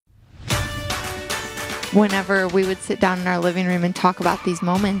whenever we would sit down in our living room and talk about these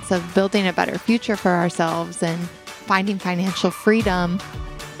moments of building a better future for ourselves and finding financial freedom,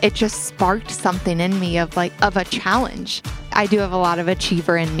 it just sparked something in me of a challenge. I do have a lot of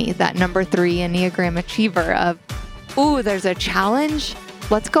achiever in me, that number 3 Enneagram achiever of, ooh, there's a challenge.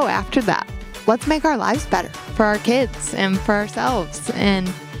 Let's go after that. Let's make our lives better for our kids and for ourselves.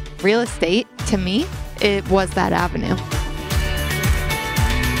 And real estate, to me, it was that avenue.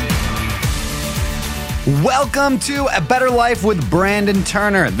 Welcome to A Better Life with Brandon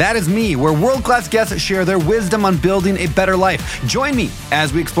Turner. That is me, where world-class guests share their wisdom on building a better life. Join me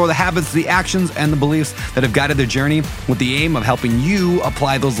as we explore the habits, the actions, and the beliefs that have guided their journey with the aim of helping you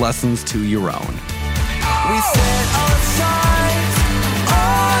apply those lessons to your own. We set our sights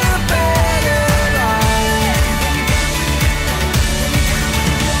on a better life.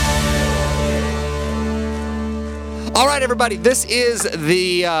 All right, everybody, this is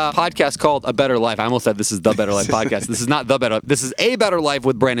the podcast called A Better Life. I almost said this is the Better Life podcast. This is not the Better Life. This is A Better Life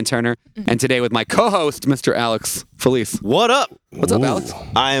with Brandon Turner. And today with my co-host, Mr. Alex Felice. What up? What's up, Alex?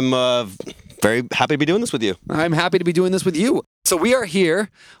 I am very happy to be doing this with you. I'm happy to be doing this with you. So we are here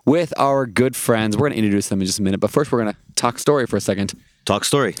with our good friends. We're going to introduce them in just a minute, but first we're going to talk story for a second. Talk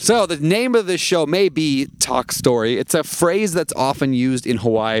story. So the name of this show may be Talk Story. It's a phrase that's often used in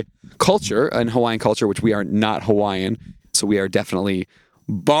Hawaiian culture, which we are not Hawaiian. So we are definitely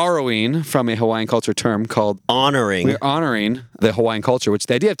borrowing from a Hawaiian culture term called Honoring. We're honoring the Hawaiian culture, which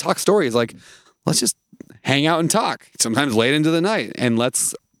the idea of Talk Story is like, let's just hang out and talk, sometimes late into the night, and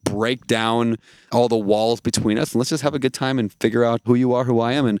let's break down all the walls between us, and let's just have a good time and figure out who you are, who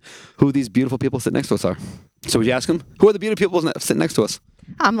I am, and who these beautiful people sitting next to us are. So would you ask them? Who are the beautiful people sitting next to us?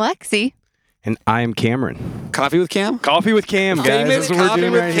 I'm Lexi. And I am Cameron. Coffee with Cam? Coffee with Cam, guys. Famous That's what we're Coffee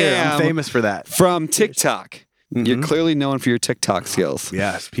doing with right here. Cam. I'm famous for that. From TikTok. You're clearly known for your TikTok skills.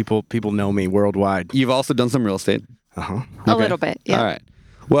 Yes, people know me worldwide. You've also done some real estate. Uh-huh. A little bit, yeah. All right.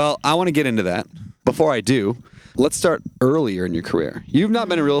 Well, I want to get into that. Before I do, let's start earlier in your career. You've not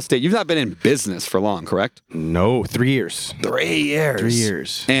been in real estate. You've not been in business for long, correct? No, 3 years. 3 years. 3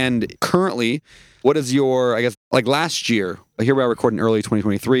 years. And currently, what is your, I guess, like last year, here we are recording early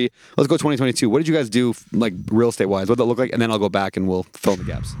 2023. Let's go 2022. What did you guys do, like real estate wise? What did that look like? And then I'll go back and we'll fill in the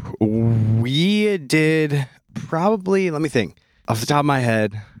gaps. We did probably, let me think, off the top of my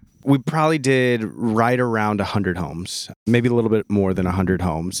head, we probably did right around 100 homes, maybe a little bit more than 100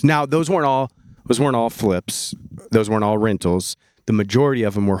 homes. Now, those weren't all flips. Those weren't all rentals. The majority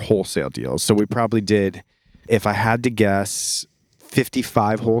of them were wholesale deals. So we probably did, if I had to guess,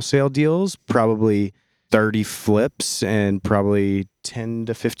 55 wholesale deals, probably 30 flips, and probably 10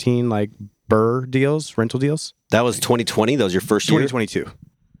 to 15 like BRRRR deals, rental deals. That was 2020? That was your first year? 2022.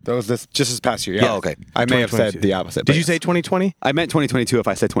 That was just this past year. Yeah. Oh, okay. I may have said 2022. the opposite. Did you say 2020? I meant 2022 if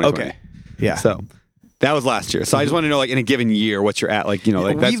I said 2020. Okay. Yeah. So that was last year. So I just want to know, like, in a given year, what you're at. Like, you know,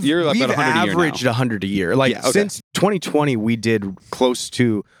 like that's, you're about we've 100 a year now. averaged 100 a year. Like, Yeah, okay. since 2020, we did close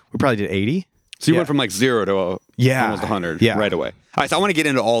to, we probably did 80. So you Yeah. went from like 0 to almost 100 Yeah. right away. All right, so I want to get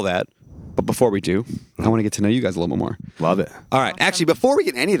into all that. But before we do, I want to get to know you guys a little bit more. Love it. All right. Actually, before we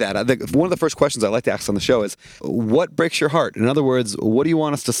get any of that, I think one of the first questions I like to ask on the show is, what breaks your heart? In other words, what do you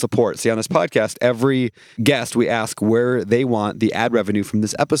want us to support? See, on this podcast, every guest, we ask where they want the ad revenue from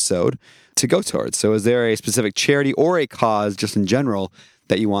this episode to go towards. So is there a specific charity or a cause, just in general,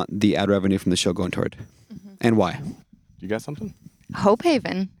 that you want the ad revenue from the show going toward? And why? You got something? Hope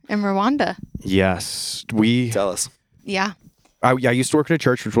Haven in Rwanda. Yes. Tell us. Yeah. I used to work at a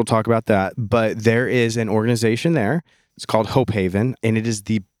church, which we'll talk about that. But there is an organization there. It's called Hope Haven, and it is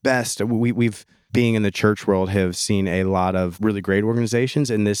the best. We've being in the church world have seen a lot of really great organizations,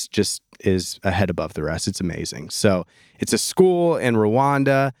 and this just is a head above the rest. It's amazing. So it's a school in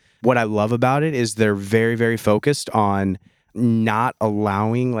Rwanda. What I love about it is they're very, very focused on not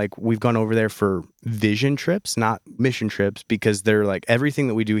allowing, like, we've gone over there for vision trips, not mission trips, because they're like, everything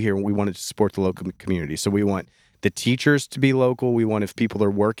that we do here, we want it to support the local community. So we want the teachers to be local. We want, if people are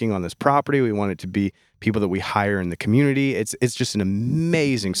working on this property, we want it to be people that we hire in the community. It's just an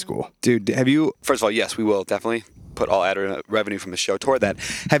amazing school. Dude, have you, first of all, yes, we will definitely put all ad revenue from the show toward that.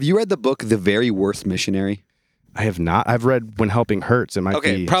 Have you read the book, The Very Worst Missionary? I have not. I've read When Helping Hurts. It might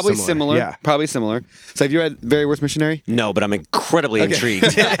be probably similar. similar. Yeah. Probably similar. So have you read Very Worst Missionary? No, but I'm incredibly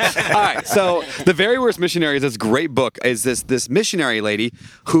intrigued. All right. So The Very Worst Missionary is this great book. Is this missionary lady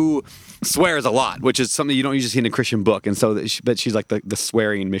who swears a lot, which is something you don't usually see in a Christian book. And so, but she's like the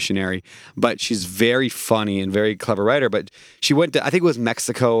swearing missionary. But she's very funny and very clever writer. But she went to, I think it was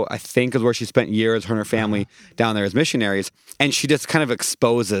Mexico, I think is where she spent years, her and her family down there as missionaries. And she just kind of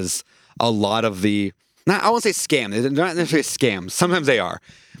exposes a lot of the, I won't say scam. They're not necessarily scams. Sometimes they are.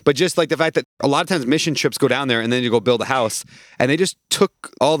 but just like the fact that a lot of times mission trips go down there and then you go build a house, and they just took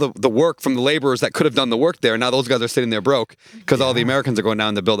all the work from the laborers that could have done the work there. And now those guys are sitting there broke because all the Americans are going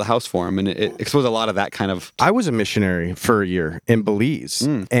down to build a house for them. And it exposed a lot of that kind of. I was a missionary for a year in Belize,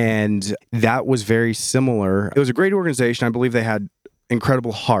 and that was very similar. It was a great organization. I believe they had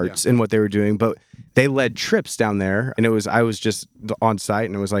incredible hearts in what they were doing, but they led trips down there, and I was just on site,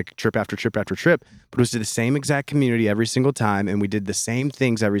 and it was like trip after trip after trip, but it was to the same exact community every single time, and we did the same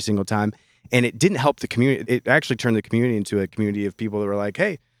things every single time, and it didn't help the community. It actually turned the community into a community of people that were like,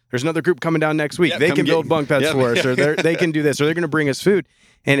 hey, there's another group coming down next week. They can build bunk beds for us, or they can do this, or they're going to bring us food,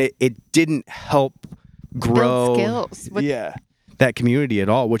 and it didn't help grow skills. That community at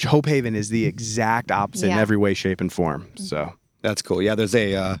all, which Hope Haven is the exact opposite in every way, shape, and form. So That's cool. Yeah, there's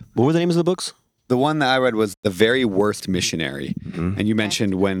a. What were the names of the books? The one that I read was The Very Worst Missionary. And you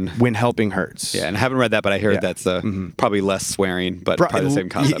mentioned when helping hurts. Yeah, and I haven't read that, but I heard that's probably less swearing, but probably the same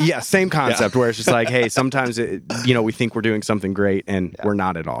concept. Yeah, same concept where it's just like, hey, sometimes we think we're doing something great and we're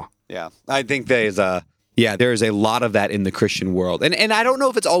not at all. Yeah, I think there's a lot of that in the Christian world. And I don't know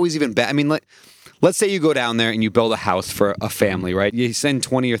if it's always even bad. I mean, let's say you go down there and you build a house for a family, right? You send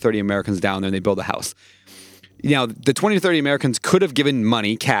 20 or 30 Americans down there and they build a house. You know, the 20 to 30 Americans could have given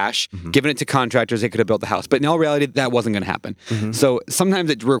money, cash, given it to contractors. They could have built the house. But in all reality, that wasn't going to happen. So sometimes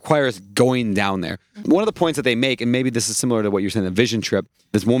it requires going down there. One of the points that they make, and maybe this is similar to what you're saying, the vision trip,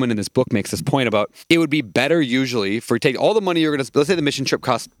 this woman in this book makes this point about it would be better usually for take all the money you're going to, let's say the mission trip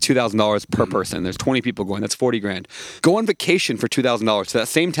costs $2,000 per person. There's 20 people going. That's 40 grand. Go on vacation for $2,000 to that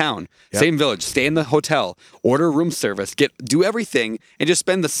same town, same village, stay in the hotel, order room service, do everything, and just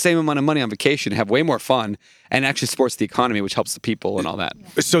spend the same amount of money on vacation, have way more fun, and actually supports the economy, which helps the people and all that.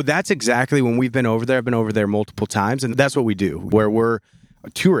 So that's exactly when we've been over there. I've been over there multiple times, and that's what we do, where we're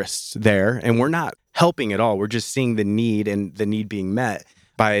tourists there, and we're not helping at all. We're just seeing the need and the need being met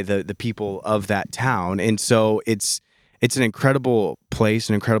by the people of that town. And so it's an incredible place,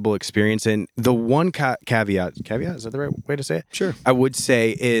 an incredible experience. And the one caveat, is that the right way to say it? Sure. I would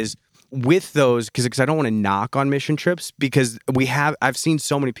say is with those, because I don't want to knock on mission trips, because I've seen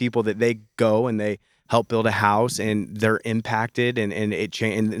so many people that they go and they help build a house and they're impacted and it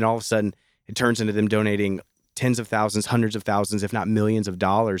change, and all of a sudden it turns into them donating tens of thousands, hundreds of thousands, if not millions of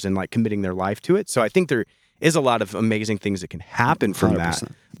dollars, and like committing their life to it. So I think there is a lot of amazing things that can happen from 100%.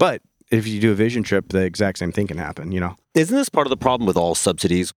 That. But if you do a vision trip, the exact same thing can happen, Isn't this part of the problem with all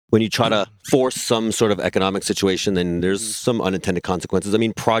subsidies? When you try to force some sort of economic situation, then there's some unintended consequences. I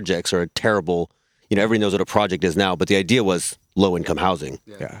mean, projects are a terrible, everybody knows what a project is now, but the idea was low-income housing.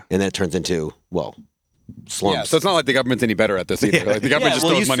 Yeah. And then it turns into, slumps. Yeah, so it's not like the government's any better at this either. Like the government just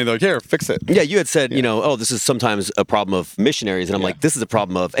throws money, they're like, here, fix it. Yeah, you had said, this is sometimes a problem of missionaries. And I'm like, this is a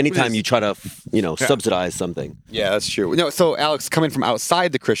problem of anytime you try to, subsidize something. Yeah, that's true. No, so Alex, coming from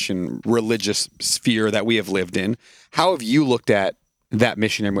outside the Christian religious sphere that we have lived in, how have you looked at that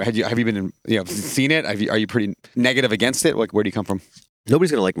missionary? Have you been, seen it? Are you pretty negative against it? Like, where do you come from?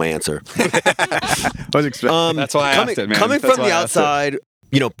 Nobody's going to like my answer. I was expecting. That's why I asked it, man. Coming from the outside,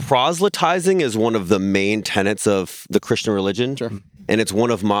 proselytizing is one of the main tenets of the Christian religion. Sure. And it's one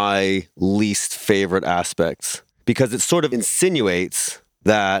of my least favorite aspects because it sort of insinuates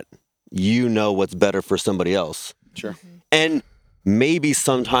that you know what's better for somebody else. Sure. And maybe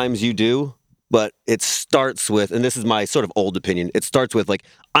sometimes you do, but it starts with, and this is my sort of old opinion, it starts with like,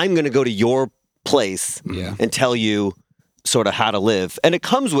 I'm going to go to your place and tell you sort of how to live. And it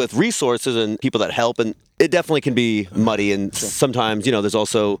comes with resources and people that help, and it definitely can be muddy. And sometimes, there's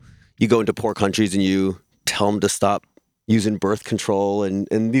also, you go into poor countries and you tell them to stop using birth control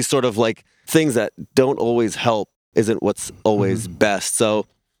and these sort of like things that don't always help isn't what's always best. So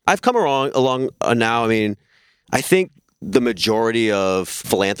I've come along now. I mean, I think the majority of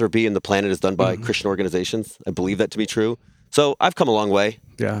philanthropy in the planet is done by Christian organizations. I believe that to be true. So I've come a long way.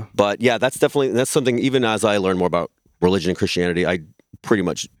 Yeah. But yeah, that's something, even as I learn more about religion and Christianity, I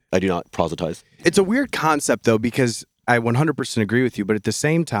do not proselytize. It's a weird concept though, because I 100% agree with you, but at the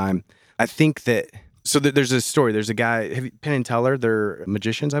same time, I think that there's a story. There's a guy, Penn and Teller, they're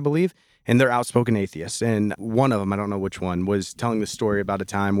magicians, I believe, and they're outspoken atheists. And one of them, I don't know which one, was telling the story about a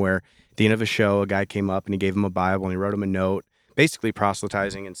time where at the end of a show, a guy came up and he gave him a Bible and he wrote him a note, basically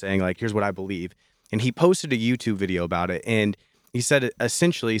proselytizing and saying like, here's what I believe. And he posted a YouTube video about it. And he said,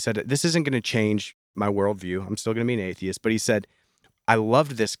 essentially, this isn't going to change my worldview. I'm still going to be an atheist. But he said, I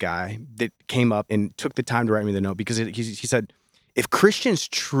loved this guy that came up and took the time to write me the note because he said, if Christians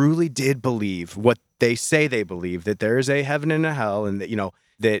truly did believe what they say they believe, that there is a heaven and a hell and that,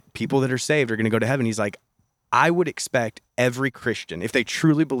 that people that are saved are going to go to heaven, he's like, I would expect every Christian, if they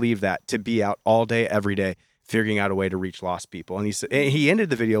truly believe that, to be out all day, every day, figuring out a way to reach lost people. And he ended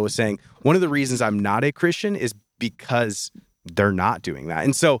the video with saying, one of the reasons I'm not a Christian is because they're not doing that.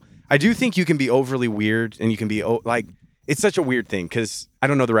 And so I do think you can be overly weird, and you can be like, it's such a weird thing because I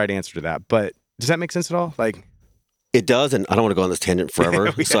don't know the right answer to that. But does that make sense at all? Like, It does, and I don't want to go on this tangent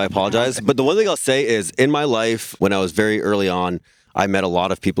forever, so I apologize. But the one thing I'll say is, in my life, when I was very early on, I met a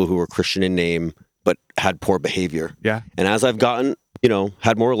lot of people who were Christian in name, but had poor behavior. Yeah. And as I've gotten,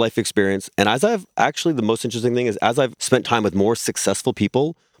 had more life experience, and as I've actually, the most interesting thing is, as I've spent time with more successful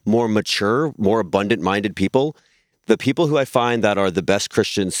people, more mature, more abundant-minded people, the people who I find that are the best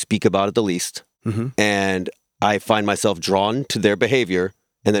Christians speak about it the least. Mm-hmm. And I find myself drawn to their behavior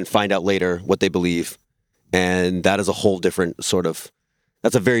and then find out later what they believe. And that is a whole different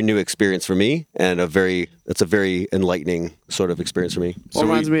that's a very new experience for me, and it's a very enlightening sort of experience for me. Well, it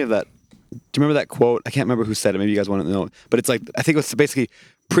reminds me of that. Do you remember that quote? I can't remember who said it. Maybe you guys want to know. But it's like, I think it was basically,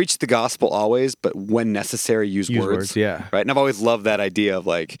 preach the gospel always, but when necessary, use words. Yeah. Right. And I've always loved that idea of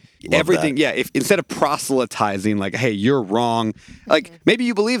like Love everything. that. Yeah. If instead of proselytizing, like, hey, you're wrong. Like maybe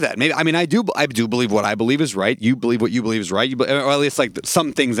you believe that. Maybe, I do believe what I believe is right. You believe what you believe is right. Or at least like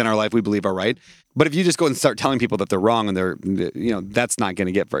some things in our life we believe are right. But if you just go and start telling people that they're wrong and they're, that's not going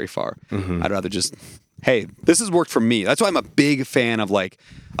to get very far. Mm-hmm. I'd rather just, hey, this has worked for me. That's why I'm a big fan of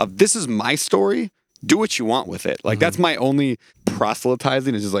this is my story. Do what you want with it. Like that's my only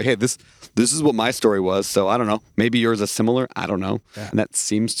proselytizing is just like, hey, this is what my story was. So I don't know. Maybe yours is similar. I don't know. Yeah. And that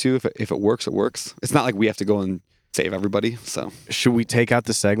seems to, if it works, it works. It's not like we have to go and save everybody. So should we take out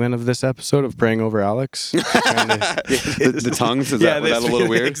the segment of this episode of praying over Alex? the tongues? Was that a little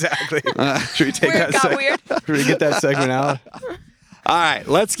weird? Exactly. Should we take that weird. Should we get that segment out? All right,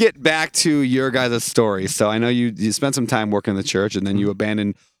 let's get back to your guys' story. So I know you spent some time working in the church, and then you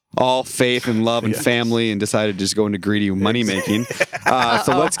abandoned all faith and love and family and decided to just go into greedy money making.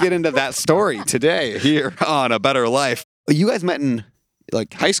 So let's get into that story today here on A Better Life. You guys met in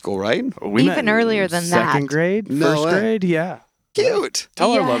like high school, right? We Even met earlier than that. Second grade? No First way. grade? Yeah. Cute.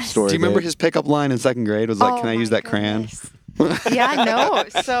 Tell our love Yes. story. Do you remember babe. his pickup line in second grade? Was like, Oh can I use my that crayon? goodness. Yeah,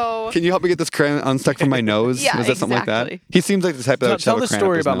 no. So Can you help me get this crayon unstuck from my nose? Yeah, Was that something like that? exactly. He seems like the type that would Tell shove the a crayon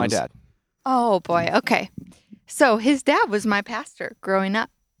story up his about my nose. dad. Oh boy. Okay. So his dad was my pastor growing up.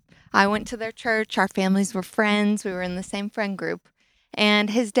 I went to their church. Our families were friends. We were in the same friend group. And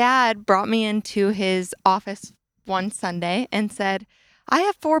his dad brought me into his office one Sunday and said, I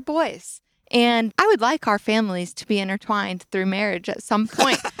have 4 boys, and I would like our families to be intertwined through marriage at some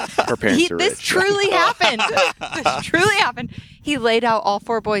point. Her parents are This rich. truly happened. This truly happened. He laid out all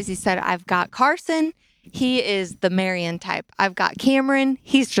 4 boys. He said, I've got Carson. He is the Marion type. I've got Cameron.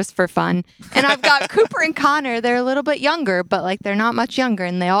 He's just for fun. And I've got Cooper and Connor. They're a little bit younger, but like they're not much younger.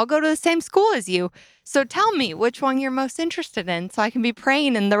 And they all go to the same school as you. So tell me which one you're most interested in so I can be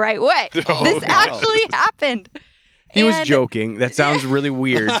praying in the right way. This actually happened. He was And joking. That sounds really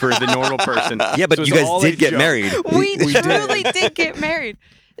weird for the normal person. Yeah, but So you it's guys all did a get joke. married. We We did. truly did get married.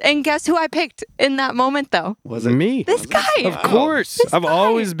 And guess who I picked in that moment, though? Was it Me. This guy. Of course. I've guy.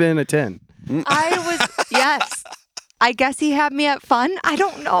 always been a 10. Yes. I guess he had me at fun. I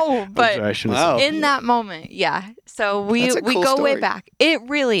don't know, I but shouldn't have Wow. said in that moment, yeah. So we That's a cool go way story. back. It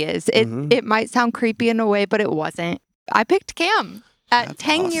really is. It might sound creepy in a way, but it wasn't. I picked Cam at That's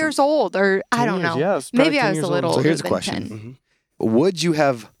 10 awesome. years old, or I 10 don't years, know. yeah, it's probably Maybe 10 I was years a old. little So older here's a than question. 10. Would you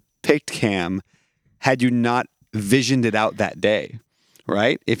have picked Cam had you not visioned it out that day?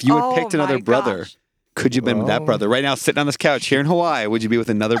 Right? If you had Oh picked another my brother, gosh. could you have been with that Well. brother? Right now, sitting on this couch here in Hawaii, would you be with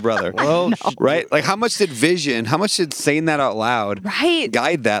another brother? Well, Right? Like, how much did saying that out loud Right.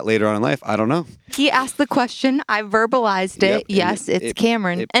 guide that later on in life? I don't know. He asked the question. I verbalized Yep, it. Yes, and it's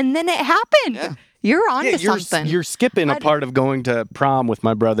Cameron. it- and then it happened. Yeah. You're on yeah, to something. you're skipping a part of going to prom with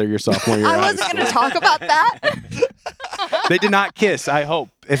my brother your sophomore year. I of high wasn't school. going to talk about that. They did not kiss, I hope.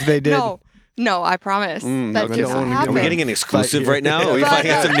 If they did. No, I promise. That okay. did So not are we Are happen. we getting an exclusive right now? Are we But-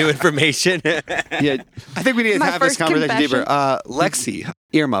 finding out some new information? Yeah, I think we need to My have this first conversation deeper. confession. Lexi,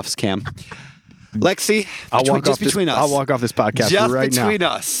 earmuffs, Cam. Lexi, I'll walk just off this, between us. I'll walk off this podcast just right now. between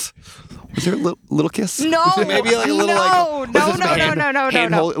us. Was there a little kiss? No, Maybe like a little no, like no, was this no, hand- no,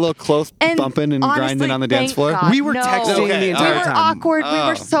 hand hold, a little close And bumping and honestly, grinding on the dance thank floor. God. We were No. texting Okay, the We entire were time. awkward. We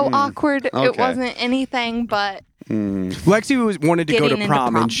were so awkward. It Okay. wasn't anything but Lexi wanted to go Getting to into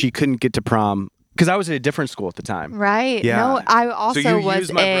prom, prom. and she couldn't get to prom because I was at a different school at the time. right. Yeah. No, I also so you was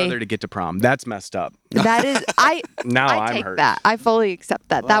used my brother to get to prom. That's messed up. That is Now I I'm take hurt. that. I fully accept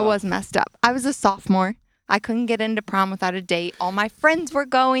that. That was messed up. I was a sophomore. I couldn't get into prom without a date. All my friends were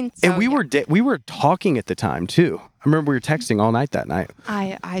going. So And we yeah. we were talking at the time too. I remember we were texting all night that night.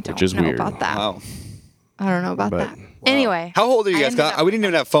 I don't is know weird. about that. Wow. I don't know about But that. Anyway. How old are you I guys? ended 'Cause up- we didn't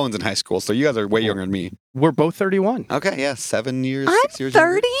even have phones in high school, so you guys are way younger than me. We're both 31. Okay, yeah, 7 years, I'm 6 years.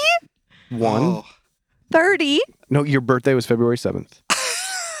 younger. 30? One. Oh. 30? No, your birthday was February 7th.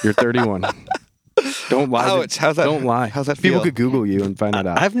 You're 31. Don't lie. Ouch, how's that- Don't lie. how's that People feel? could Google you and find that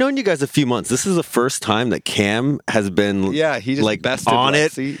out. I've known you guys a few months. This is the first time that Cam has been Yeah, he just like bested on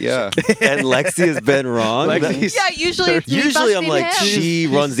Lexi. Yeah. it, and Lexi has been wrong. Lexi's Yeah, usually it's me Usually I'm busting like, him. she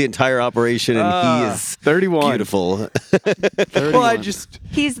runs the entire operation and he is 31. beautiful. 31. Well, I just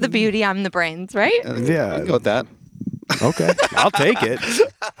He's the beauty, I'm the brains, right? yeah. I'll go with that. Okay, I'll take it.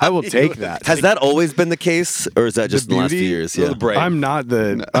 I will take that. Has that always been the case, or is that just in the last few beauty? years? Or Yeah. the brain. I'm not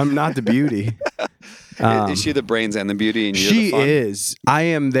the beauty. Is she the brains and the beauty? And you're She the fun? is. I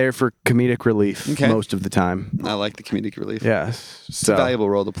am there for comedic relief Okay. most of the time. I like the comedic relief. Yes. It's a valuable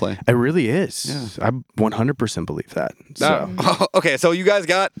role to play. It really is. Yeah. I 100% believe that. So, Okay, so you guys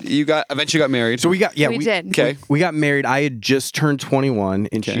eventually got married. so we got we did. Okay. We got married. I had just turned 21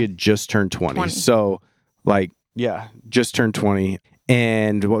 and Okay. she had just turned 20. 20. So, like, yeah, just turned 20.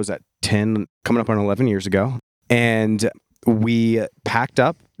 And what was that? 10, coming up on 11 years ago. And we packed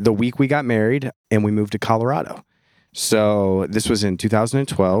up the week we got married and we moved to Colorado. So this was in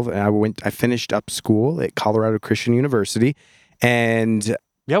 2012, and I finished up school at Colorado Christian University, and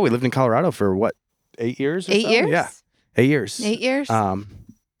yeah, we lived in Colorado for what, 8 years? Or 8 so? years? Yeah, 8 years. 8 years? Yeah.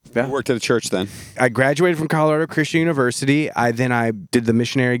 You worked at a church then. I graduated from Colorado Christian University. I did the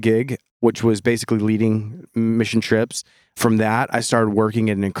missionary gig, which was basically leading mission trips. From that, I started working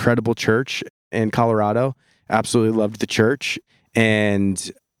at an incredible church in Colorado. Absolutely loved the church,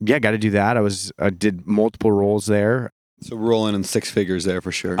 and yeah, got to do that. I did multiple roles there. So rolling in 6 figures there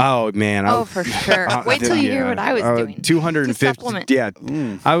for sure. Oh man! Oh, for sure. Wait till you hear what I was doing. 250. To supplement. Yeah,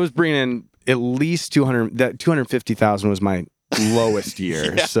 I was bringing in at least 200. That 250,000 was my lowest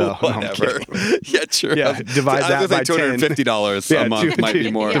year. Yeah, so no, I'm whatever. kidding. Yeah, sure. Yeah, divide that by 10. $250 Yeah, a month might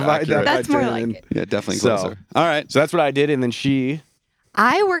be more divide that accurate. by That's more 10. like it. Yeah, definitely So- closer. All right. So that's what I did, and then she.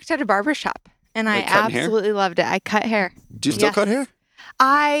 I worked at a barber shop, and I Like cutting hair? absolutely loved it. I cut hair. Do you still Yes. cut hair?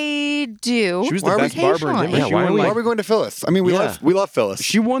 I do. She was Why the are we best barber in occasionally? Denver. Yeah, She why won, are we- Why like, are we going to Phyllis? I mean, we Yeah. love Phyllis.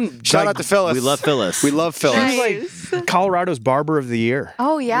 she won. Shout like, out to Phyllis. We love Phyllis. We love Phyllis. Nice. Colorodo's Barber of the Year.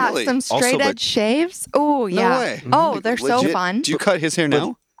 Oh yeah, Really? some Also, straight but- edge shaves. Oh yeah. way. Oh, they're so Legit. fun. Do you cut his hair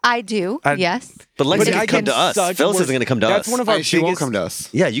now? I do. But Yes. But I Lexi could can come to us. such Phyllis work- isn't going to come to That's us. one of our She won't biggest- come to us.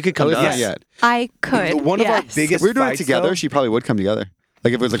 Yeah, you could come to Not us. yet. I could. One of our yes. biggest. If we were doing it fights, together, though- she probably would come together.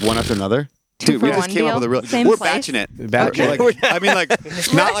 Like if it was like one after another. Two Dude, we for just one came up deal? with a real. Same We're place? batching it. Batching Like, I mean, like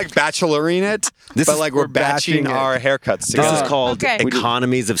not like bacheloring it, This but is- like we're we're batching batching it. our haircuts This together. is called Okay.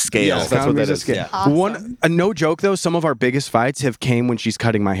 economies of scale. Yes, that's what that is. Yeah. Awesome. One, no joke though. Some of our biggest fights have came when she's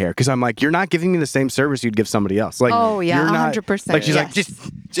cutting my hair because I'm like, you're not giving me the same service you'd give somebody else. Like, Oh, yeah, you're not- 100%, Like she's like, yes.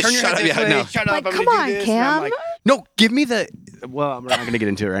 just turn your shut head up. this Yeah, way, no. shut Like, up. I'm come gonna on, do this. And I'm Cam. like, no, give me the. Well, I'm not going to get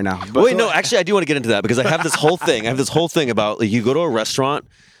into it right now. But Wait, no, actually, I do want to get into that because I have this whole thing. I have this whole thing about like, you go to a restaurant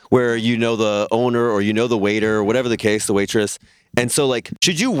where you know the owner or you know the waiter or whatever the case, the waitress. And so, like,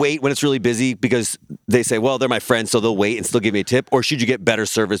 should you wait when it's really busy because they say, well, they're my friends, so they'll wait and still give me a tip? Or should you get better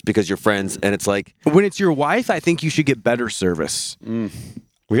service because you're friends and it's like, when it's your wife, I think you should get better service.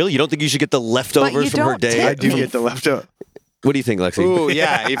 really? You don't think you should get the leftovers you from her don't day? tip I do me. get the leftover. What do you think, Lexi? Ooh,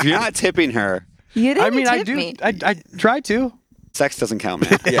 yeah. If you're not tipping her, You didn't I mean, I tip do. me. I try to. sex doesn't count,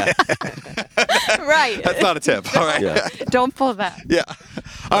 man. Yeah. Right. That's not a tip. All right. Yeah. Don't pull that. Yeah.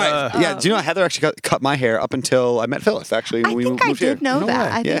 All right. Yeah. Do you know Heather actually cut my hair up until I met Phyllis? Actually, I when we think I moved did here. know No that. way.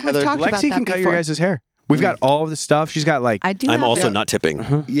 I think Yeah, we've Heather- talked about Lexi that can cut before. your guys' hair. We've got all of the stuff. She's got like. I do. I'm have also that. not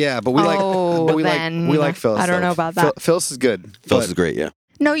tipping. Yeah, but we like. Oh, But we then like Phyllis. I don't though. know about that. Phyllis is good. Phyllis but- is great, yeah.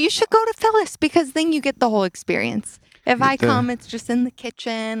 No, you should go to Phyllis because then you get the whole experience. If I the- come, it's just in the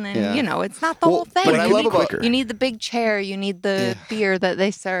kitchen, and Yeah. you know, it's not the Well, whole thing. what I You love need- about- you need the big chair, you need the beer that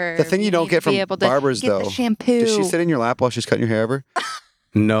they serve. The thing you don't need get to be from able to barbers, get though. the shampoo. Does she sit in your lap while she's cutting your hair ever?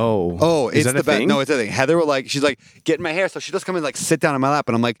 No. Oh, Is it's that the a best. thing? No, it's the thing. Heather will like, she's like, getting my hair. So she does come and like sit down in my lap.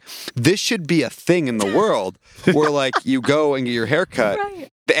 And I'm like, this should be a thing in the world where like you go and get your hair cut Right.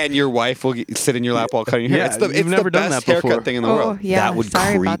 and your wife will sit in your lap while cutting your hair. Yeah, it's the, you've it's never the done best that before. haircut thing in the Oh world. yeah, That would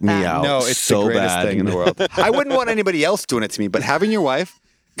sorry creep about me that. out. No, it's so the greatest bad. thing in the world. I wouldn't want anybody else doing it to me, but having your wife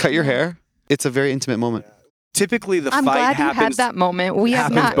cut your hair, it's a very intimate moment. Typically, the I'm fight glad you had happens. that moment. We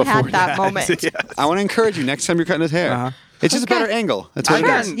have happens not had before that moment. Yes. I want to encourage you next time you're cutting his hair. Uh-huh. It's just Okay. a better angle. That's what I've it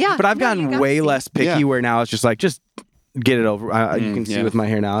is. gotten, Yeah, but I've no, you gotten gotta way see. less picky. Yeah. Where now it's just like, just get it over. You can see yeah. with my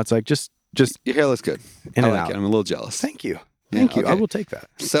hair now. It's like just Your hair looks good. in I and like out. it. I'm a little jealous. Thank you. Yeah, Thank you. I okay. will take that.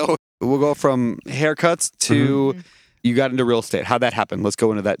 So we'll go from haircuts to Mm-hmm. you got into real estate. How'd that happen? Let's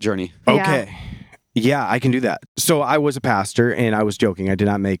go into that journey. Yeah. Okay. Yeah, I can do that. So I was a pastor, and I was joking. I did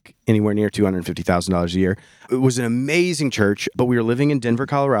not make anywhere near $250,000 a year. It was an amazing church, but we were living in Denver,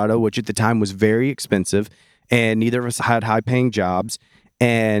 Colorado, which at the time was very expensive, and neither of us had high-paying jobs,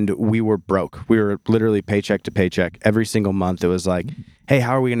 and we were broke. We were literally paycheck to paycheck. Every single month, it was like, hey,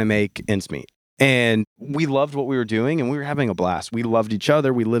 how are we going to make ends meet? And we loved what we were doing, and we were having a blast. We loved each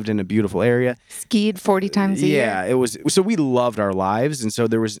other. We lived in a beautiful area. Skied 40 times a year. Yeah, it was. So we loved our lives, and so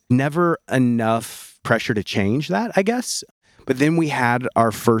there was never enough pressure to change that, I guess. But then we had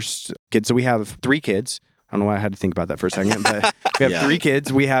our first kid. So we have 3 kids. I don't know why I had to think about that for a second, but we have 3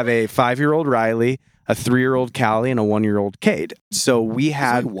 kids. We have a 5-year-old Riley, a 3-year-old Callie, and a 1-year-old Cade. So we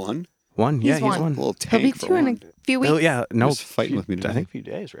had one. Yeah, he's one. one. A little He'll be tank for 2 in one. a few weeks. Oh, yeah. No, He was fighting with me today. I think a few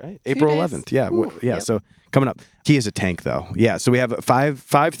days, right? April days. 11th. Yeah. Ooh, Yeah. yep. So coming up. He is a tank, though. Yeah. So we have 5,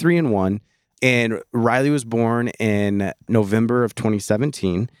 3, and 1. And Riley was born in November of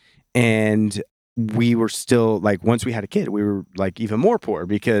 2017. And we were still, like, once we had a kid, we were, like, even more poor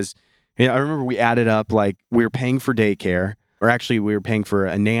because, you know, I remember we added up, like, we were paying for daycare, or actually we were paying for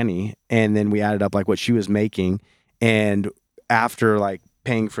a nanny. And then we added up, like, what she was making. And after, like,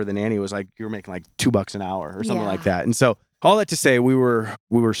 paying for the nanny was like you were making like $2 an hour or something like that. And so all that to say, we were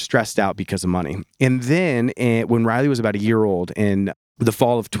stressed out because of money. And then when Riley was about a year old in the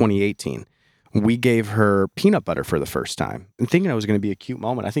fall of 2018, we gave her peanut butter for the first time. And thinking it was going to be a cute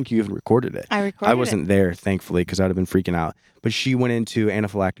moment. I think you even recorded it. I recorded I wasn't there, thankfully, because I'd have been freaking out. But she went into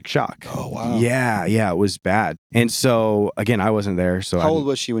anaphylactic shock. Oh, wow. Yeah, it was bad. And so, again, I wasn't there. So How old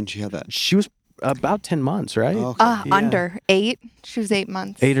was she when she had that? She was about 10 months, right? Oh, okay. Yeah. Under 8. She was 8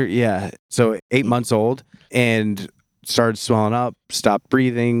 months. 8 or yeah. So 8 months old and started swelling up, stopped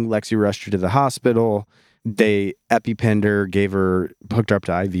breathing. Lexi rushed her to the hospital. They EpiPenned her, hooked her up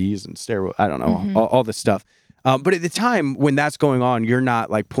to IVs and steroids. I don't know, all this stuff. But at the time when that's going on, you're not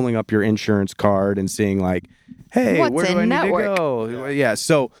like pulling up your insurance card and seeing like, hey, What's where do I in need network? to go? Yeah.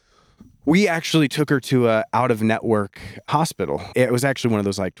 So we actually took her to a out-of-network hospital. It was actually one of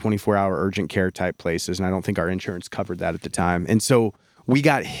those like 24-hour urgent care type places, and I don't think our insurance covered that at the time. And so we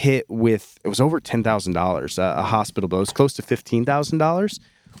got hit with, it was over $10,000, a hospital bill. It was close to $15,000,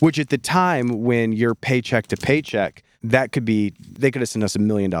 which at the time when you're paycheck to paycheck, they could have sent us $1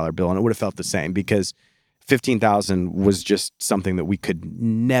 million bill, and it would have felt the same because $15,000 was just something that we could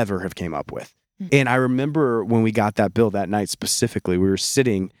never have came up with. And I remember when we got that bill that night specifically, we were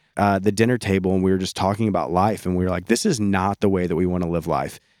sitting the dinner table and we were just talking about life, and we were like, this is not the way that we want to live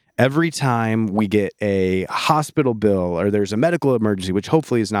life. Every time we get a hospital bill or there's a medical emergency, which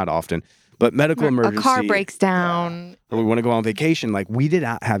hopefully is not often, but medical emergency, A car breaks down. or we want to go on vacation, like we did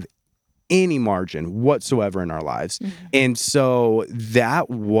not have any margin whatsoever in our lives. And so that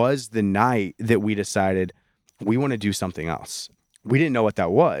was the night that we decided we want to do something else. We didn't know what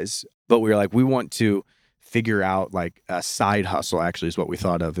that was, but we were like, we want to figure out like a side hustle, actually is what we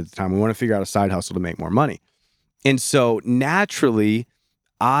thought of at the time. We want to figure out a side hustle to make more money. And so naturally,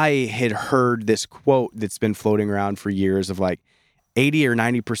 I had heard this quote that's been floating around for years of like 80 or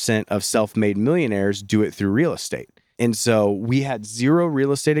 90% of self-made millionaires do it through real estate. And so we had zero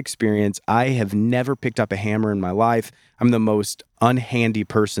real estate experience. I have never picked up a hammer in my life. I'm the most unhandy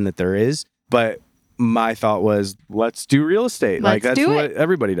person that there is. But my thought was, let's do real estate. Let's that's do what it.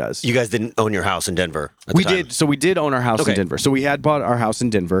 everybody does. You guys didn't own your house in Denver at We the time. did. So we did own our house Okay. in Denver. So we had bought our house in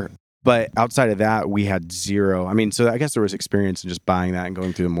Denver. But outside of that, we had zero. I mean, so I guess there was experience in just buying that and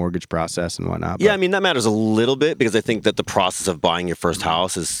going through the mortgage process and whatnot. Yeah, but- I mean, that matters a little bit because I think that the process of buying your first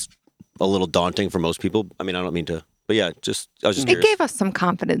house is a little daunting for most people. I mean, I don't mean to, but yeah, I was just It curious. gave us some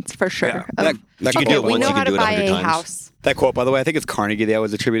confidence for sure. Yeah. of, That You can okay, do it we once, know you how can to do it buy 100 a times. house. That quote, by the way, I think it's Carnegie that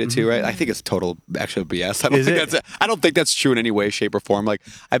was attributed to, right? I think it's total actual BS. I don't think that's true in any way, shape, or form. Like,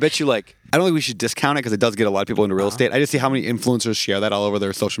 I bet you, like, I don't think we should discount it because it does get a lot of people into real estate. I just see how many influencers share that all over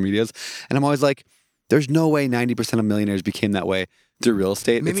their social medias, and I'm always like, there's no way 90% of millionaires became that way through real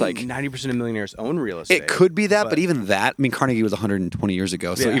estate. Maybe It's like 90% of millionaires own real estate. it could be that, but even that, I mean, Carnegie was 120 years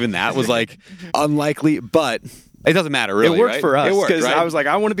ago, so Yeah. even that was like unlikely. But it doesn't matter, really. It worked right? for us It worked, because right? I was like,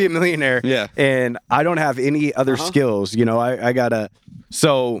 I want to be a millionaire. Yeah. And I don't have any other skills. You know, I gotta.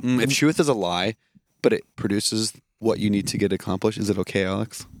 So If truth is a lie, but it produces what you need to get accomplished, is it okay,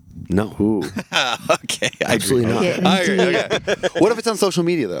 Alex? No. ooh, Okay, Absolutely not. Yeah, I agree. indeed. Okay. What if it's on social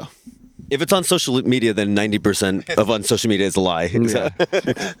media though? If it's on social media, then 90% of on social media is a lie. Yeah.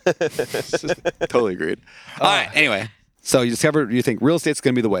 Totally agreed. All right. Anyway, so you discovered you think real estate's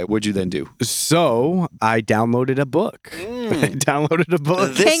going to be the way. What'd you then do? so I downloaded a book. I downloaded a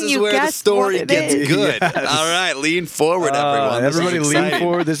book. This Can is you where the guess story what it gets is? good. Yes. All right, lean forward, everyone. This is Everybody lean exciting.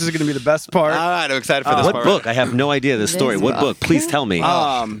 forward. This is going to be the best part. All right, I'm excited for this What part. book? I have no idea this story. This What book. book? Please tell me.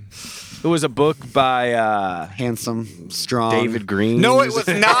 It was a book by Handsome, strong. David Green. No, it was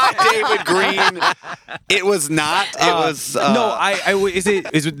not David Green. It was not. It was. No, is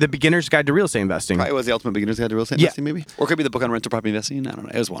it The Beginner's Guide to Real Estate Investing? Probably was the Ultimate Beginner's Guide to Real Estate Investing, maybe? Or it could be the book on rental property investing. I don't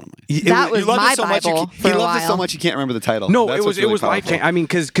know. It was one of mine. That was you loved my it so much, Bible for he a loved it so while. much you can't remember the title. No, That's it was what's really life changing. powerful. I mean,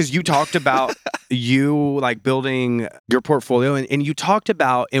 because you talked about you like building your portfolio, and you talked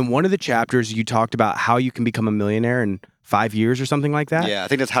about in one of the chapters you talked about how you can become a millionaire in 5 years or something like that. Yeah, I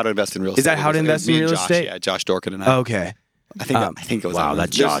think that's how to invest in real estate. Is that how to It was invest me in and real Josh, estate? Yeah, Josh Dorkin and I. Okay. I think it was. Wow, on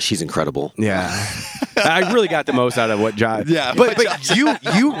that there. Josh, he's incredible. Yeah. I really got the most out of what Josh. Yeah. But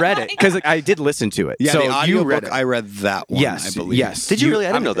you read it because I did listen to it. Yeah, so the audio you read book, it. I read that one. Yes. I believe. Yes. Did you really?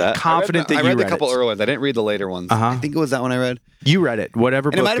 I didn't know that. Confident I that read you the read couple it. early ones. I didn't read the later ones. I think it was that one I read. You read it. Whatever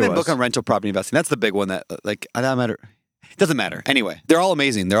And book it might have been a was. book on rental property investing. That's the big one that, like, that matter. It doesn't matter. Anyway, they're all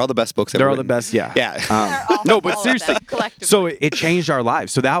amazing. They're all the best books ever They're all the written. best. Yeah. Yeah. No, but All of seriously. them collectively. So it changed our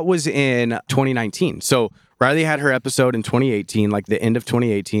lives. So that was in 2019. So Riley had her episode in 2018, like the end of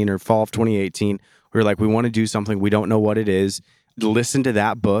 2018 or fall of 2018. We were like, we want to do something. We don't know what it is. Listened to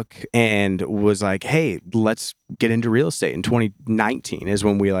that book and was like, hey, let's get into real estate. In 2019 is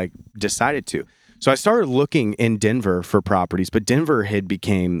when we like decided to. So I started looking in Denver for properties, but Denver had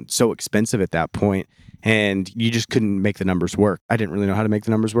became so expensive at that point, and you just couldn't make the numbers work. I didn't really know how to make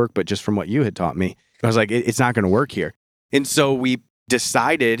the numbers work, but just from what you had taught me, I was like, it's not going to work here. And so we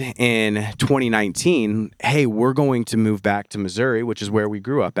decided in 2019, hey, we're going to move back to Missouri, which is where we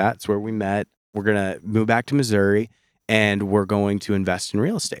grew up at. It's where we met. We're going to move back to Missouri, and we're going to invest in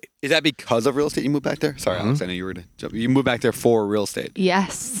real estate. Is that because of real estate you moved back there? Sorry, Alex. I know you were. You moved back there for real estate.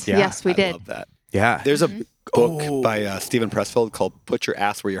 Yes. Yeah, Yes, we I did. love that. Yeah. There's a book by Stephen Pressfield called "Put Your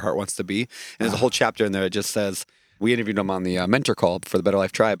Ass Where Your Heart Wants to Be," and there's a whole chapter in there that just says. We interviewed him on the mentor call for the Better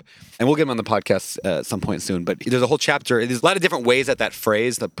Life Tribe, and we'll get him on the podcast at some point soon. But there's a whole chapter. There's a lot of different ways that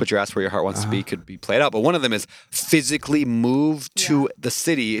phrase, that "put your ass where your heart wants to be," could be played out. But one of them is physically move to the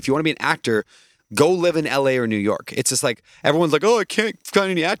city. If you want to be an actor, go live in LA or New York. It's just like everyone's like, "Oh, I can't find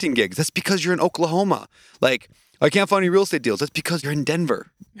any acting gigs." That's because you're in Oklahoma. Like, I can't find any real estate deals. That's because you're in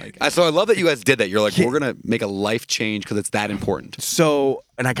Denver. Like, so I love that you guys did that. You're like, we're gonna make a life change because it's that important. So,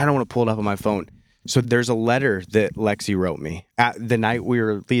 and I kind of want to pull it up on my phone. So there's a letter that Lexi wrote me at the night we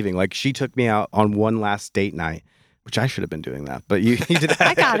were leaving. Like, she took me out on one last date night, which I should have been doing that, but you did that.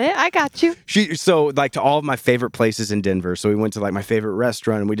 I got it. I got you. So like to all of my favorite places in Denver. So we went to like my favorite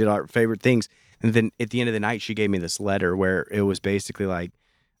restaurant and we did our favorite things. And then at the end of the night, she gave me this letter where it was basically like,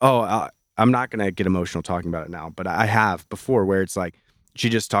 I'm not going to get emotional talking about it now, but I have before, where it's like, she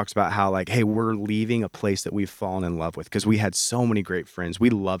just talks about how like, hey, we're leaving a place that we've fallen in love with because we had so many great friends. We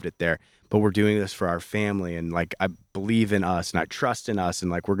loved it there, but we're doing this for our family. And like, I believe in us and I trust in us. And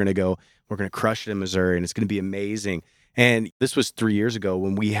like, we're going to crush it in Missouri and it's going to be amazing. And this was 3 years ago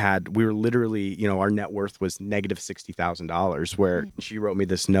when we were literally, our net worth was negative $60,000, where she wrote me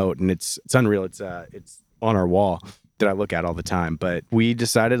this note, and it's unreal. It's on our wall that I look at all the time. But we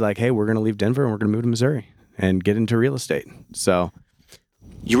decided like, hey, we're going to leave Denver and we're going to move to Missouri and get into real estate. So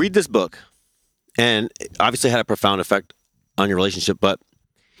You read this book, and it obviously had a profound effect on your relationship. But,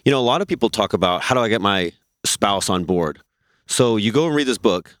 a lot of people talk about, how do I get my spouse on board? So you go and read this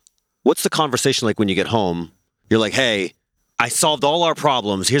book. What's the conversation like when you get home? You're like, hey, I solved all our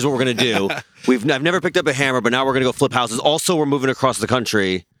problems. Here's what we're going to do. I've never picked up a hammer, but now we're going to go flip houses. Also, we're moving across the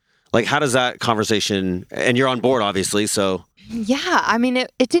country. Like, how does that conversation, and you're on board, obviously, so. Yeah. I mean, it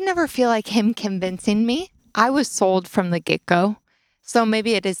didn't ever feel like him convincing me. I was sold from the get-go. So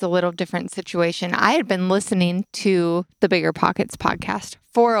maybe it is a little different situation. I had been listening to the Bigger Pockets podcast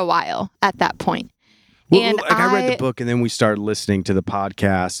for a while at that point. And like I read the book and then we started listening to the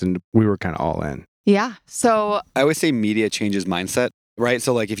podcast and we were kind of all in. Yeah. So I always say media changes mindset, right?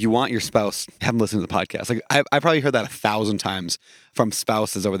 So like if you want your spouse, have them listen to the podcast. Like I probably heard that 1,000 times from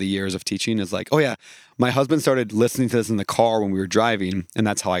spouses over the years of teaching, is like, oh yeah, my husband started listening to this in the car when we were driving, and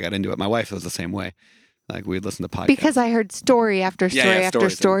that's how I got into it. My wife was the same way. Like we'd listen to podcasts. Because I heard story after story after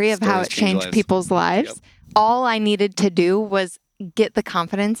story of how it Stories change changed lives. people's lives. Yep. All I needed to do was get the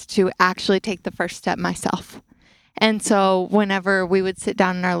confidence to actually take the first step myself. And so whenever we would sit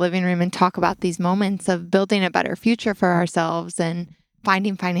down in our living room and talk about these moments of building a better future for ourselves and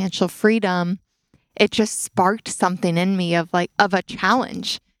finding financial freedom, it just sparked something in me of a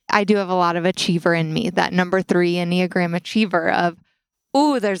challenge. I do have a lot of achiever in me, that number 3 Enneagram achiever of,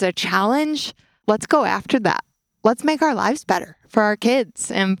 ooh, there's a challenge. Let's go after that. Let's make our lives better for our kids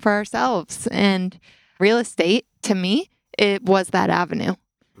and for ourselves. And real estate, to me, it was that avenue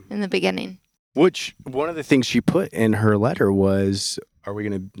in the beginning. Which one of the things she put in her letter was are we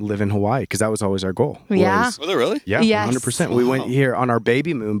going to live in Hawaii? Because that was always our goal. Yeah. Was it really? Yeah, Yes. 100%. We went here on our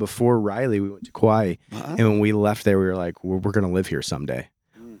baby moon before Riley. We went to Kauai. And when we left there, we were like, we're going to live here someday.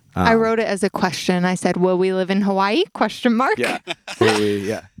 I wrote it as a question. I said, "Will we live in Hawaii?" Question mark. Yeah.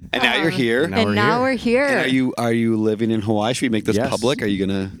 Yeah. And now you're here. Now Now we're here. And are you living in Hawaii? Should we make this Yes. public? Are you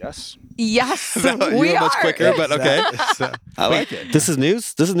gonna? Yes. Yes, You we were much are. quicker, but okay. So, I like it. This is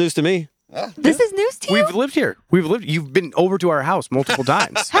news. This is news to me. This is news to you. we've lived here. You've been over to our house multiple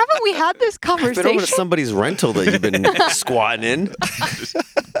times. Haven't we had this I've been over to conversation? somebody's rental that you've been squatting in.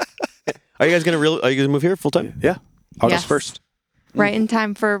 Are you guys gonna move here full time? Yeah. August Yes. 1st. Right in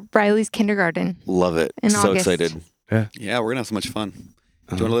time for Riley's kindergarten. Love it. In So August. excited. Yeah, we're gonna have so much fun.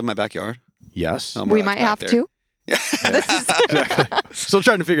 Do you want to live in my backyard? Yes. Oh, We Mark's might back have there. to. Still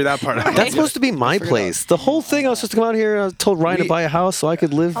trying to figure that part out. That's supposed to be my place. The whole thing, I was supposed to come out here and I told Ryan to buy a house so I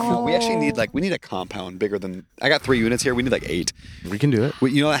could live. Oh. We actually need we need a compound bigger than. I got 3 units here. We need 8. We can do it.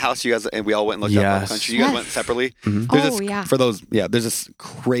 You know that house you guys and we all went and looked up on the Yes. country. You guys Yes. went separately. Mhm. There's Oh, this, yeah. For those, there's this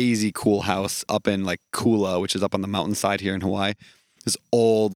crazy cool house up in Kula, which is up on the mountainside here in Hawaii. This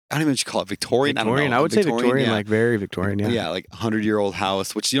old, I don't even know what you call it, Victorian. Victorian. I don't know. I would say Victorian, yeah. like very Victorian. Yeah. Yeah, 100-year-old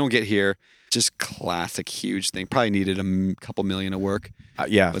house, which you don't get here. Just classic, huge thing. Probably needed a couple million of work.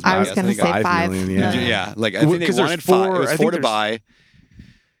 Yeah. Was I my was guess. going to think say 5 million, million. Yeah, I think they 'cause there's wanted 5. four- It was I 4 think to there's- buy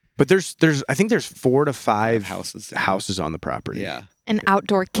But I think there's 4 to 5 houses. on the property. Yeah. An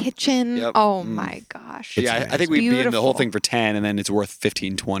outdoor kitchen. Yep. Oh my gosh. Yeah, I think we'd be in the whole beautiful. thing for 10 and then it's worth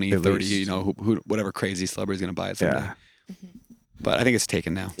 15, 20, At 30, least. you know, whatever crazy celebrity's going to buy it someday. Yeah. But I think it's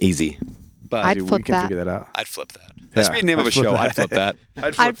taken now. Easy. But I'd Dude, flip we can that. figure that out. I'd flip that. That should be the name of a I'd flip show. that. I'd flip that.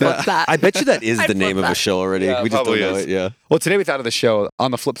 I'd flip that. I bet you that is I'd the name flip of a that. show already. Yeah, We just don't probably know is. it. Yeah. Well, today we thought of the show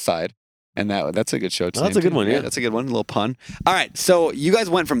On the Flip Side. And that's a good show. Oh, that's a good one, yeah. That's a good one. A little pun. All right. So you guys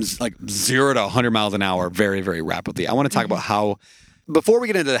went from 0 to 100 miles an hour very, very rapidly. I want to talk about how, before we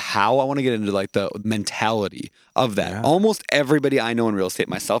get into the how, I want to get into the mentality of that. Yeah. Almost everybody I know in real estate,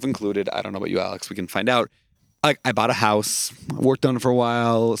 myself included, I don't know about you, Alex, we can find out. I bought a house, worked on it for a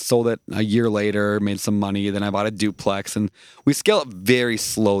while, sold it a year later, made some money. Then I bought a duplex, and we scale up very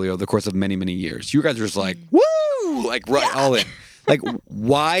slowly over the course of many, many years. You guys are just woo, right, all in.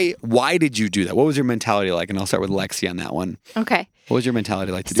 Why did you do that? What was your mentality like? And I'll start with Lexi on that one. Okay. What was your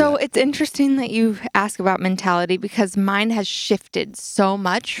mentality like to do So that? it's interesting that you ask about mentality because mine has shifted so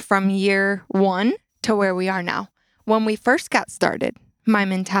much from year 1 to where we are now. When we first got started, my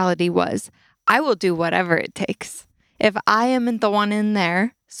mentality was, I will do whatever it takes. If I am the one in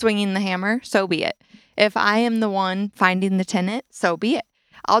there swinging the hammer, so be it. If I am the one finding the tenant, so be it.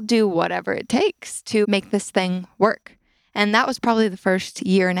 I'll do whatever it takes to make this thing work. And that was probably the first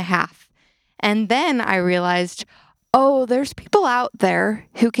year and a half. And then I realized, oh, there's people out there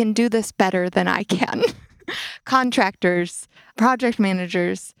who can do this better than I can. Contractors, project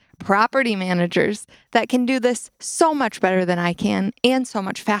managers, property managers that can do this so much better than I can and so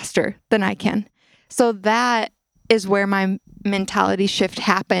much faster than I can. So that is where my mentality shift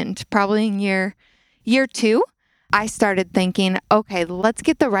happened. Probably in year 2, I started thinking, okay, let's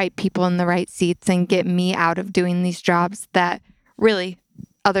get the right people in the right seats and get me out of doing these jobs that really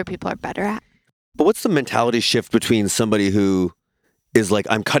other people are better at. But what's the mentality shift between somebody who is like,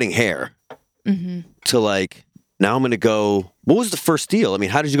 I'm cutting hair to now I'm going to go, what was the first deal? I mean,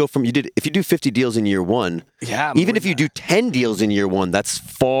 how did you go from, if you do 50 deals in year 1, Yeah. even if you do 10 deals in year 1, that's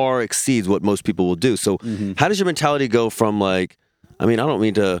far exceeds what most people will do. So how does your mentality go from I don't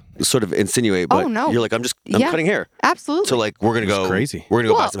mean to sort of insinuate, but Oh, no. you're like, I'm Yeah. cutting hair. Absolutely. So we're going to go, crazy. we're going to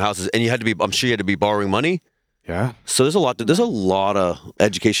go buy Well- some houses. And I'm sure you had to be borrowing money. Yeah. So there's a lot of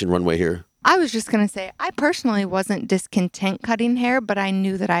education runway here. I was just going to say, I personally wasn't discontent cutting hair, but I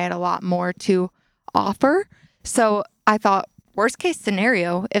knew that I had a lot more to offer. So I thought, worst case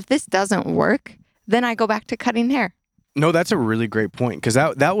scenario, if this doesn't work, then I go back to cutting hair. No, that's a really great point because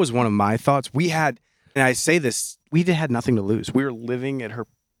that was one of my thoughts. We had, and I say this, we had nothing to lose. We were living at her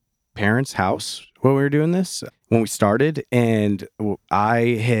parents' house when we were doing this, when we started, and I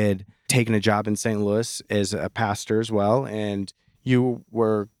had taken a job in St. Louis as a pastor as well, and you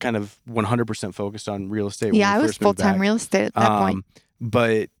were kind of 100% focused on real estate. Yeah, I was full-time real estate at that point.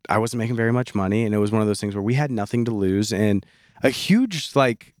 But I wasn't making very much money, and it was one of those things where we had nothing to lose, and a huge,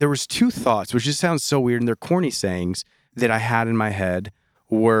 there was 2 thoughts, which just sounds so weird, and they're corny sayings that I had in my head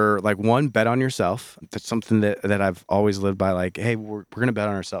were, one, bet on yourself. That's something that I've always lived by, hey, we're going to bet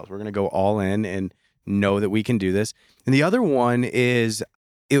on ourselves. We're going to go all in and know that we can do this. And the other one is,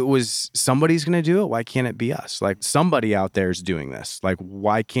 it was somebody's going to do it. Why can't it be us? Somebody out there is doing this.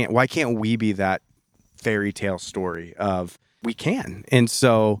 Why can't we be that fairy tale story of we can? And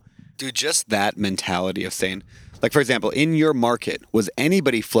so, Dude, just that mentality of saying, Like, for example, in your market, was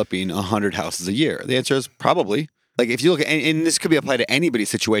anybody flipping 100 houses a year? The answer is probably. Like, if you look at, and this could be applied to anybody's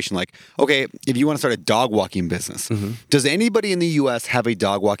situation, like, okay, if you want to start a dog walking business, does anybody in the U.S. have a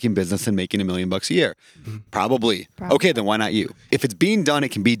dog walking business and making $1 million a year? Probably. Okay, then why not you? If it's being done, it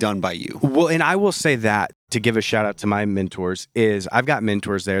can be done by you. Well, and I will say that to give a shout out to my mentors is I've got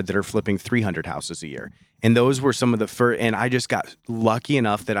mentors there that are flipping 300 houses a year. And those were some of the first, and I just got lucky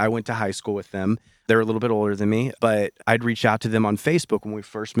enough that I went to high school with them. They're a little bit older than me, but I'd reach out to them on Facebook when we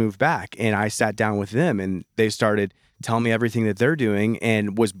first moved back. And I sat down with them and they started telling me everything that they're doing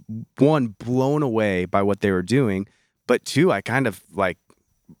and was, one, blown away by what they were doing. But two, I kind of like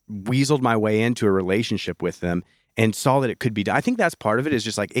weaseled my way into a relationship with them and saw that it could be done. I think that's part of it is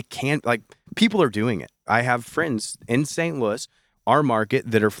just like, it can't, like, people are doing it. I have friends in St. Louis, our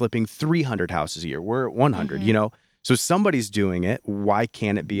market, that are flipping 300 houses a year. We're at 100, you know? So somebody's doing it. Why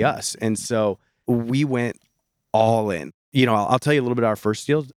can't it be us? And so we went all in. You know, I'll tell you a little bit of our first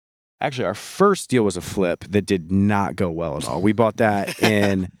deal. Actually, our first deal was a flip that did not go well at all. We bought that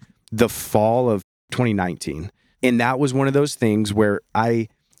in the fall of 2019. And that was one of those things where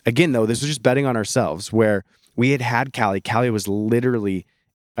again, though, this was just betting on ourselves, where we had Callie. Callie was literally,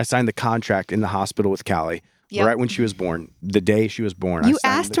 I signed the contract in the hospital with Callie right when she was born, the day she was born. You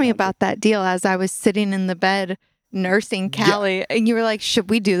asked me about that deal as I was sitting in the bed nursing Callie, and you were like, should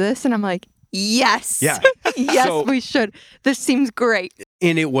we do this? And I'm like, yes. Yeah. Yes, we should. This seems great.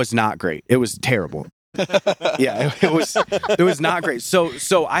 And it was not great. It was terrible. Yeah, it was not great.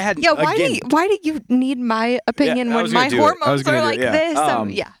 So I had why do you need my opinion when my hormones are like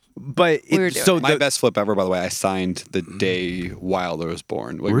this? But my best flip ever, by the way, I signed the day Wilder was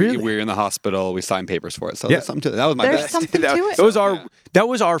born. Really? We were in the hospital. We signed papers for it. So there's something to it. That was my best. Something to it. That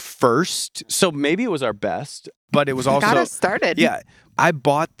was our first. So maybe it was our best, but it was also got us started. Yeah, I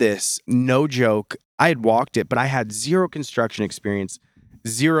bought this. No joke. I had walked it, but I had zero construction experience,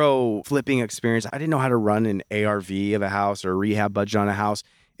 zero flipping experience. I didn't know how to run an ARV of a house or a rehab budget on a house.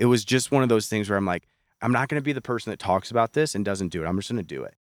 It was just one of those things where I'm like, I'm not going to be the person that talks about this and doesn't do it. I'm just going to do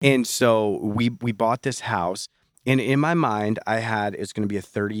it. And so we bought this house, and in my mind, I had it's going to be a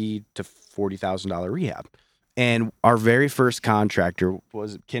 $30,000 to $40,000 rehab. And our very first contractor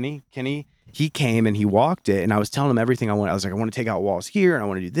was Kenny. Kenny, he came and he walked it, and I was telling him everything I wanted. I was like, I want to take out walls here, and I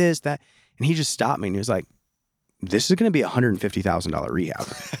want to do this, that. And he just stopped me, and he was like, this is going to be a $150,000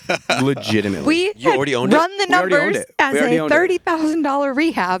 rehab. Legitimately. You already owned run the numbers as a $30,000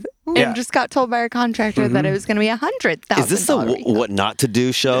 rehab and just got told by our contractor that it was going to be $100,000. Is this a what not to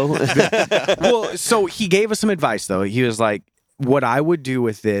do show? Well, so he gave us some advice, though. He was like, what I would do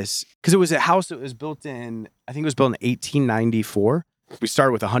with this, because it was a house that was built in, I think it was built in 1894. We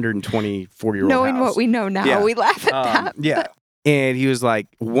started with a 124-year-old Knowing house. what we know now, we laugh at that. Yeah. And he was like,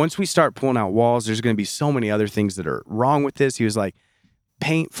 once we start pulling out walls, there's going to be so many other things that are wrong with this. He was like,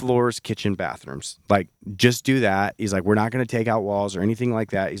 paint floors, kitchen, bathrooms. Like, just do that. He's like, we're not going to take out walls or anything like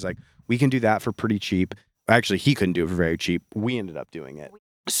that. He's like, we can do that for pretty cheap. Actually, he couldn't do it for very cheap. We ended up doing it.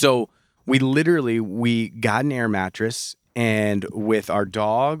 So we got an air mattress, and with our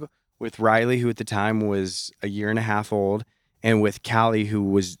dog, with Riley, who at the time was a year and a half old, and with Callie, who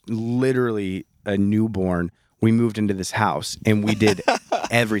was literally a newborn, we moved into this house and we did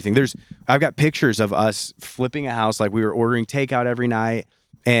everything. I've got pictures of us flipping a house. Like, we were ordering takeout every night,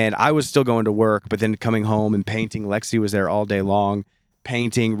 and I was still going to work, but then coming home and painting. Lexi was there all day long,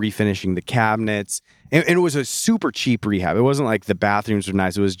 painting, refinishing the cabinets. And it was a super cheap rehab. It wasn't like the bathrooms were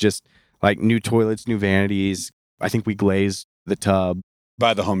nice. It was just like new toilets, new vanities. I think we glazed the tub.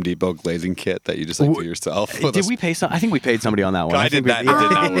 Buy the Home Depot glazing kit that you just do yourself. Did we pay some? I think we paid somebody on that one. I think that. It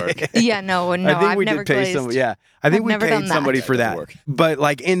did not work. Yeah, no. I think I've we never did pay glazed. some. Yeah, I think we paid somebody for that. But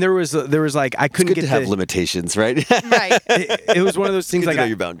like, and there was like, I couldn't get to have limitations, right? Right. It was one of those things. Good Like, to know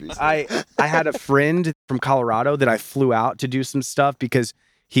your boundaries. I had a friend from Colorado that I flew out to do some stuff because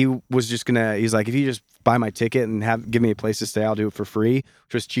he was just he's like, if you just buy my ticket and give me a place to stay, I'll do it for free,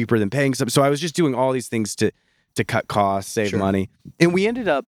 which was cheaper than paying some. So I was just doing all these things to cut costs, save money, and we ended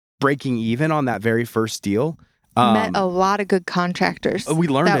up breaking even on that very first deal. Met a lot of good contractors. We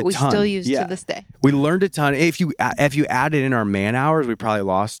learned that a we ton. still use to this day. We learned a ton. If you added in our man hours, we probably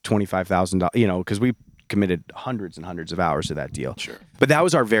lost $25,000. You know, because we committed hundreds and hundreds of hours to that deal. Sure. But that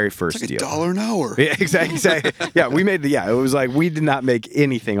was our very first deal. $1 an hour. Yeah, exactly. Yeah, we made it was like we did not make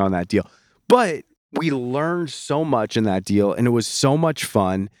anything on that deal, but we learned so much in that deal, and it was so much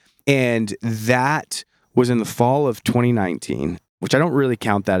fun. And that was in the fall of 2019. Which I don't really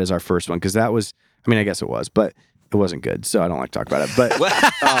count that as our first one, because that was, I mean, I guess it was, but it wasn't good, so I don't like to talk about it. But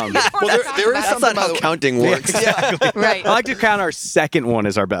there is something about how counting works. Exactly. Right. I like to count our second one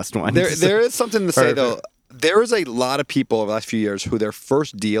as our best one. There is something to say, though. there is a lot of people over the last few years who their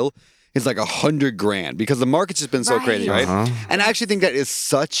first deal is like $100,000 because the market's just been so crazy, right? And I actually think that is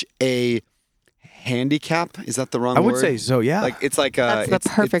such a handicap. Is that the wrong word? I would say so, yeah. Like it's like That's the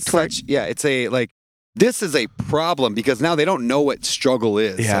perfect word. It's a like this is a problem because now they don't know what struggle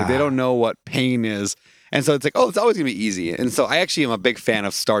is. Yeah. Like, they don't know what pain is. And so it's like, oh, it's always gonna be easy. And so I actually am a big fan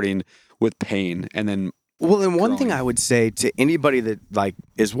of starting with pain and then Well, and one thing growing. I would say to anybody that like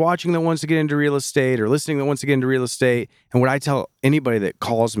is watching that wants to get into real estate or listening that wants to get into real estate, and what I tell anybody that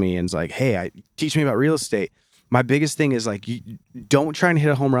calls me and is like, "Hey, teach me about real estate." My biggest thing is like, you don't try and hit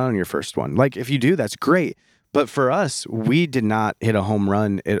a home run on your first one. Like, if you do, that's great. But for us, we did not hit a home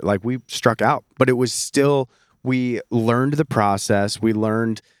run. Like, we struck out, but it was still. We learned the process. We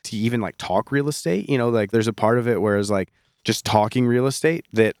learned to even like talk real estate. You know, like there's a part of it where it's like just talking real estate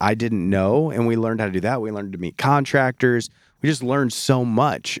that I didn't know. And we learned how to do that. We learned to meet contractors. We just learned so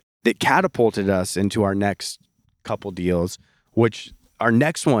much that catapulted us into our next couple deals, which our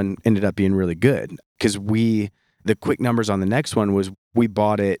next one ended up being really good because the quick numbers on the next one was we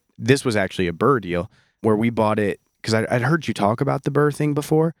bought it. This was actually a Burr deal where we bought it because I'd heard you talk about the Burr thing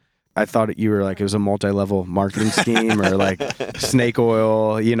before. I thought you were like, it was a multi-level marketing scheme or like snake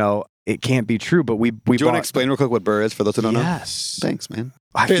oil, you know, it can't be true, but we Do you want to explain real quick what Burr is for those who don't know? Yes. Thanks, man.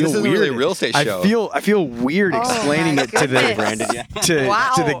 I Hey, feel this isn't weird. really a real estate show. I feel weird Oh explaining my it to goodness. the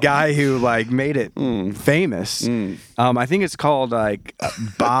Wow. to the guy who like made it famous. I think it's called like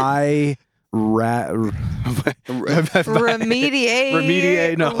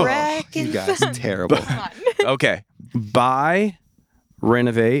Remediate. No. You guys, terrible. Okay. Buy,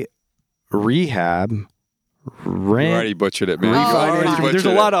 renovate, rehab, You rent. already butchered it, man. You Oh, already my. butchered There's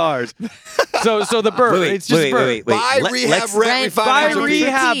a it. lot of R's. So the Burr. Wait, It's just Burr. Buy, Let- rehab, Lex- rent, Buy, refinance, Rent, repeat.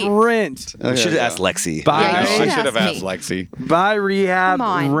 rehab, repeat. rent. I should have Okay, asked Lexi. Buy, Yeah, you I should should have ask asked me. Lexi. Buy, rehab, Come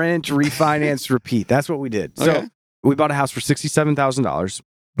on. rent, refinance, repeat. That's what we did. Okay. So we bought a house for $67,000.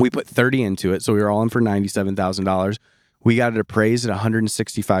 We put 30 into it, so we were all in for $97,000. We got it appraised at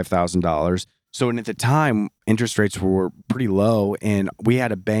 $165,000. So and at the time, interest rates were pretty low, and we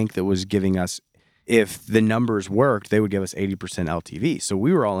had a bank that was giving us, if the numbers worked, they would give us 80% LTV. So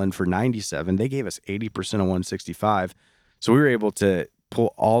we were all in for 97. They gave us 80% of 165. So we were able to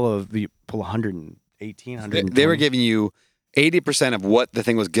pull 118, 120. They were giving you 80% of what the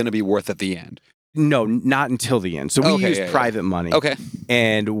thing was going to be worth at the end. No, not until the end. So we Okay, used yeah, yeah. private money. Okay.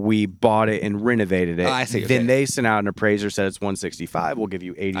 And we bought it and renovated it. Oh, I see, Then okay. they sent out an appraiser, said it's 165. We'll give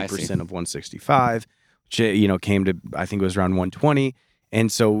you 80% of 165, which, came to, I think it was around 120. And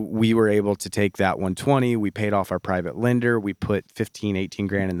so we were able to take that 120. We paid off our private lender. We put 15, 18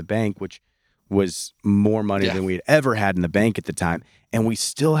 grand in the bank, which was more money Yeah. than we had ever had in the bank at the time. And we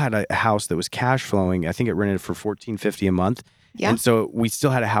still had a house that was cash flowing. I think it rented for $14.50 a month. Yeah. And so we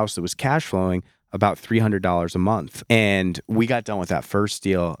still had a house that was cash flowing about $300 a month. And we got done with that first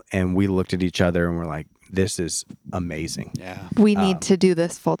deal and we looked at each other and we're like, this is amazing. Yeah. We need to do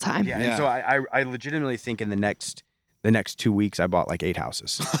this full time. Yeah. Yeah. And so I legitimately think in the next 2 weeks, I bought like 8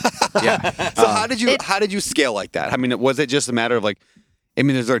 houses. Yeah. So how did you scale like that? I mean, was it just a matter of like, I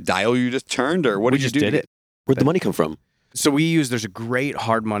mean, is there a dial you just turned or what We did you just do? did it. Where'd the money come from? So there's a great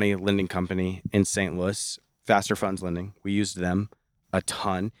hard money lending company in St. Louis, Faster Funds Lending. We used them a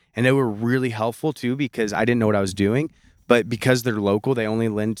ton. And they were really helpful too because I didn't know what I was doing. But because they're local, they only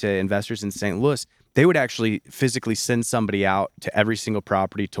lend to investors in St. Louis. They would actually physically send somebody out to every single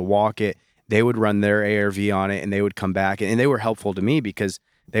property to walk it. They would run their ARV on it and they would come back. And they were helpful to me because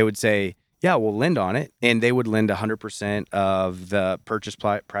they would say, yeah, we'll lend on it. And they would lend 100% of the purchase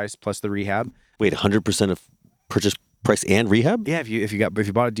price plus the rehab. Wait, 100% of purchase price and rehab? Yeah, if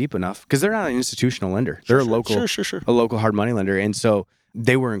you bought it deep enough, because they're not an institutional lender, they're a local, Sure. a local hard money lender, and so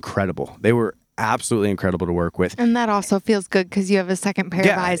they were incredible. They were absolutely incredible to work with. And that also feels good because you have a second pair of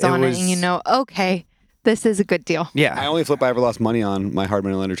Yeah, eyes it on it was- and you know, okay, this is a good deal. Yeah, I only flip I ever lost money on. My hard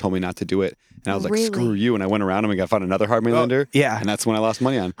money lender told me not to do it. And I was like, Really? screw you. And I went around him and got found another hard money lender. yeah. And that's when I lost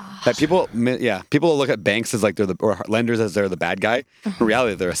money on. That people look at banks as like or lenders as they're the bad guy. In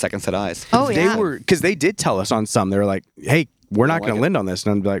reality, they're a second set of eyes. Oh, yeah. They were, because they did tell us on some. They were like, "Hey, we're not like going to it. lend on this,"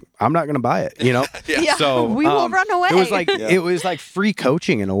 and I'm like, "I'm not going to buy it," you know. Yeah, So we will run away. It was like free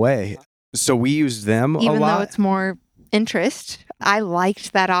coaching in a way. So we used them a Even lot. though it's more interest. I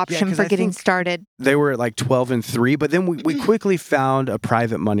liked that option 'cause for I getting think- started. They were at like 12-3, but then we quickly found a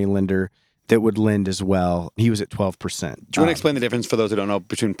private money lender that would lend as well. He was at 12%. Do you want to explain the difference for those who don't know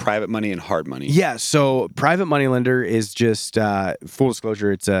between private money and hard money? Yeah, so private money lender is just full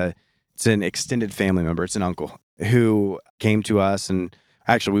disclosure. It's an extended family member. It's an uncle who came to us, and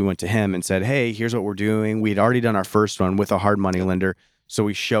actually we went to him and said, "Hey, here's what we're doing." We'd already done our first one with a hard money lender, so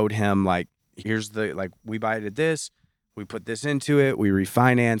we showed him like here's the, like, we buy it at this, we put this into it, we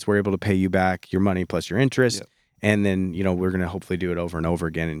refinance, we're able to pay you back your money plus your interest. Yep. And then, we're going to hopefully do it over and over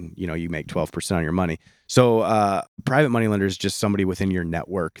again. And, you make 12% on your money. So private money lender is just somebody within your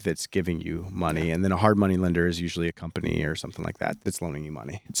network that's giving you money. Yeah. And then a hard money lender is usually a company or something like that that's loaning you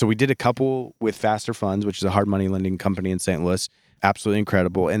money. So we did a couple with Faster Funds, which is a hard money lending company in St. Louis. Absolutely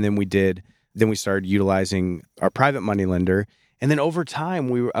incredible. And then we started utilizing our private money lender. And then over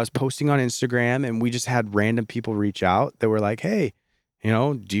time, I was posting on Instagram, and we just had random people reach out that were like, hey,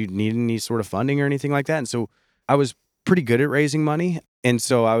 do you need any sort of funding or anything like that? And so I was pretty good at raising money. And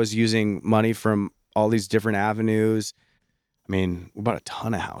so I was using money from all these different avenues. I mean, we bought a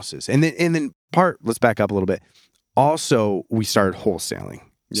ton of houses. And then let's back up a little bit. Also, we started wholesaling.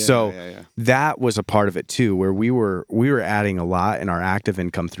 Yeah. That was a part of it too, where we were adding a lot in our active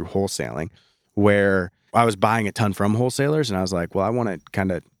income through wholesaling, where I was buying a ton from wholesalers, and I was like, well, I want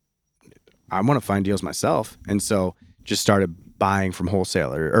to find deals myself. And so just started buying from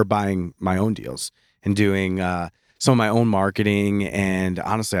wholesaler or buying my own deals and doing some of my own marketing. And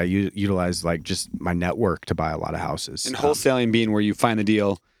honestly, I utilize like just my network to buy a lot of houses. And wholesaling being where you find the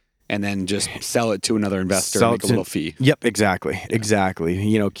deal and then just sell it to another investor and make a little fee. Yep, exactly. Yeah.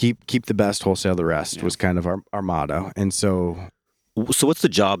 Exactly. Keep the best, wholesale the rest was kind of our motto. And so what's the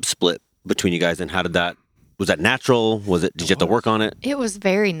job split between you guys, and was that natural? Did you have to work on it? It was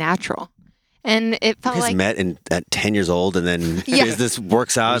very natural. And it felt you guys like met at 10 years old, and then business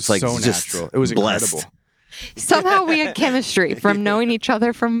works out. It's like so just natural. It was blessed. incredible. somehow we had chemistry from knowing each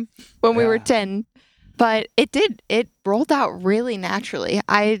other from when we were 10. But it rolled out really naturally.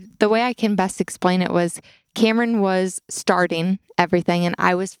 The way I can best explain it was Cameron was starting everything and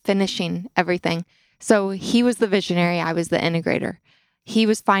I was finishing everything. So he was the visionary, I was the integrator. He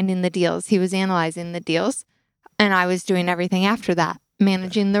was finding the deals, he was analyzing the deals, and I was doing everything after that,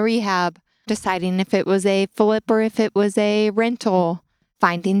 managing the rehab, deciding if it was a flip or if it was a rental,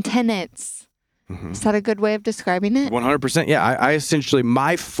 finding tenants. Mm-hmm. Is that a good way of describing it? 100%. Yeah, I essentially,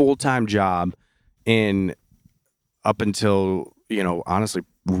 my full-time job up until, honestly,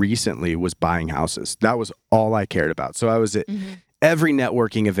 recently was buying houses. That was all I cared about. So I was at every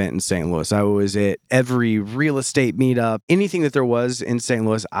networking event in St. Louis. I was at every real estate meetup. Anything that there was in St.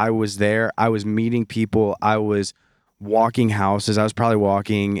 Louis, I was there. I was meeting people. I was walking houses. I was probably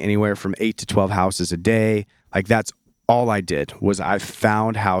walking anywhere from 8 to 12 houses a day. Like, that's all I did was I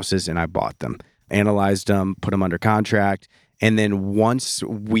found houses and I bought them, analyzed them, put them under contract. And then once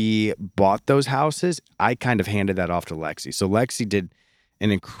we bought those houses, I kind of handed that off to Lexi. So Lexi did an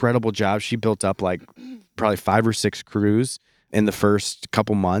incredible job. She built up like probably 5 or 6 crews in the first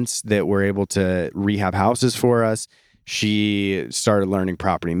couple months that were able to rehab houses for us. She started learning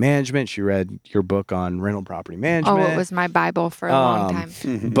property management. She read your book on rental property management. Oh, it was my Bible for a long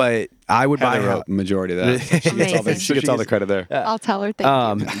time. But I would buy a majority of that. She gets all the credit there. I'll tell her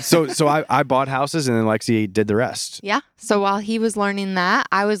thank you. So I bought houses and then Lexi did the rest. Yeah. So while he was learning that,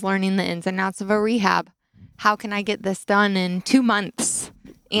 I was learning the ins and outs of a rehab. How can I get this done in 2 months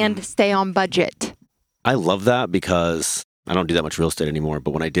and stay on budget? I love that because I don't do that much real estate anymore.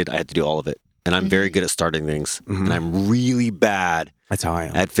 But when I did, I had to do all of it. And I'm very good at starting things. Mm-hmm. And I'm really bad That's how I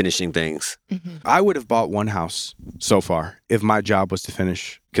am. At finishing things. Mm-hmm. I would have bought one house so far if my job was to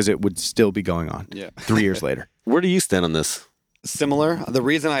finish, because it would still be going on 3 years later. Where do you stand on this? Similar. The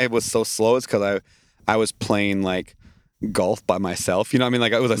reason I was so slow is because I was playing like golf by myself. You know what I mean?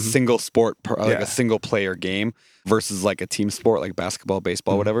 Like it was a single sport, a single player game versus like a team sport like basketball,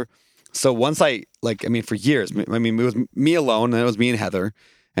 baseball, whatever. So once for years, it was me alone, and it was me and Heather.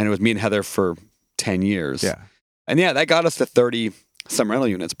 And it was me and Heather for 10 years. Yeah. And that got us to 30 some rental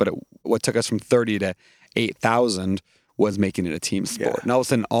units. But what took us from 30 to 8,000 was making it a team sport. And all of a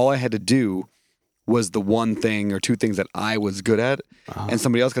sudden, all I had to do was the one thing or two things that I was good at. And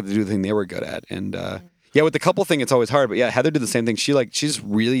somebody else got to do the thing they were good at. And with the couple thing, it's always hard. But Heather did the same thing. She just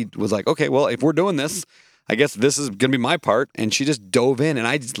really was like, okay, well, if we're doing this, I guess this is going to be my part. And she just dove in and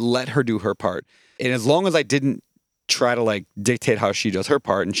I just let her do her part. And as long as I didn't try to dictate how she does her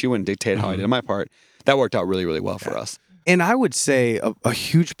part and she wouldn't dictate how I did my part, that worked out really, really well for us. And I would say a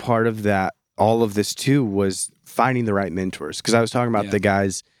huge part of that, all of this too, was finding the right mentors. Because I was talking about the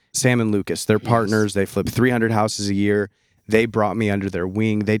guys, Sam and Lucas, they're partners. They flip 300 houses a year. They brought me under their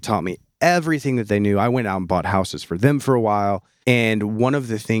wing. They taught me everything that they knew. I went out and bought houses for them for a while. And one of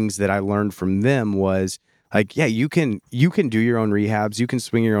the things that I learned from them was you can do your own rehabs, you can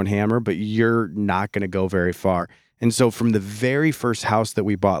swing your own hammer, but you're not going to go very far. And so from the very first house that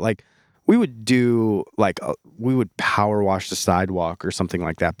we bought, we would do we would power wash the sidewalk or something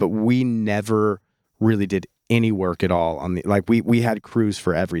like that, but we never really did any work at all on the, like we had crews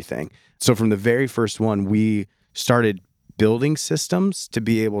for everything. So from the very first one, we started building systems to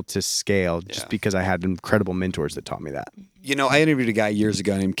be able to scale just because I had incredible mentors that taught me that. You know, I interviewed a guy years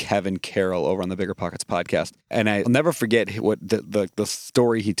ago named Kevin Carroll over on the Bigger Pockets podcast, and I'll never forget what the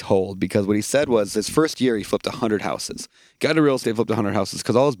story he told, because what he said was his first year he flipped 100 houses. Got into real estate, flipped 100 houses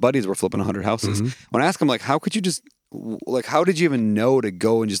because all his buddies were flipping 100 houses. When I asked him, like, how could you just, like, how did you even know to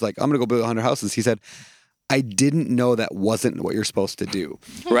go and just like, I'm going to go build 100 houses? He said, I didn't know that wasn't what you're supposed to do,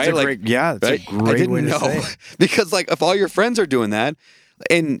 right? It's a great way to say it. Because like if all your friends are doing that,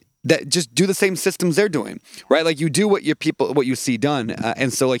 and that just do the same systems they're doing, right? Like you do what you see done,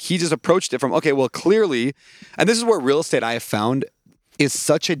 and so like he just approached it from, okay, well clearly, and this is where real estate I have found is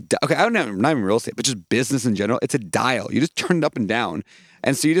such a okay. I don't know, not even real estate, but just business in general. It's a dial. You just turn it up and down,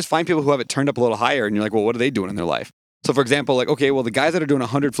 and so you just find people who have it turned up a little higher, and you're like, well, what are they doing in their life? So for example, like okay, well the guys that are doing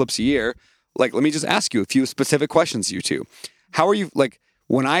 100 flips a year. Like, let me just ask you a few specific questions, you two. How are you, like,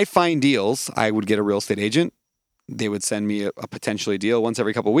 when I find deals, I would get a real estate agent. They would send me a potentially deal once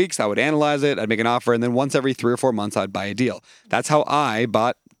every couple of weeks. I would analyze it. I'd make an offer. And then once every 3 or 4 months, I'd buy a deal. That's how I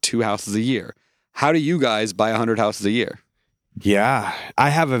bought 2 houses a year. How do you guys buy 100 houses a year? Yeah, I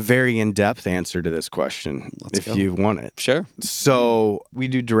have a very in-depth answer to this question if you want it. Sure. So we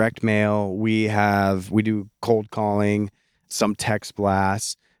do direct mail. We do cold calling, some text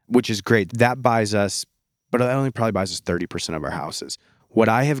blasts, which is great. That buys us, but that only probably buys us 30% of our houses. What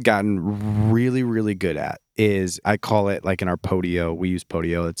I have gotten really, really good at is, I call it, like in our Podio, we use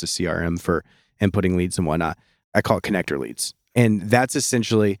Podio, it's a CRM for inputting leads and whatnot. I call it connector leads. And that's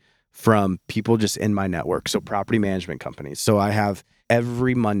essentially from people just in my network. So property management companies. So I have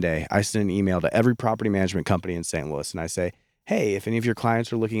every Monday, I send an email to every property management company in St. Louis. And I say, hey, if any of your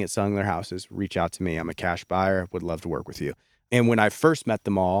clients are looking at selling their houses, reach out to me. I'm a cash buyer, would love to work with you. And when I first met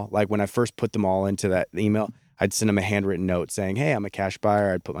them all, like when I first put them all into that email, I'd send them a handwritten note saying, hey, I'm a cash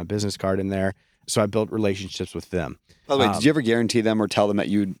buyer. I'd put my business card in there. So I built relationships with them. By the way, did you ever guarantee them or tell them that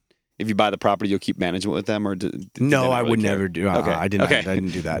if you buy the property, you'll keep management with them? Or no, I would never do. Okay. I didn't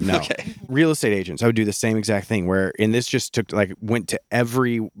do that. No. Okay. Real estate agents, I would do the same exact thing and this just went to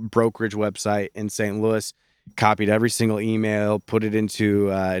every brokerage website in St. Louis, copied every single email, put it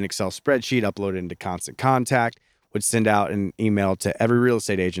into an Excel spreadsheet, uploaded it into Constant Contact, would send out an email to every real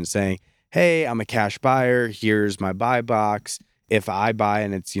estate agent saying, hey, I'm a cash buyer. Here's my buy box. If I buy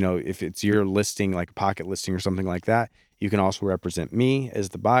and it's, if it's your listing, like a pocket listing or something like that, you can also represent me as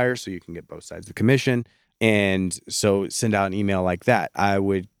the buyer so you can get both sides of the commission. And so send out an email like that. I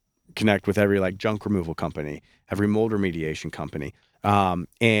would connect with every like junk removal company, every mold remediation company,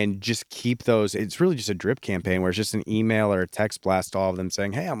 and just keep those. It's really just a drip campaign where it's just an email or a text blast to all of them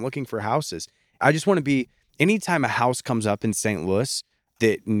saying, hey, I'm looking for houses. I just want to be, anytime a house comes up in St. Louis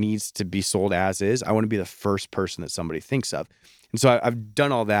that needs to be sold as is, I want to be the first person that somebody thinks of. And so I've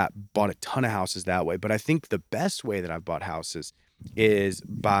done all that, bought a ton of houses that way. But I think the best way that I've bought houses is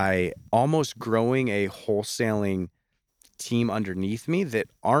by almost growing a wholesaling team underneath me that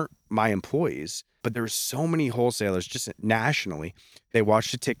aren't my employees. But there's so many wholesalers just nationally. They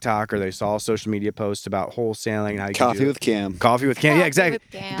watched a TikTok or they saw a social media post about wholesaling. How you Coffee with Cam. Coffee with Cam. Yeah, exactly.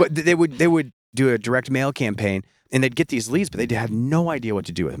 Cam. But they would do a direct mail campaign and they'd get these leads, but they had no idea what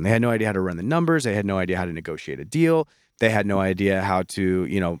to do with them. They had no idea how to run the numbers. They had no idea how to negotiate a deal. They had no idea how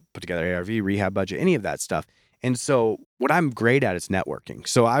to, put together ARV, rehab budget, any of that stuff. And so what I'm great at is networking.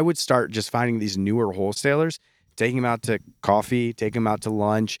 So I would start just finding these newer wholesalers, taking them out to coffee, take them out to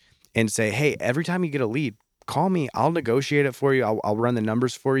lunch, and say, hey, every time you get a lead, call me. I'll negotiate it for you. I'll run the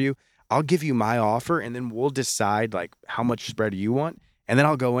numbers for you. I'll give you my offer, and then we'll decide like how much spread you want. And then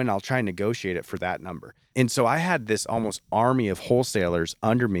I'll go in, I'll try and negotiate it for that number. And so I had this almost army of wholesalers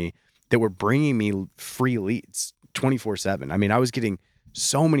under me that were bringing me free leads 24/7. I mean, I was getting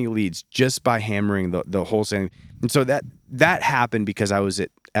so many leads just by hammering the wholesaling. And so that happened because I was at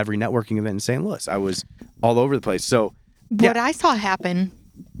every networking event in St. Louis. I was all over the place. So what I saw happen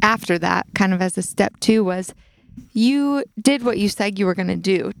after that, kind of as a step 2, was you did what you said you were going to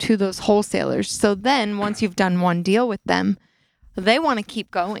do to those wholesalers. So then once you've done one deal with them, they want to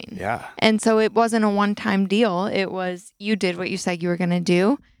keep going. Yeah. And so it wasn't a one-time deal. It was you did what you said you were going to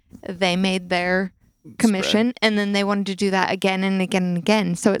do. They made their commission, and then they wanted to do that again and again and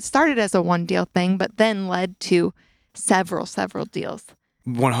again. So it started as a one deal thing, but then led to several deals.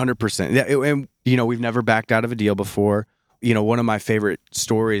 100%. Yeah, and we've never backed out of a deal before. One of my favorite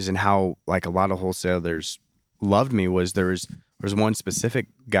stories and how like a lot of wholesalers loved me was there was one specific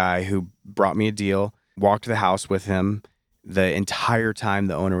guy who brought me a deal, walked the house with him. The entire time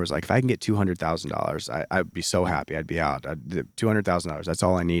the owner was like, if I can get $200,000, I'd be so happy. I'd be out. $200,000. That's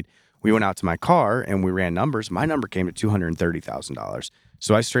all I need. we went out to my car and we ran numbers. My number came to $230,000.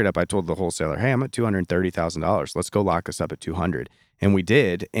 So I told the wholesaler, hey, I'm at $230,000. Let's go lock us up at 200. And we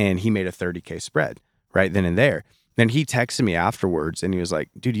did. And he made a 30K spread right then and there. Then he texted me afterwards and he was like,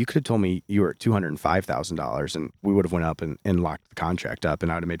 dude, you could have told me you were at $205,000 and we would have went up and locked the contract up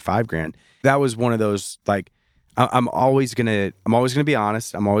and I would have made $5,000. That was one of those, like, I'm always gonna be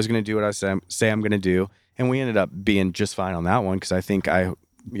honest. I'm always gonna do what I say I'm gonna do. And we ended up being just fine on that one because I think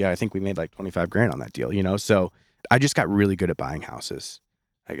we made like $25,000 on that deal, you know? So I just got really good at buying houses,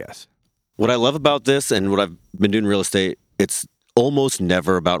 I guess. What I love about this and what I've been doing in real estate, it's almost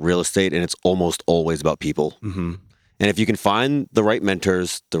never about real estate and it's almost always about people. Mm-hmm. And if you can find the right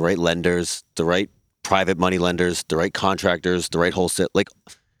mentors, the right lenders, the right private money lenders, the right contractors, the right wholesale, like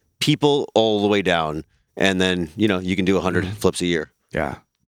people all the way down, and then, you know, you can do 100 flips a year. Yeah.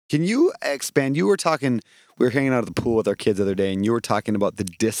 Can you expand? We were hanging out at the pool with our kids the other day, and you were talking about the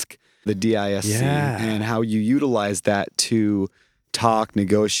DISC, and how you utilize that to talk,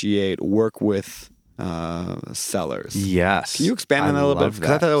 negotiate, work with sellers. Yes. Can you expand on that a little bit?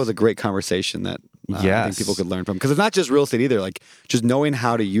 Because I thought that was a great conversation that I think people could learn from. Because it's not just real estate either. Like just knowing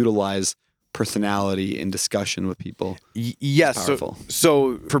how to utilize personality in discussion with people. Yes.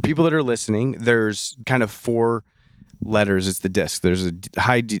 So for people that are listening, there's kind of 4 letters. It's the DISC. There's a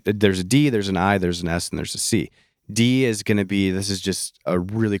there's a D, there's an I, there's an S, and there's a C. D is going to be, this is just a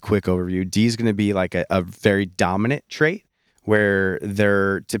really quick overview. D is going to be like a very dominant trait where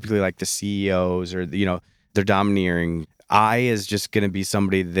they're typically like the CEOs or, you know, they're domineering. I is just going to be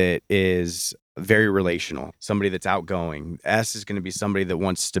somebody that is very relational, somebody that's outgoing. S is going to be somebody that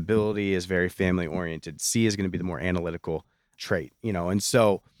wants stability, is very family oriented. C is going to be the more analytical trait, you know. And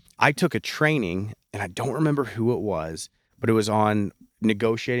so I took a training, and I don't remember who it was, but it was on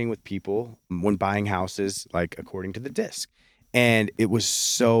negotiating with people when buying houses, like according to the DISC. And it was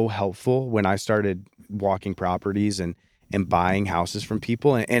so helpful when I started walking properties and buying houses from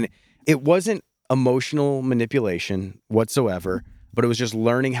people. And it wasn't emotional manipulation whatsoever, but it was just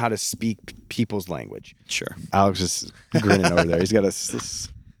learning how to speak people's language. Sure. Alex is grinning over there. He's got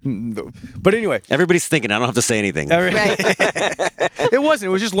but anyway. Everybody's thinking, I don't have to say anything. Right. It wasn't.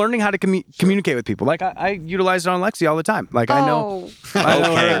 It was just learning how to communicate with people. Like I utilize it on Lexi all the time. Like I know.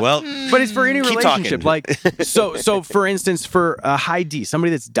 Okay, well. But it's for any Keep relationship. talking. Like so for instance, for a high D,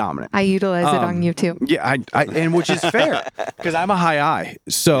 somebody that's dominant. I utilize it on you too. Yeah, I and which is fair because I'm a high I.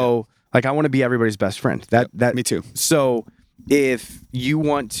 So like I want to be everybody's best friend. That me too. So if you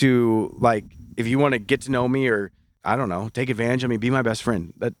want to get to know me or I don't know, take advantage of me, be my best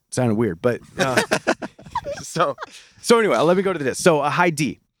friend. That sounded weird, but so anyway, let me go to this. So a high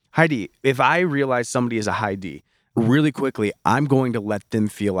D. If I realize somebody is a high D, really quickly, I'm going to let them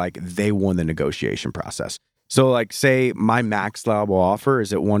feel like they won the negotiation process. So like say my max allowable offer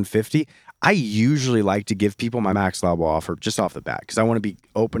is at 150. I usually like to give people my max allowable offer just off the bat because I want to be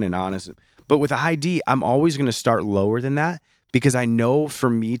open and honest. But with a high D, I'm always going to start lower than that because I know for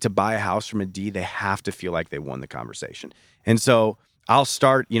me to buy a house from a D, they have to feel like they won the conversation. And so I'll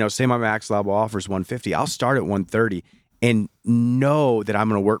start, say my max allowable offer is 150. I'll start at 130 and know that I'm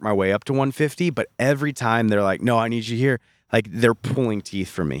going to work my way up to 150. But every time they're like, no, I need you here, like they're pulling teeth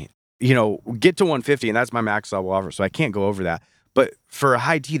from me. Get to 150 and that's my max allowable offer. So I can't go over that. But for a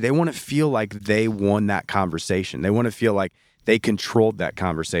high D, they want to feel like they won that conversation. They want to feel like they controlled that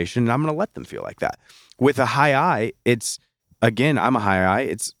conversation. And I'm going to let them feel like that. With a high I, I'm a high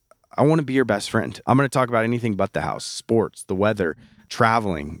I. I want to be your best friend. I'm going to talk about anything but the house, sports, the weather,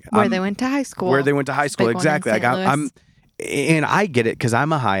 traveling. Where they went to high school. Exactly. And I get it because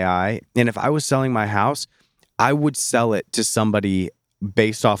I'm a high I. And if I was selling my house, I would sell it to somebody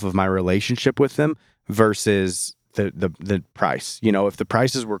based off of my relationship with them versus the price. If the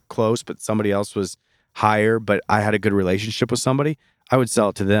prices were close, but somebody else was higher, but I had a good relationship with somebody, I would sell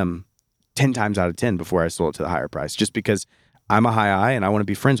it to them 10 times out of 10 before I sold it to the higher price, just because I'm a high I and I want to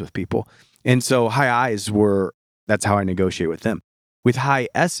be friends with people. And so high I's that's how I negotiate with them. With high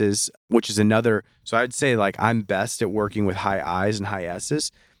S's, which is another, so I'd say like I'm best at working with high I's and high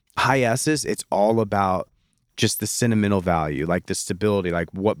S's. High S's, it's all about just the sentimental value, like the stability, like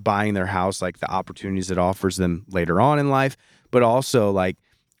what buying their house, like the opportunities it offers them later on in life. But also like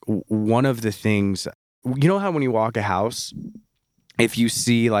one of the things, how when you walk a house, if you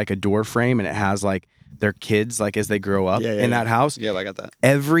see like a door frame and it has like their kids, like as they grow up in that house. Yeah, I got that.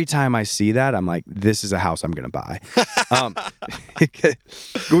 Every time I see that, I'm like, this is a house I'm going to buy.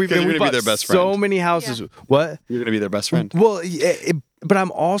 We've bought their best friend. So many houses. Yeah. What? You're going to be their best friend. Well, but I'm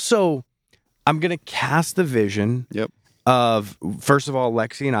going to cast the vision of, first of all,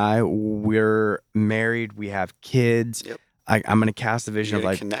 Lexi and I, we're married. We have kids. Yep. I'm going to cast the vision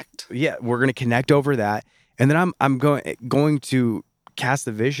You're of gonna like, connect. yeah, we're going to connect over that. And then I'm going to cast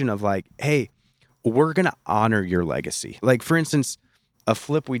the vision of like, hey, we're going to honor your legacy. Like, for instance, a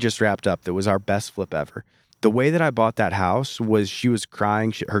flip we just wrapped up that was our best flip ever. The way that I bought that house was she was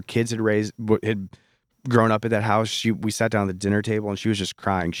crying. Her kids had grown up at that house. We sat down at the dinner table and she was just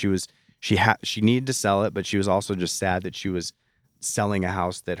crying. She needed to sell it, but she was also just sad that she was selling a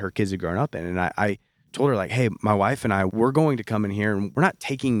house that her kids had grown up in. And I told her, like, hey, my wife and I, we're going to come in here and we're not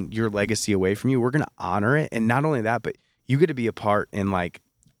taking your legacy away from you. We're going to honor it. And not only that, but you get to be a part in like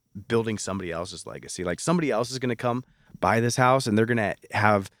building somebody else's legacy. Like somebody else is going to come buy this house and they're going to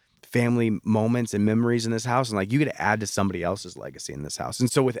have family moments and memories in this house. And like you get to add to somebody else's legacy in this house.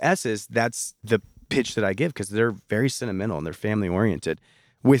 And so with S's, that's the pitch that I give because they're very sentimental and they're family oriented.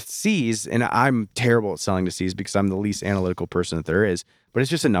 With C's, and I'm terrible at selling to C's because I'm the least analytical person that there is, but it's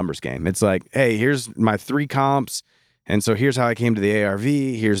just a numbers game. It's like, hey, here's my 3 comps. And so here's how I came to the ARV.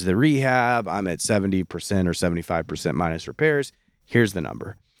 Here's the rehab. I'm at 70% or 75% minus repairs. Here's the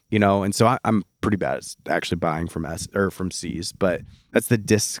number, And so I'm pretty bad at actually buying from C's, but that's the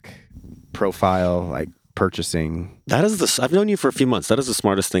disc profile, like purchasing. I've known you for a few months. That is the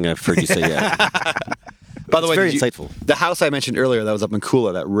smartest thing I've heard you say yet. By the way, very insightful. The house I mentioned earlier that was up in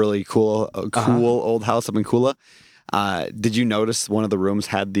Kula, that really cool old house up in Kula. Did you notice one of the rooms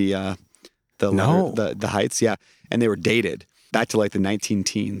had the heights? Yeah, and they were dated back to like the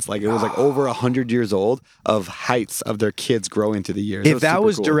 19-teens. Like it was like over 100 years old of heights of their kids growing through the years. If that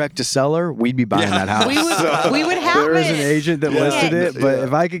was direct to seller, we'd be buying that house. We would have There it. was an agent that listed it, but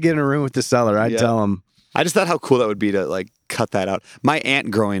if I could get in a room with the seller, I'd tell him. I just thought how cool that would be to like cut that out. My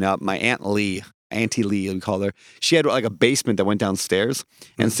aunt growing up, my Aunt Lee, Auntie Lee, we call her. She had like a basement that went downstairs.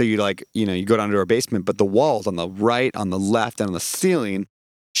 And so you go down to her basement, but the walls on the right, on the left, and on the ceiling,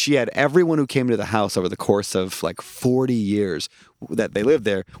 she had everyone who came to the house over the course of like 40 years that they lived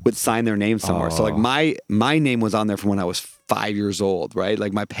there would sign their name somewhere. So like my name was on there from when I was 5 years old, right?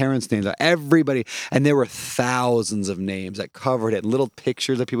 Like my parents' names, everybody. And there were thousands of names that covered it, little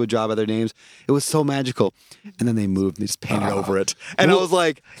pictures that people draw by their names. It was so magical. And then they moved and they just painted over it. And I was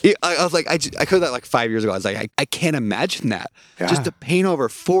like, I could that like 5 years ago. I was like, I can't imagine that. Yeah. Just to paint over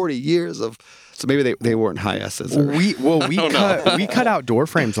 40 years of. So maybe they weren't high S's. We cut out door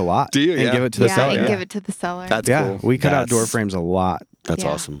frames a lot. Do you? And Yeah. give it to the seller. and give it to the seller. That's Yeah, cool. we cut out door frames a lot. That's Yeah.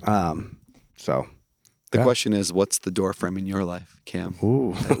 awesome. So The Yeah. question is, what's the door frame in your life, Cam,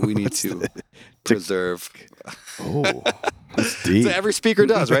 ooh, that we need to preserve? oh, that's deep. So every speaker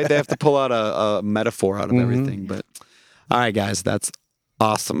does, right? They have to pull out a metaphor out of everything. But all right, guys, that's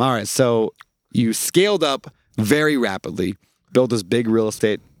awesome. All right, so you scaled up very rapidly, built this big real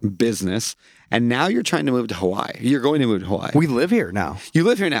estate business, and now you're trying to move to Hawaii. You're going to move to Hawaii. We live here now. You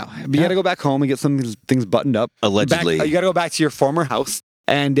live here now. But you got to go back home and get some things buttoned up. Allegedly. You got to go back to your former house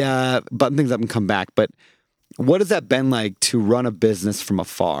and button things up and come back. But what has that been like to run a business from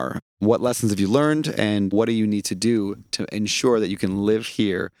afar? What lessons have you learned, and what do you need to do to ensure that you can live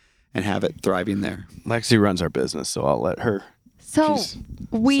here and have it thriving there? Lexi runs our business, so I'll let her. So She's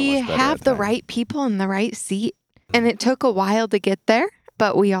we so much better have at the that. right people in the right seat, and it took a while to get there,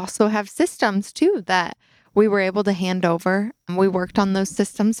 but we also have systems too that we were able to hand over. And we worked on those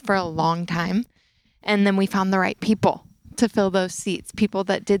systems for a long time, and then we found the right people to fill those seats, people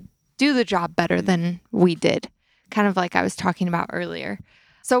that did do the job better than we did, kind of like I was talking about earlier.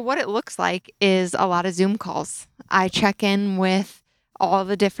 So what it looks like is a lot of Zoom calls. I check in with all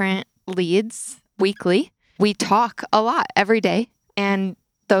the different leads weekly. We talk a lot every day, and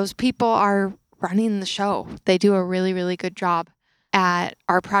those people are running the show. They do a really, really good job.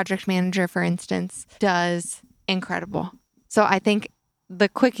 Our project manager, for instance, does incredible. So I think the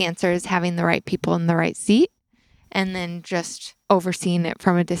quick answer is having the right people in the right seat, and then just overseeing it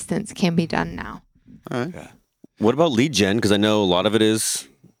from a distance can be done now. All right. What about lead gen? Because I know a lot of it is,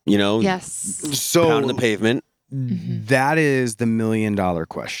 Yes. So pounding the pavement. that is the $1 million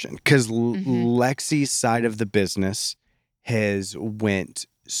question, because Lexi's side of the business has went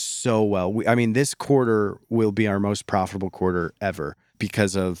so well. This quarter will be our most profitable quarter ever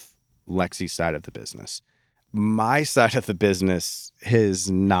because of Lexi's side of the business. My side of the business has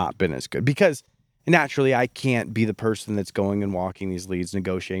not been as good because naturally I can't be the person that's going and walking these leads,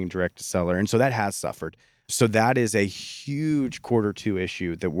 negotiating direct to seller. And so that has suffered. So that is a huge Q2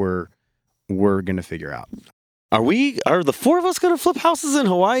 issue that we're going to figure out. Are the four of us going to flip houses in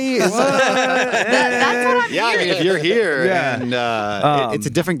Hawaii? That's what I'm Yeah, I mean, hearing. if you're here, Yeah. and it's a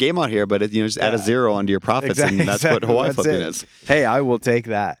different game out here, but just add a zero onto your profits, and that's what Hawaii That's flipping it. is. Hey, I will take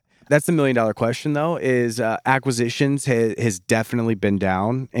that. that's the $1 million question, though, is acquisitions has definitely been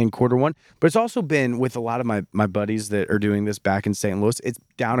down in Q1. But it's also been with a lot of my buddies that are doing this back in St. Louis. It's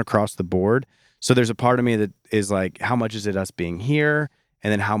down across the board. So there's a part of me that is like, how much is it us being here?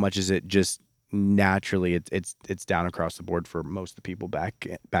 And then how much is it just naturally it's down across the board for most of the people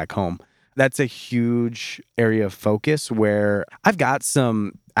back home. That's a huge area of focus where I've got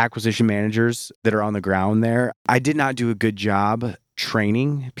some acquisition managers that are on the ground there. I did not do a good job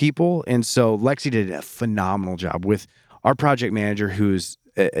training people. And so Lexi did a phenomenal job with our project manager, who's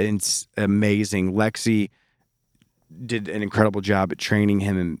amazing. Lexi did an incredible job at training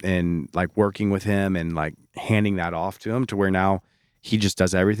him and like working with him and like handing that off to him to where now he just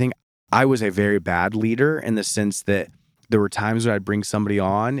does everything. I was a very bad leader in the sense that there were times when I'd bring somebody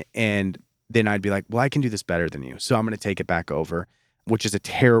on and then I'd be like, well, I can do this better than you, so I'm going to take it back over, which is a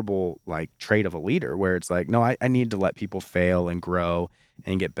terrible like trait of a leader where it's like, no, I need to let people fail and grow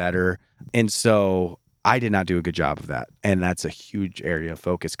and get better. And so I did not do a good job of that. And that's a huge area of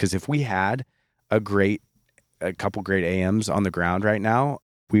focus, because if we had a couple great AMs on the ground right now,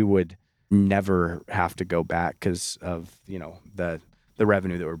 we would never have to go back because of, the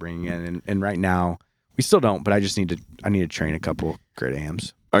revenue that we're bringing in. And right now we still don't, but I need to train a couple great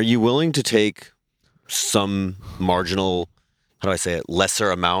AMs. Are you willing to take some marginal, how do I say it,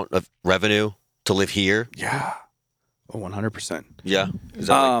 lesser amount of revenue to live here? Yeah. Oh, 100%. Yeah. Is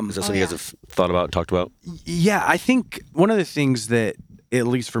that something you guys have thought about, talked about? Yeah. I think one of the things that, at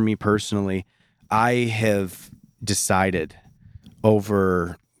least for me personally, I have decided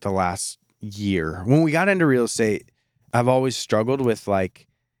over the last year, when we got into real estate, I've always struggled with like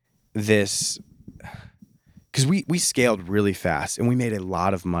this, because we scaled really fast and we made a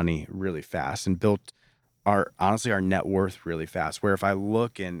lot of money really fast and built our net worth really fast, where if I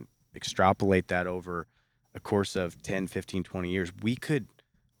look and extrapolate that over a course of 10, 15, 20 years, we could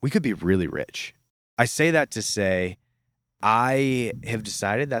be really rich. I say that to say I have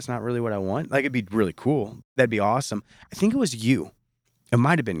decided that's not really what I want. Like, it'd be really cool. That'd be awesome. I think it was you. It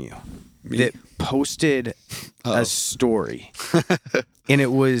might have been you that posted a story. And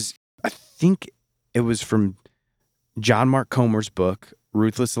I think it was from John Mark Comer's book,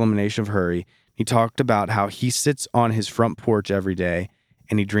 Ruthless Elimination of Hurry. He talked about how he sits on his front porch every day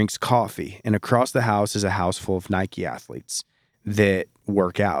and he drinks coffee. And across the house is a house full of Nike athletes that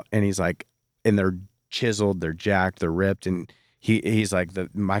work out. And he's like, and they're chiseled, they're jacked, they're ripped. And he's like,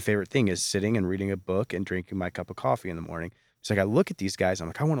 my favorite thing is sitting and reading a book and drinking my cup of coffee in the morning. It's like, I look at these guys, I'm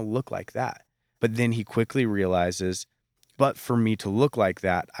like, I want to look like that. But then he quickly realizes, but for me to look like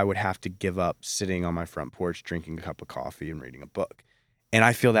that, I would have to give up sitting on my front porch, drinking a cup of coffee and reading a book. And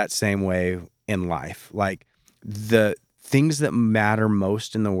I feel that same way in life. Like, the things that matter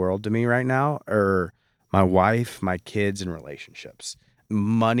most in the world to me right now are my wife, my kids, and relationships.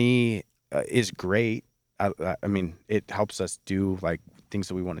 Money is great. I mean, it helps us do like things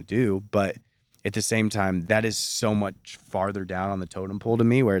that we want to do, but at the same time, that is so much farther down on the totem pole to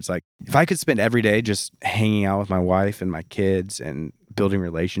me, where it's like, if I could spend every day just hanging out with my wife and my kids and building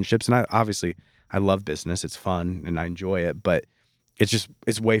relationships, and I love business, it's fun and I enjoy it, but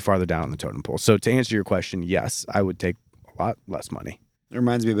it's way farther down on the totem pole. So to answer your question, yes, I would take a lot less money. It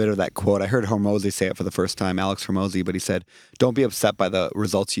reminds me a bit of that quote. I heard Hormozy say it for the first time, Alex Hormozy, but he said, don't be upset by the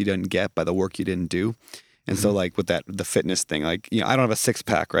results you didn't get, by the work you didn't do. And so like with the fitness thing, like, I don't have a six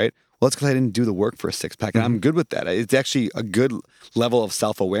pack, right? Well, it's because I didn't do the work for a six pack, and I'm good with that. It's actually a good level of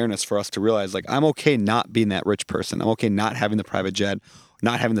self-awareness for us to realize, like, I'm okay not being that rich person. I'm okay not having the private jet,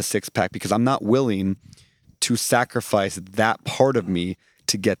 not having the six pack, because I'm not willing to sacrifice that part of me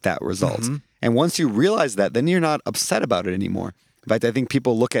to get that result. And once you realize that, then you're not upset about it anymore. In fact, I think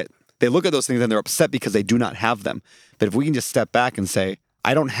people look at those things and they're upset because they do not have them. But if we can just step back and say,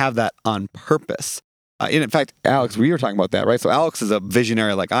 I don't have that on purpose. And in fact, Alex, we were talking about that, right? So Alex is a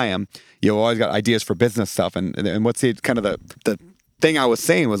visionary like I am. You've always got ideas for business stuff. And what's the kind of the thing I was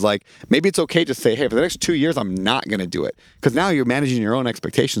saying was like, maybe it's okay to say, hey, for the next 2 years, I'm not going to do it. Because now you're managing your own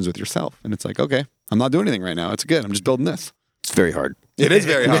expectations with yourself. And it's like, okay, I'm not doing anything right now. It's good. I'm just building this. It's very hard. It is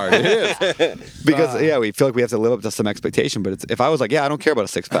very hard. It is. Because, we feel like we have to live up to some expectation. But if I was like, I don't care about a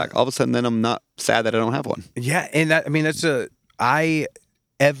six pack, all of a sudden then I'm not sad that I don't have one. Yeah. And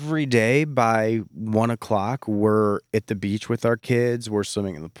every day by 1:00, we're at the beach with our kids. We're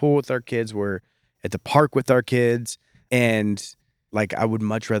swimming in the pool with our kids. We're at the park with our kids. And like, I would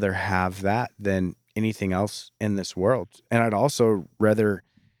much rather have that than anything else in this world. And I'd also rather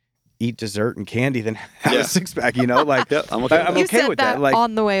eat dessert and candy than have a six pack, like, I'm okay. I'm okay with that. Like,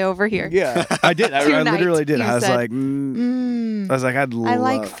 on the way over here. Yeah, I did. I literally did. I was like, I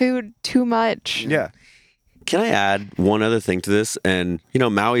like food too much. Yeah. Can I add one other thing to this? And,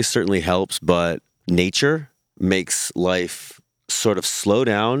 Maui certainly helps, but nature makes life sort of slow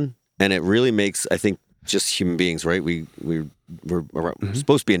down. And it really makes, I think, just human beings, right? We're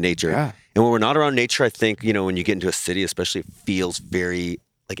supposed to be in nature. Yeah. And when we're not around nature, I think, when you get into a city, especially, it feels very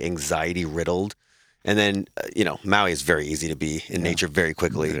like anxiety riddled. And then, Maui is very easy to be in nature very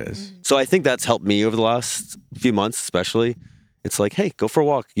quickly. It is. So I think that's helped me over the last few months, especially. It's like, hey, go for a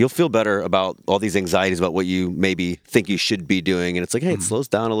walk. You'll feel better about all these anxieties about what you maybe think you should be doing. And it's like, hey, it slows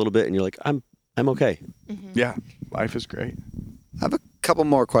down a little bit. And you're like, I'm okay. Yeah. Life is great. I have a couple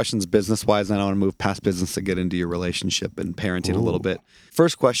more questions business-wise, and I want to move past business to get into your relationship and parenting a little bit.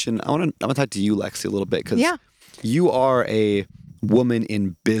 First question, I'm going to talk to you, Lexi, a little bit, because you are a woman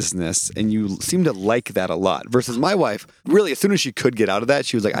in business, and you seem to like that a lot. Versus my wife, really, as soon as she could get out of that,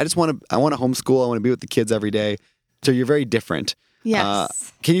 she was like, I want to homeschool. I want to be with the kids every day. So you're very different.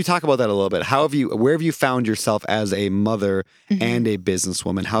 Yes. Can you talk about that a little bit? Where have you found yourself as a mother and a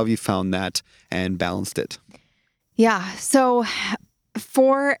businesswoman? How have you found that and balanced it? Yeah. So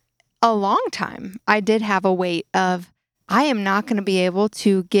for a long time, I did have a weight of, I am not going to be able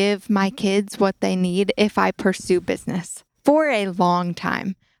to give my kids what they need if I pursue business. For a long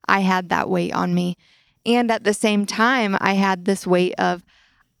time, I had that weight on me. And at the same time, I had this weight of,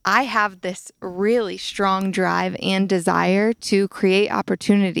 I have this really strong drive and desire to create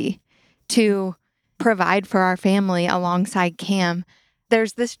opportunity, to provide for our family alongside Cam.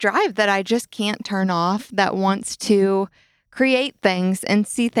 There's this drive that I just can't turn off that wants to create things and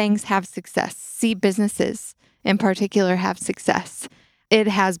see things have success, see businesses in particular have success. It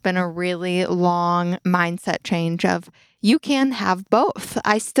has been a really long mindset change of you can have both.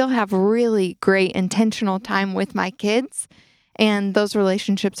 I still have really great intentional time with my kids, and those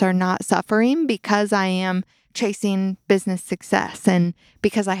relationships are not suffering because I am chasing business success and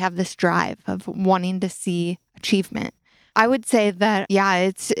because I have this drive of wanting to see achievement. I would say that,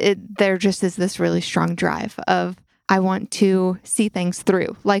 there just is this really strong drive of I want to see things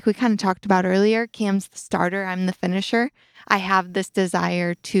through. Like we kind of talked about earlier, Cam's the starter, I'm the finisher. I have this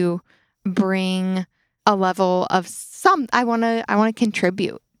desire to bring a level of I want to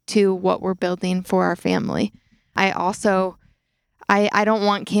contribute to what we're building for our family. I also, I don't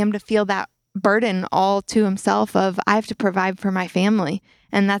want Cam to feel that burden all to himself of I have to provide for my family.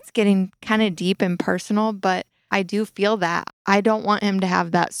 And that's getting kind of deep and personal, but I do feel that. I don't want him to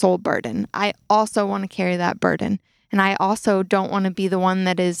have that soul burden. I also want to carry that burden. And I also don't want to be the one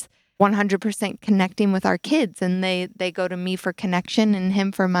that is 100% connecting with our kids and they go to me for connection and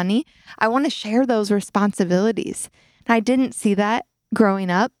him for money. I want to share those responsibilities. And I didn't see that growing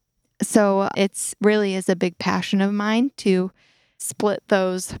up. So it's really is a big passion of mine to split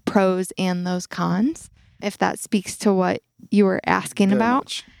those pros and those cons, if that speaks to what you were asking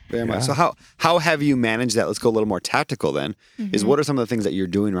about. Very much. So how have you managed that? Let's go a little more tactical then. Is what are some of the things that you're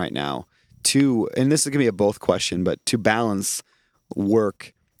doing right now and this is going to be a both question, but to balance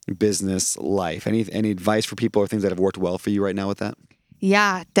work, business, life? Any advice for people or things that have worked well for you right now with that?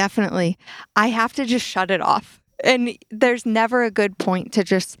 Yeah, definitely. I have to just shut it off. And there's never a good point to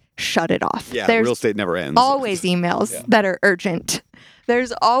just shut it off. Yeah, there's real estate never ends. Always emails that are urgent.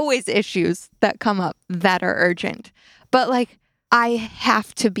 There's always issues that come up that are urgent. But I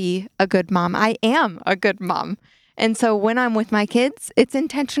have to be a good mom. I am a good mom. And so when I'm with my kids, it's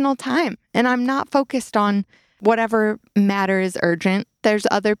intentional time. And I'm not focused on whatever matter is urgent. There's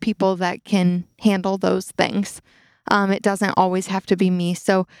other people that can handle those things. It doesn't always have to be me.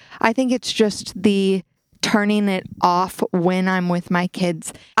 So I think it's just the turning it off when I'm with my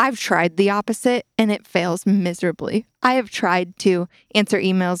kids. I've tried the opposite and it fails miserably. I have tried to answer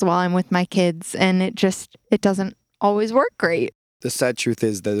emails while I'm with my kids and it doesn't always work great. The sad truth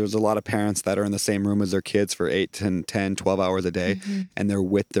is that there's a lot of parents that are in the same room as their kids for 8, 10, 12 hours a day, and they're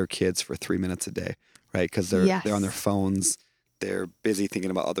with their kids for 3 minutes a day, right? Because they're on their phones. They're busy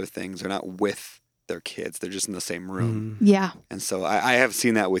thinking about other things. They're not with their kids. They're just in the same room. Yeah. And so I have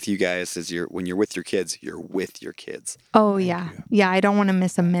seen that with you guys when you're with your kids, you're with your kids. Oh, yeah. Yeah, I don't want to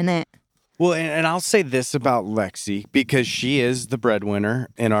miss a minute. Well, and I'll say this about Lexi, because she is the breadwinner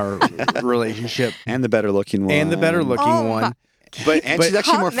in our relationship. And the better looking one. And the better looking one. But she's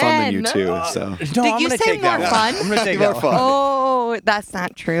actually more fun than you too. So Did you say more fun? I'm gonna take more that fun. Oh, that's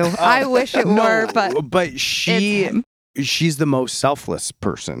not true. I wish it were, but she's the most selfless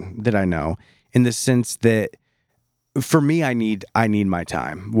person that I know, in the sense that for me, I need my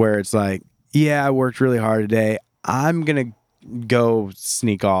time, where it's like, yeah, I worked really hard today. I'm gonna go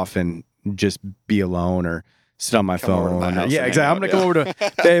sneak off and just be alone or sit on my phone. Yeah, exactly. I'm gonna go over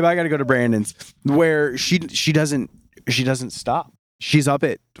to babe. I gotta go to Brandon's, where she doesn't stop. she's up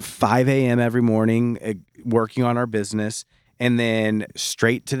at 5 a.m. every morning working on our business, and then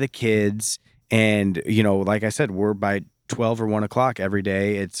straight to the kids. And, like I said, we're by 12 or 1 o'clock every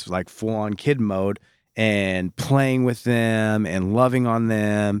day. It's like full on kid mode and playing with them and loving on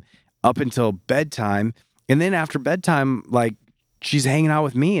them up until bedtime. And then after bedtime, like, she's hanging out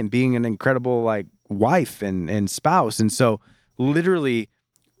with me and being an incredible, like, wife and spouse. And so literally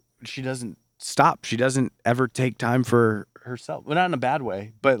she doesn't stop. She doesn't ever take time for herself. Well, not in a bad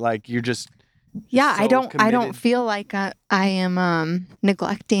way, but like, you're just Yeah, so I don't committed. feel like I am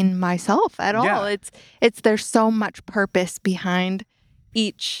neglecting myself at all. Yeah. It's there's so much purpose behind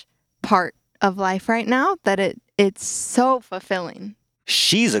each part of life right now that it's so fulfilling.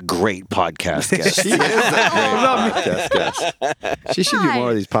 She's a great podcast guest. She is a great podcast guest. She should do more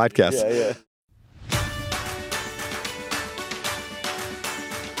of these podcasts. yeah.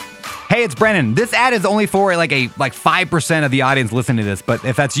 Hey, it's Brennan. This ad is only for like 5% of the audience listening to this, but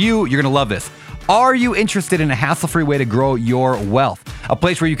if that's you, you're going to love this. Are you interested in a hassle-free way to grow your wealth? A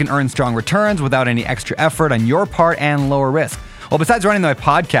place where you can earn strong returns without any extra effort on your part and lower risk? Well, besides running my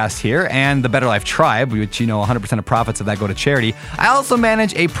podcast here and the Better Life Tribe, which 100% of profits of that go to charity, I also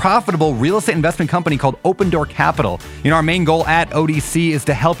manage a profitable real estate investment company called Open Door Capital. Our main goal at ODC is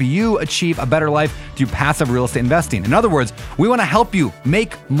to help you achieve a better life through passive real estate investing. In other words, we want to help you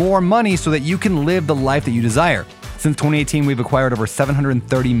make more money so that you can live the life that you desire. Since 2018, we've acquired over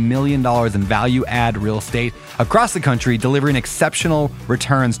 $730 million in value-add real estate across the country, delivering exceptional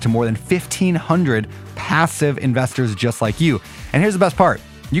returns to more than 1,500 passive investors just like you. And here's the best part.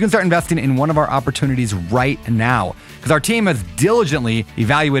 You can start investing in one of our opportunities right now, because our team has diligently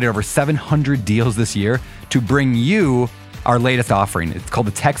evaluated over 700 deals this year to bring you our latest offering. It's called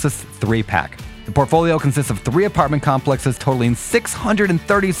the Texas 3-Pack. The portfolio consists of 3 apartment complexes totaling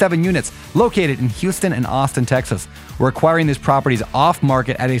 637 units located in Houston and Austin, Texas. We're acquiring these properties off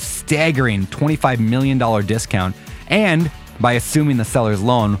market at a staggering $25 million discount. And by assuming the seller's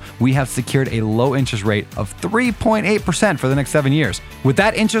loan, we have secured a low interest rate of 3.8% for the next 7 years. With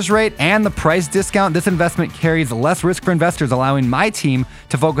that interest rate and the price discount, this investment carries less risk for investors, allowing my team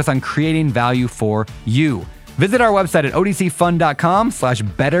to focus on creating value for you. Visit our website at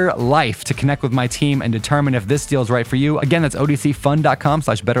odcfund.com/betterlife to connect with my team and determine if this deal is right for you. Again, that's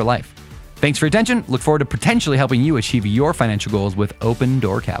odcfund.com/betterlife. Thanks for your attention. Look forward to potentially helping you achieve your financial goals with Open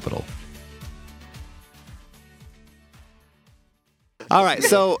Door Capital. All right.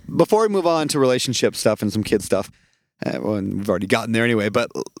 So before we move on to relationship stuff and some kid stuff, we've already gotten there anyway,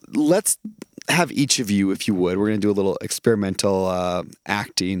 but let's have each of you, if you would, we're going to do a little experimental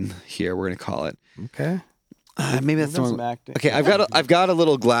acting here. We're going to call it. Okay. Maybe that's the Some one. acting. Okay, I've got a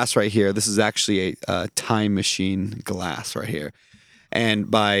little glass right here. This is actually a time machine glass right here, and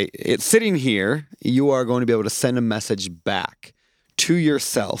by it sitting here, you are going to be able to send a message back to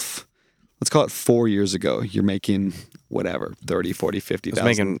yourself. Let's call it 4 years ago. You're making whatever 30, 40,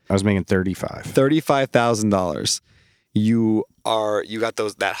 50,000. I was making 35. $35,000. You got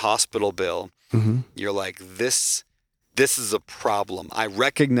that hospital bill. Mm-hmm. You're like, this is a problem. I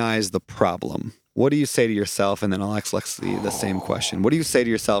recognize the problem. What do you say to yourself? And then I'll ask Lexi the same question. What do you say to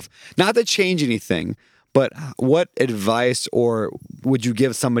yourself? Not to change anything, but what advice or would you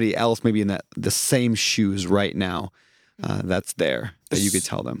give somebody else maybe in the same shoes right now that's there that you could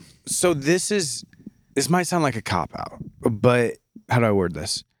tell them? So this might sound like a cop-out, but how do I word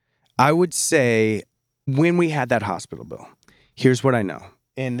this? I would say when we had that hospital bill, here's what I know.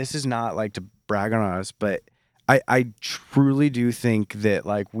 And this is not like to brag on us, but I truly do think that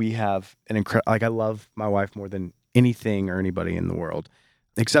like we have an incredible, like I love my wife more than anything or anybody in the world,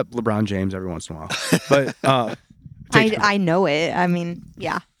 except LeBron James every once in a while. But I know it. I mean,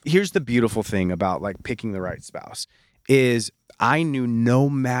 yeah. Here's the beautiful thing about like picking the right spouse is I knew no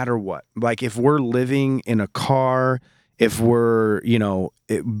matter what, like if we're living in a car, if we're,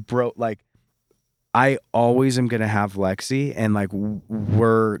 like I always am going to have Lexi and like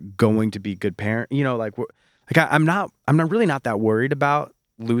we're going to be good parent, I'm really not that worried about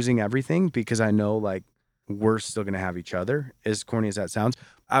losing everything because I know like we're still going to have each other, as corny as that sounds.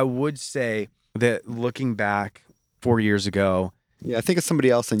 I would say that looking back 4 years ago. Yeah, I think it's somebody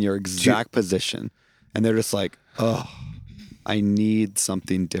else in your exact position and they're just like, oh, I need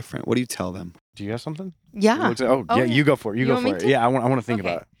something different. What do you tell them? Do you have something? Yeah. Yeah, you go for it. You go want me for it. to? Yeah, I want to think Okay.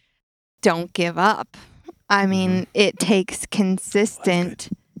 about it. Don't give up. I mean, it takes consistent,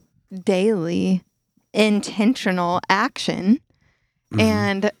 daily, intentional action,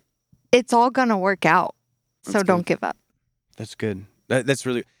 and it's all going to work out. So don't give up. That's good. That's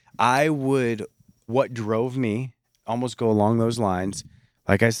really, what drove me, almost go along those lines,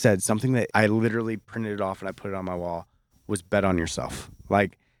 like I said, something that I literally printed it off and I put it on my wall, was bet on yourself.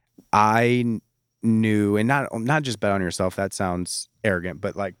 Like I knew, and not just bet on yourself, that sounds arrogant,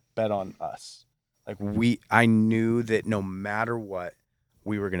 but like bet on us. Like I knew that no matter what,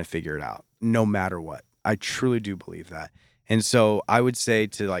 we were going to figure it out. No matter what. I truly do believe that. And so I would say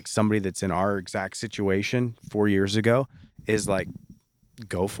to like somebody that's in our exact situation 4 years ago is like,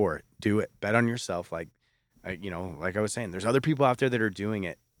 go for it. Do it. Bet on yourself. Like, like I was saying, there's other people out there that are doing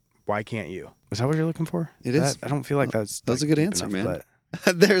it. Why can't you? Is that what you're looking for? It is. I don't feel like that's a good answer, enough, man. but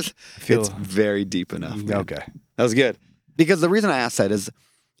It's very deep enough. Man. Okay. That was good. Because the reason I asked that is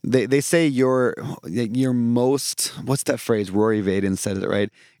they say you're most, what's that phrase? Rory Vaden said it, right?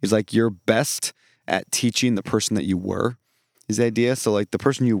 He's like, you're best at teaching the person that you were, is the idea. So like the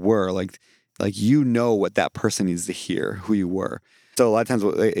person you were, like you know what that person needs to hear, who you were. So a lot of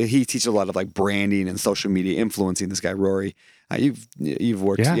times he teaches a lot of like branding and social media influencing, this guy, Rory. You've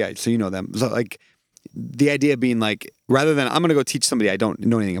worked, so you know them. So like the idea being like, rather than I'm going to go teach somebody I don't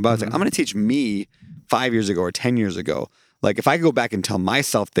know anything about, it's like, I'm going to teach me 5 years ago or 10 years ago. Like if I could go back and tell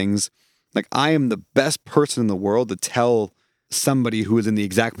myself things, like I am the best person in the world to tell somebody who was in the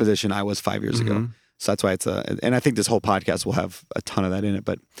exact position I was 5 years ago. So that's why and I think this whole podcast will have a ton of that in it,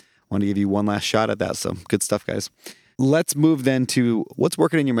 but I want to give you one last shot at that. So good stuff, guys. Let's move then to what's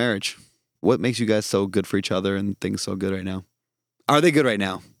working in your marriage. What makes you guys so good for each other and things so good right now? Are they good right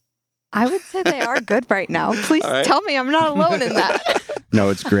now? I would say they are good right now. Please tell me I'm not alone in that. No,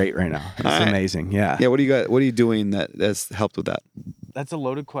 it's great right now. It's amazing. Yeah. Yeah. What are you doing that has helped with that? That's a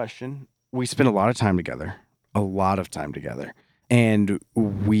loaded question. We spend a lot of time together, and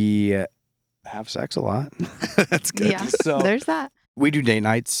we have sex a lot. That's good. Yeah. So there's that. we do date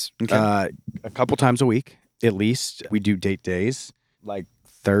nights a couple times a week, at least. We do date days. Like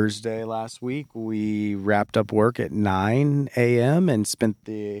Thursday last week, we wrapped up work at 9 a.m. and spent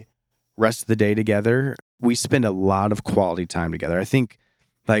the rest of the day together. We spend a lot of quality time together. I think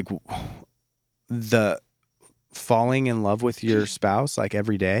like the falling in love with your spouse like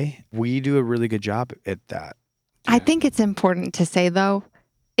every day, we do a really good job at that. I think it's important to say though,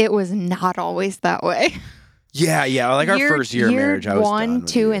 it was not always that way. Yeah. Like our first year of marriage, I was done 1, with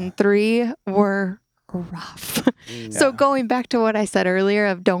 2, you. and 3 were rough. So going back to what I said earlier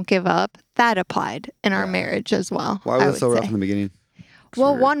of don't give up, that applied in our marriage as well. Why was it so rough in the beginning?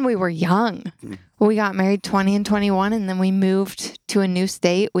 Well, one, we were young. We got married 20 and 21, and then we moved to a new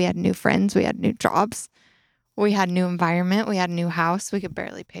state. We had new friends. We had new jobs. We had new environment. We had a new house. We could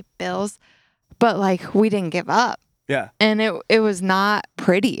barely pay bills. But like, we didn't give up. Yeah. And it was not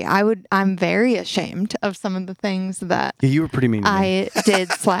pretty. I'm very ashamed of some of the things that You were pretty mean to me. I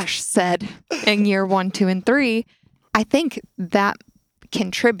did / said in year 1, 2, and 3. I think that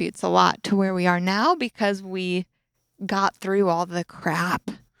contributes a lot to where we are now because we got through all the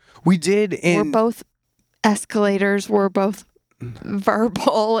crap. We did. We're both escalators. We're both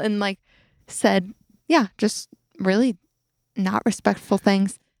verbal and like said, just really not respectful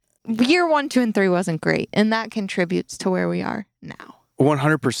things. Year 1, 2, and 3 wasn't great. And that contributes to where we are now.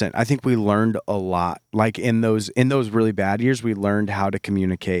 100%. I think we learned a lot. Like in those really bad years, we learned how to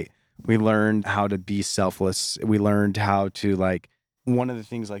communicate. We learned how to be selfless. We learned how to like, one of the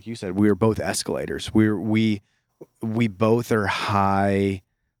things, like you said, we were both escalators. We both are high,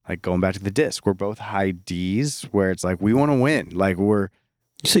 like going back to the disc, we're both high D's where it's like, we want to win. Like you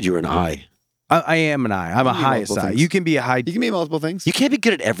said you were an I. I am an I. I'm a highest I. You can be a high. You can be multiple things. You can't be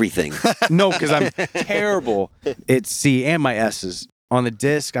good at everything. No, because I'm terrible at C and my S's. On the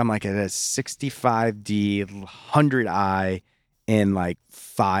disc, I'm like at a 65 D, 100 I, and like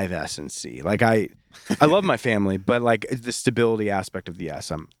 5 S and C. Like I love my family, but like the stability aspect of the S,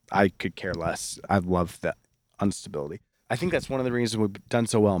 I could care less. I love that instability. I think that's one of the reasons we've done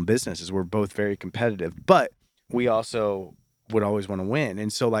so well in business is we're both very competitive, but we also would always want to win.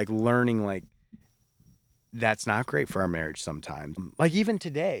 And so like learning like that's not great for our marriage sometimes. Like even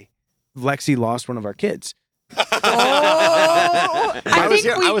today, Lexi lost one of our kids. I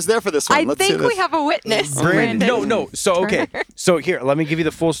was there for this one. I Let's think see this. we have a witness. Brandon. No. So, okay. So here, let me give you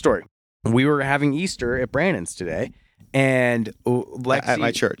the full story. We were having Easter at Brandon's today, and Lexi... At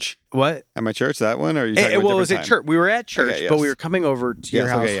my church. What? At my church, that one? Or are you talking about Well, it was at church. We were at church, Okay, but yes. we were coming over to your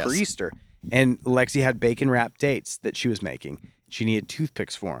house yes. for Easter, and Lexi had bacon-wrapped dates that she was making. She needed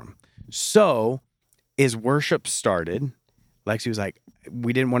toothpicks for them. So, as worship started, Lexi was like,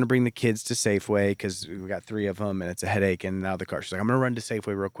 we didn't want to bring the kids to Safeway because we got 3 of them and it's a headache and out of the car. She's like, I'm going to run to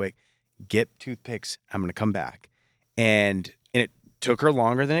Safeway real quick, get toothpicks. I'm going to come back. And it took her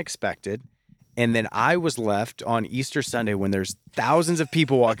longer than expected. And then I was left on Easter Sunday when there's thousands of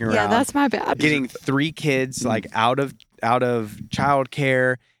people walking around. Yeah, that's my bad. Getting 3 kids like out of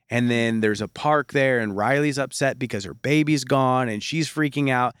childcare And then there's a park there, and Riley's upset because her baby's gone, and she's freaking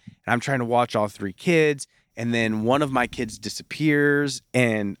out. And I'm trying to watch all 3 kids. And then one of my kids disappears,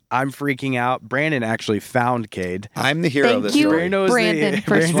 and I'm freaking out. Brandon actually found Cade. I'm the hero of this Thank you, story. Brandon, for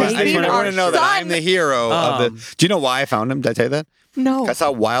Brandon knows saving I our want to know that I'm son. the hero of the. Do you know why I found him? Did I tell you that? No. I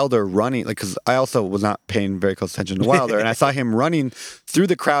saw Wilder running, like, because I also was not paying very close attention to Wilder, and I saw him running through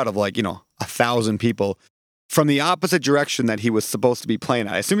the crowd of 1,000 people from the opposite direction that he was supposed to be playing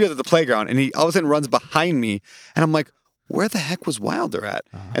at. I assume he was at the playground, and he all of a sudden runs behind me, and I'm like, where the heck was Wilder at?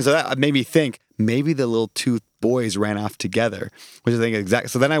 And so that made me think maybe the little 2 boys ran off together, which I think exactly.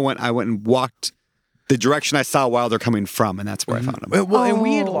 So then I went and walked the direction I saw Wilder coming from, and that's where I found him. Well, and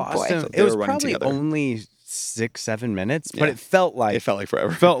we had Oh, lost boy. him. So It they was were running probably together. only 6-7 minutes, but Yeah. it felt like It felt like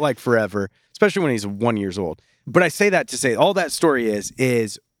forever. Felt like forever, especially when he's 1 year old. But I say that to say all that story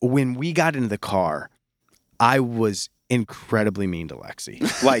is when we got into the car, I was incredibly mean to Lexi.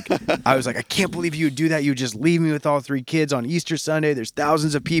 Like, I was like, I can't believe you would do that. You would just leave me with all 3 kids on Easter Sunday. There's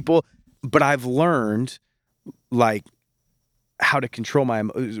thousands of people. But I've learned, like, how to control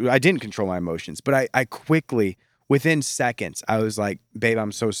I didn't control my emotions, but I quickly, within seconds, I was like, babe,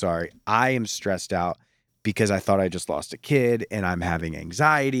 I'm so sorry. I am stressed out because I thought I just lost a kid and I'm having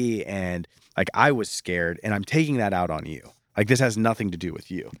anxiety and like I was scared and I'm taking that out on you. Like, this has nothing to do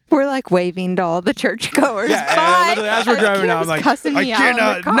with you. We're like waving to all the churchgoers. Yeah, Bye. literally, as we're driving now, I'm Kim's like, cussing I me out in the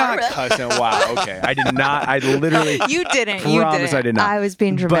cannot car. not cussing. Wow, okay. I did not. I literally You didn't. You promise didn't. I did not. I was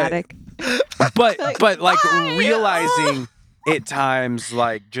being dramatic. but like why? realizing at times,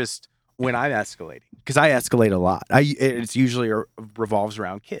 like, just when I'm escalating, because I escalate a lot. It's usually revolves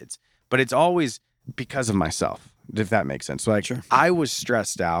around kids, but it's always because of myself, if that makes sense. So, like, Sure. I was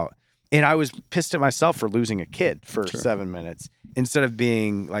stressed out and I was pissed at myself for losing a kid for 7 minutes. Instead of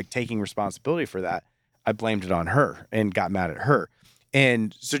being like taking responsibility for that, I blamed it on her and got mad at her.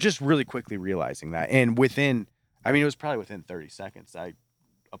 And so just really quickly realizing that, and it was probably within 30 seconds, I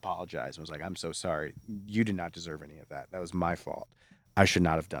apologized and was like, I'm so sorry. You did not deserve any of that. That was my fault. I should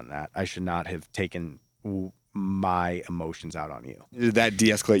not have done that. I should not have taken my emotions out on you. Did that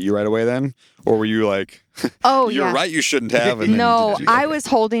de-escalate you right away then? Or were you like, Oh, you're yeah. right, you shouldn't have? And then No, did you- I was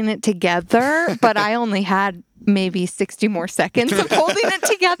holding it together, but I only had maybe 60 more seconds of holding it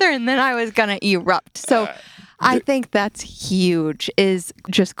together, and then I was going to erupt. So I think that's huge. Is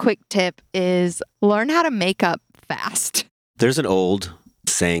just quick tip is learn how to make up fast. There's an old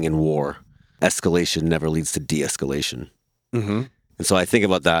saying in war, escalation never leads to de-escalation. Mm-hmm. And so I think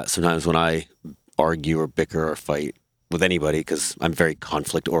about that sometimes when I argue or bicker or fight with anybody, because I'm very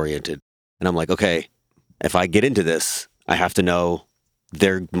conflict oriented. And I'm like, okay, if I get into this, I have to know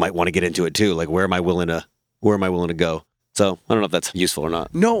they might want to get into it too. Like, where am I willing to go? So I don't know if that's useful or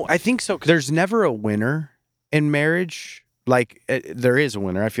not. No, I think so. There's never a winner in marriage. Like, there is a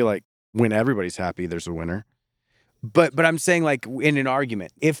winner. I feel like when everybody's happy, there's a winner. But I'm saying, like, in an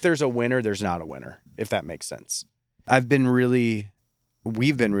argument, if there's a winner, there's not a winner, if that makes sense.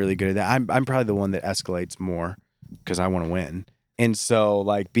 We've been really good at that. I'm probably the one that escalates more because I want to win. And so,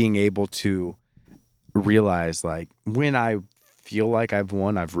 like, being able to realize, like, when I feel like I've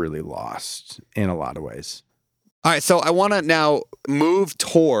won, I've really lost in a lot of ways. All right, so I want to now move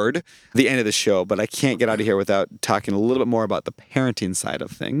toward the end of the show, but I can't get out of here without talking a little bit more about the parenting side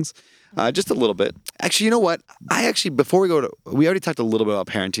of things. Just a little bit. Actually, you know what? Before we already talked a little bit about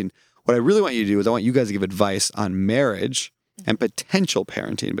parenting. What I really want you to do is I want you guys to give advice on marriage and potential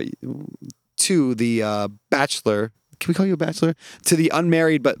parenting, but to the bachelor. Can we call you a bachelor? To the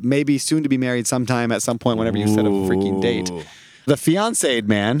unmarried, but maybe soon to be married sometime at some point whenever you set a freaking date. The fiancéed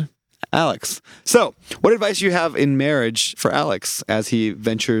man, Alex. So, what advice do you have in marriage for Alex as he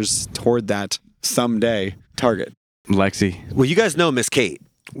ventures toward that someday target? Lexi. Well, you guys know Miss Kate.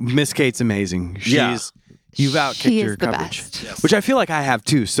 Miss Kate's amazing. Yeah. You've outkicked She your is the coverage. best. Which I feel like I have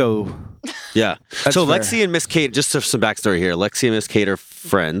too. So Yeah. That's so fair. Lexi and Miss Kate, just some backstory here. Lexi and Miss Kate are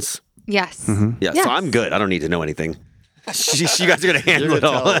friends. Yes. Yeah. Yes. So I'm good. I don't need to know anything. You guys are going to handle it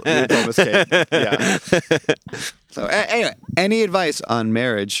all. You're gonna tell Miss Kate. Yeah. So anyway, any advice on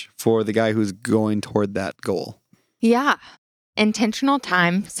marriage for the guy who's going toward that goal? Yeah. Intentional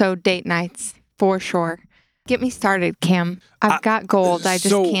time. So date nights for sure. Get me started, Cam. I've got gold. I just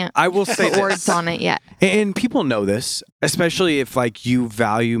so can't I will say put this. words on it yet. And people know this, especially if like you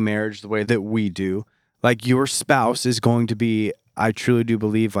value marriage the way that we do. Like, your spouse is going to be, I truly do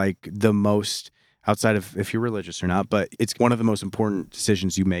believe, like, the most, outside of if you're religious or not, but it's one of the most important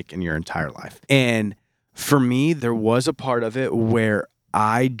decisions you make in your entire life. And for me, there was a part of it where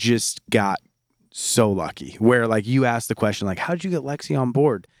I just got so lucky, where, like, you asked the question, like, how'd you get Lexi on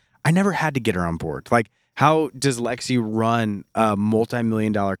board? I never had to get her on board. Like, How does Lexi run a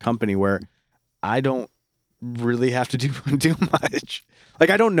multi-million-dollar company where I don't really have to do much? Like,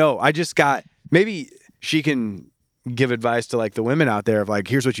 I don't know. I just got, maybe she can give advice to like the women out there of like,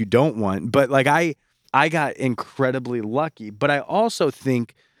 here's what you don't want. But like, I got incredibly lucky. But I also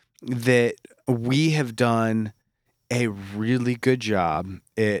think that we have done a really good job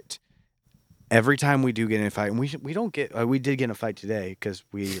at every time we do get in a fight, and we did get in a fight today because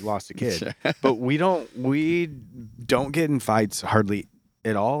we lost a kid, Sure. but we don't get in fights hardly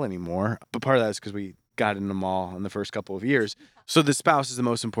at all anymore. But part of that is because we got in them all in the first couple of years. So the spouse is the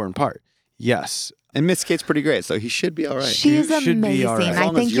most important part. Yes. And Miss Kate's pretty great, so he should be all right. She is You should be amazing. all right. As I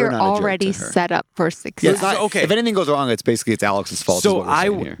long as think you're you're not a jerk already to her. set up for Yeah, success. it's not- Okay. If anything goes wrong, it's Alex's fault. is So what we're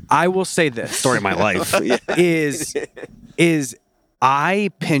saying here. I will say this. Story of my life. Yeah. is I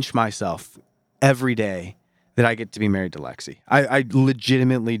pinch myself every day that I get to be married to Lexi. I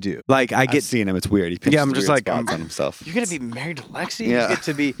legitimately do. Like I I've get seen him. It's weird. He pinches I'm just weird like, spots on himself. you're gonna be married to Lexi. Yeah. You get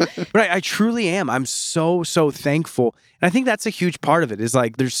to be, but I truly am. I'm so thankful, and I think that's a huge part of it. Is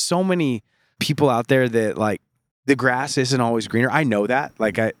like there's so many people out there that like the grass isn't always greener. I know that.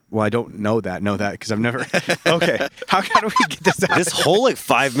 Like I don't know that because I've never. Okay, how do we get this out? This whole like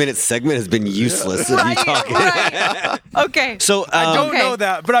 5-minute segment has been useless of you talking. right. Okay. So I don't Okay. know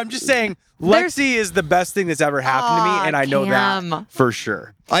that, but I'm just saying Lexi is the best thing that's ever happened to me, and I know Cam. that for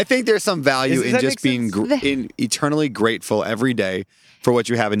sure. I think there's some value Does in that just make being sense? in eternally grateful every day for what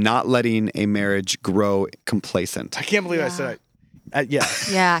you have and not letting a marriage grow complacent. I can't believe I said it. Yeah.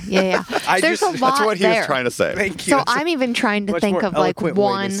 Yeah. There's a lot That's what he there. was trying to say. Thank you. So I'm even trying to Much think more of like eloquent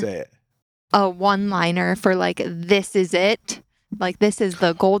way to say it. a one-liner for like this is it. Like this is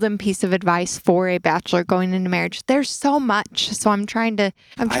the golden piece of advice for a bachelor going into marriage. There's so much. So I'm trying to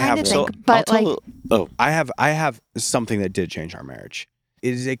have think, one. but like I have something that did change our marriage.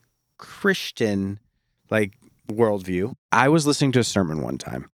 It is a Christian like worldview. I was listening to a sermon one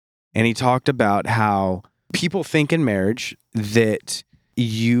time, and he talked about how people think in marriage that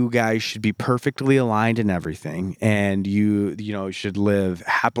you guys should be perfectly aligned in everything, and you should live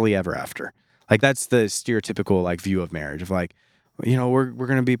happily ever after. Like that's the stereotypical like view of marriage of like, we're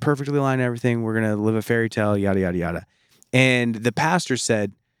going to be perfectly aligned in everything. We're going to live a fairy tale, yada, yada, yada. And the pastor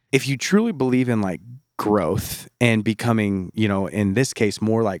said, if you truly believe in like growth and becoming, in this case,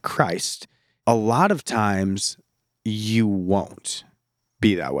 more like Christ, a lot of times you won't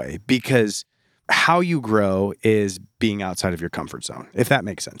be that way because how you grow is being outside of your comfort zone, if that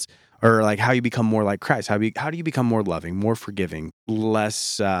makes sense. Or like how you become more like Christ. How do you become more loving, more forgiving,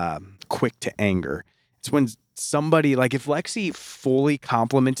 less quick to anger? It's when somebody, like if Lexi fully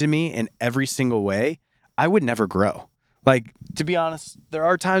complimented me in every single way, I would never grow. Like, to be honest, there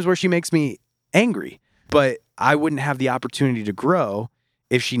are times where she makes me angry, but I wouldn't have the opportunity to grow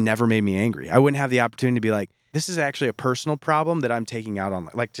if she never made me angry. I wouldn't have the opportunity to be like, this is actually a personal problem that I'm taking out on,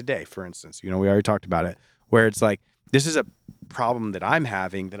 like today, for instance, we already talked about it, where it's like, this is a problem that I'm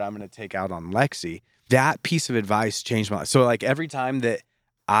having that I'm going to take out on Lexi. That piece of advice changed my life. So like every time that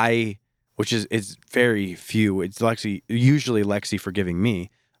which is it's very few, it's usually Lexi forgiving me,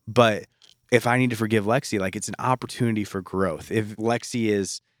 but if I need to forgive Lexi, like it's an opportunity for growth. If Lexi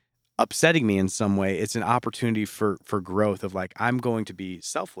is upsetting me in some way, it's an opportunity for growth of like, I'm going to be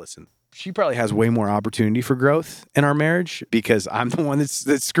selfless. And she probably has way more opportunity for growth in our marriage because I'm the one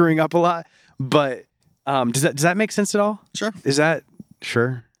that's screwing up a lot. But does that make sense at all? Sure. Is that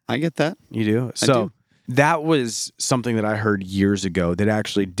sure? I get that. You do? So that was something that I heard years ago that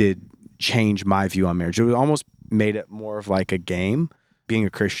actually did change my view on marriage. It was almost made it more of like a game, being a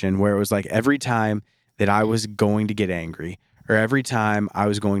Christian, where it was like every time that I was going to get angry or every time I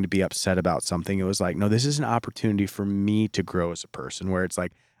was going to be upset about something, it was like, no, this is an opportunity for me to grow as a person, where it's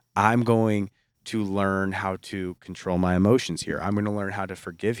like, I'm going to learn how to control my emotions here. I'm going to learn how to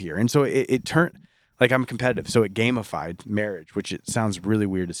forgive here. And so it turned, like I'm competitive. So it gamified marriage, which it sounds really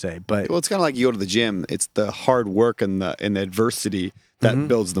weird to say, but Well, it's kind of like you go to the gym. It's the hard work and the adversity that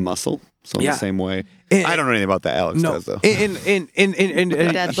builds the muscle. So in Yeah. the same way, And- I don't know anything about that. Alex no, does though. in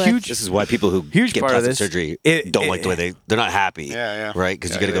Deadlift. huge, This is why people who Huge get part of plastic this, surgery it- don't like the way they're not happy. Yeah. Right?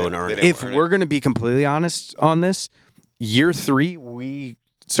 Because you got to go and earn it. if we're going to be completely honest on this, year 3, we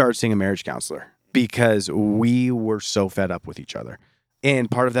started seeing a marriage counselor because we were so fed up with each other.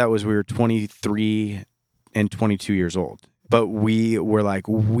 And part of that was we were 23 and 22 years old. But we were like,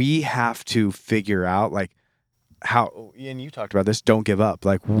 we have to figure out like how, and you talked about this, don't give up.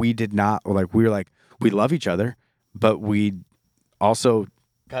 Like we did not, like we were like, we love each other, but we also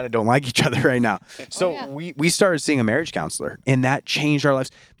kind of don't like each other right now. So we started seeing a marriage counselor, and that changed our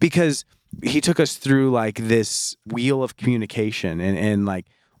lives because he took us through like this wheel of communication and like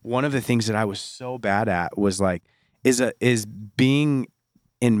one of the things that I was so bad at was like, is being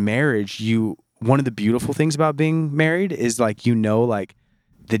in marriage. One of the beautiful things about being married is like, like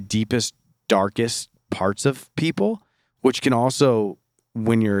the deepest, darkest parts of people, which can also,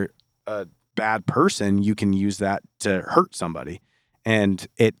 when you're a bad person, you can use that to hurt somebody. And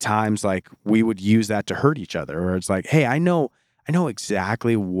at times, like, we would use that to hurt each other, or it's like, hey, I know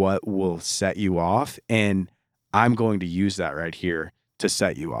exactly what will set you off, and I'm going to use that right here to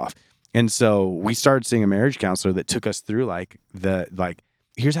set you off. And so we started seeing a marriage counselor that took us through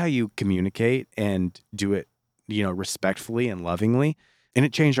here's how you communicate and do it, respectfully and lovingly. And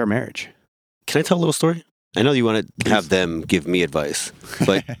it changed our marriage. Can I tell a little story? I know you want to have them give me advice,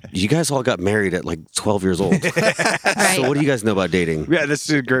 but you guys all got married at like 12 years old. Right. So what do you guys know about dating? Yeah, that's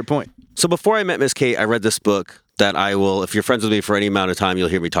a great point. So before I met Miss Kate, I read this book that I will, if you're friends with me for any amount of time, you'll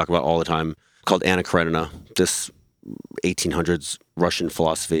hear me talk about all the time, called Anna Karenina, this 1800s Russian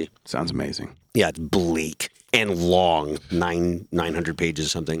philosophy. Sounds amazing. Yeah, it's bleak and long, 900 pages or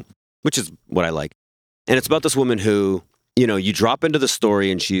something, which is what I like. And it's about this woman who, you drop into the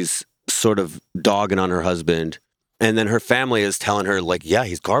story and she's sort of dogging on her husband. And then her family is telling her, like, yeah,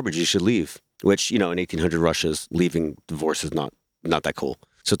 he's garbage, you should leave. Which, in 1800 Russia's leaving divorce is not that cool.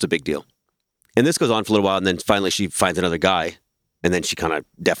 So it's a big deal. And this goes on for a little while. And then finally she finds another guy. And then she kind of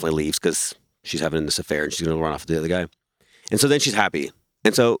definitely leaves because she's having this affair and she's going to run off with the other guy. And so then she's happy.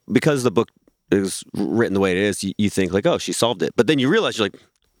 And so because the book is written the way it is, you think like, oh, she solved it. But then you realize you're like,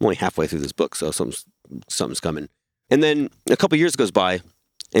 I'm only halfway through this book, so something's coming. And then a couple years goes by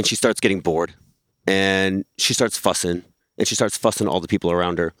and she starts getting bored and she starts fussing and she starts fussing all the people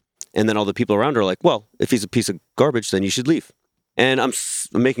around her. And then all the people around her are like, well, if he's a piece of garbage, then you should leave. And I'm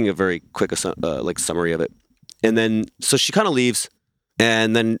making a very quick summary of it. And then, so she kind of leaves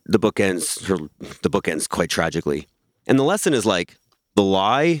and then the book ends quite tragically. And the lesson is like the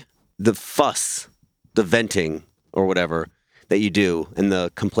lie, the fuss, the venting or whatever that you do, and the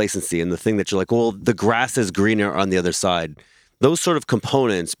complacency and the thing that you're like, well, the grass is greener on the other side. Those sort of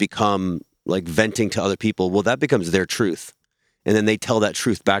components become like venting to other people. Well, that becomes their truth. And then they tell that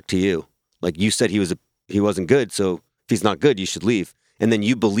truth back to you. Like, you said he wasn't good, so if he's not good, you should leave. And then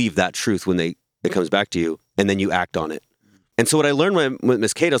you believe that truth when it comes back to you, and then you act on it. And so what I learned with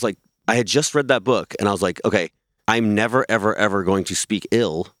Miss Kate, I was like, I had just read that book, and I was like, okay, I'm never, ever, ever going to speak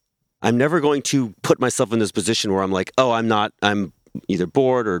ill. I'm never going to put myself in this position where I'm like, oh, I'm either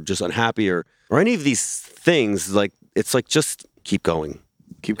bored or just unhappy or any of these things. Like, it's like, just keep going.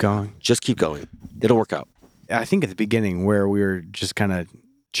 Keep going. Just keep going. It'll work out. I think at the beginning where we were just kind of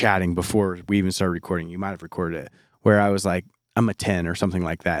chatting before we even started recording, you might have recorded it, where I was like, I'm a 10 or something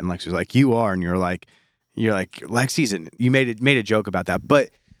like that. And Lexi was like, you are. And you're like, Lexi's you made a joke about that. But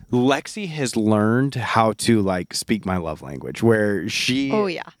Lexi has learned how to like speak my love language, where she's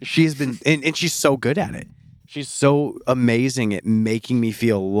been, and she's so good at it. She's so amazing at making me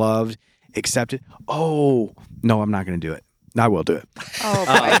feel loved, accepted. Oh, no, I'm not going to do it. I will do it. Oh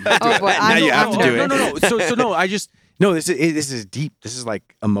boy! Oh boy! Now you have to do it. No. This is deep. This is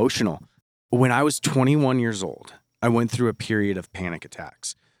like emotional. When I was 21 years old, I went through a period of panic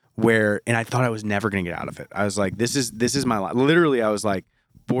attacks and I thought I was never going to get out of it. I was like, this is my life. Literally, I was like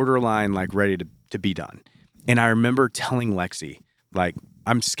borderline, like ready to be done. And I remember telling Lexi, like,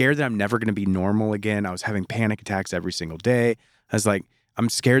 I'm scared that I'm never going to be normal again. I was having panic attacks every single day. I was like, I'm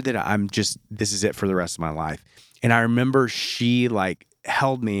scared that this is it for the rest of my life. And I remember she like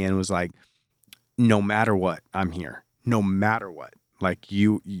held me and was like, no matter what, I'm here. No matter what, like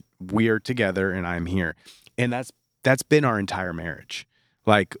we are together and I'm here. And that's been our entire marriage.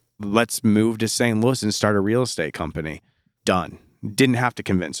 Like, let's move to St. Louis and start a real estate company. Done. Didn't have to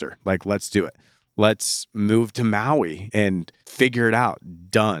convince her. Like, let's do it. Let's move to Maui and figure it out.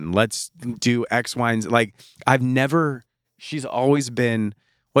 Done. Let's do X, Y, and Z. Like, she's always been,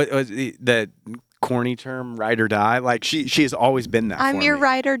 what was the corny term, ride or die? Like, she has always been that. I'm your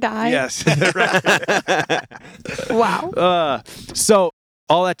ride or die. Yes. Wow. So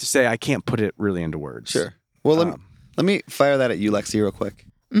all that to say, I can't put it really into words. Sure. Well, let me fire that at you, Lexi, real quick.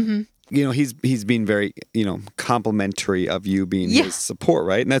 Mm-hmm. He's been very, complimentary of you being his support,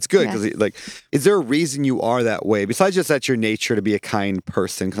 right? And that's good because, is there a reason you are that way besides just that's your nature to be a kind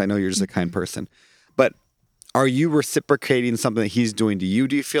person? Because I know you're just a kind person, but are you reciprocating something that he's doing to you?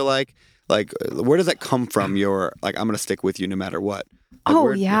 Do you feel like where does that come from? You're like, I'm going to stick with you no matter what.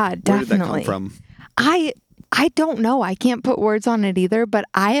 Like, definitely. Where did that come from? I don't know. I can't put words on it either, but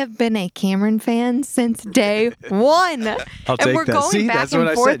I have been a Cameron fan since day one. I'll take we're that. going See, back that's and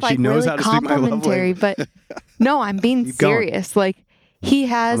what I forth, said. She like knows really how to speak my love complimentary. But no, I'm being serious. Like, he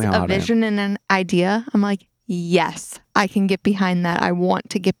has a vision and an idea. I'm like, yes, I can get behind that. I want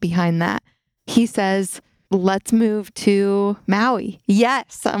to get behind that. He says, let's move to Maui.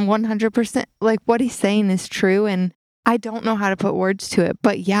 Yes, I'm 100%. Like what he's saying is true. And I don't know how to put words to it.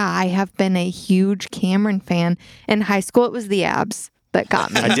 But yeah, I have been a huge Cameron fan. In high school, it was the abs that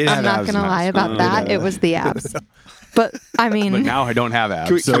got me. I did have I'm not abs going to in high lie school. about that. It was the abs. But I mean, But now I don't have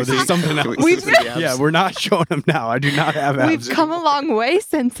abs. So there's something else. Yeah, we're not showing them now. I do not have abs. we've come a long way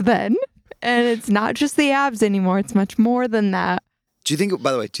since then. And it's not just the abs anymore. It's much more than that. Do you think,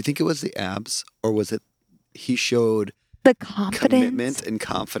 by the way, do you think it was the abs or was it he showed The confidence. commitment and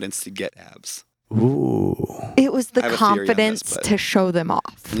confidence to get abs? Ooh. It was the I have a theory on this, confidence but- to show them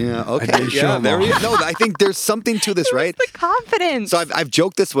off. Yeah, okay. did show Yeah, them there all. you go. No, I think there's something to this, right? The confidence. So I've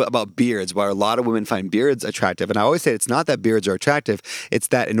joked this about beards, where a lot of women find beards attractive. And I always say it's not that beards are attractive. It's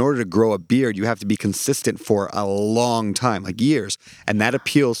that in order to grow a beard, you have to be consistent for a long time, like years. And that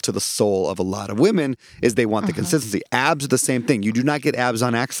appeals to the soul of a lot of women is they want the consistency. Abs are the same thing. You do not get abs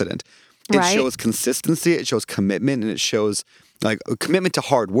on accident. It Right. shows consistency, it shows commitment, and it shows like a commitment to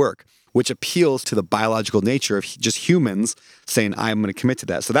hard work, which appeals to the biological nature of just humans saying, I'm going to commit to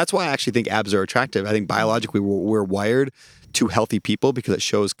that. So that's why I actually think abs are attractive. I think biologically we're wired to healthy people because it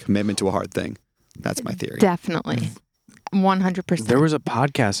shows commitment to a hard thing. That's my theory. Definitely. 100%. There was a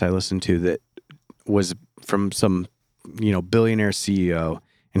podcast I listened to that was from some, billionaire CEO,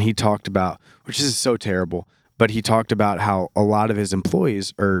 and he talked about, which is so terrible, but he talked about how a lot of his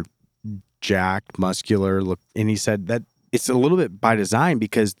employees are jacked, muscular, and he said that it's a little bit by design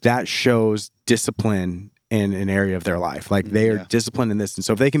because that shows discipline in an area of their life. Like they are disciplined in this. And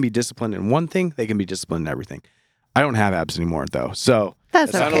so if they can be disciplined in one thing, they can be disciplined in everything. I don't have abs anymore though. So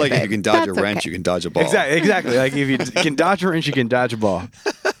That's It's kind okay. of like if babe. you can dodge a That's wrench, okay. you can dodge a ball. exactly. Like if you can dodge a wrench, you can dodge a ball.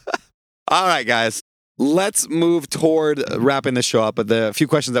 All right, guys. Let's move toward wrapping this show up. But the few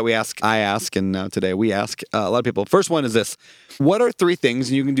questions that I ask, and now today we ask a lot of people. First one is this. What are 3 things,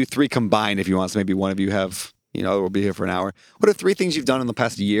 and you can do 3 combined if you want, so maybe one of you have, we'll be here for an hour. What are 3 things you've done in the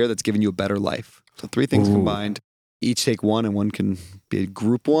past year that's given you a better life? So 3 things combined. Each take one, and one can be a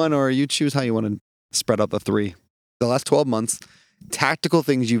group one, or you choose how you want to spread out the 3. The last 12 months, tactical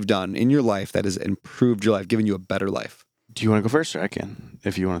things you've done in your life that has improved your life, given you a better life. Do you want to go first, or I can,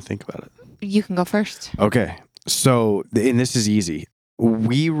 if you want to think about it? You can go first. Okay. So, and this is easy.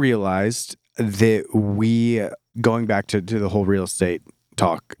 We realized that going back to the whole real estate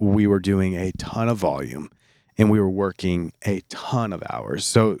talk, we were doing a ton of volume and we were working a ton of hours.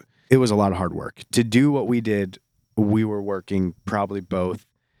 So it was a lot of hard work. To do what we did, we were working probably both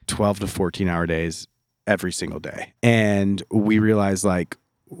 12 to 14-hour days every single day. And we realized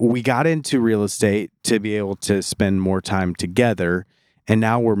we got into real estate to be able to spend more time together. And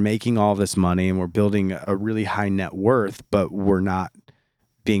now we're making all this money and we're building a really high net worth, but we're not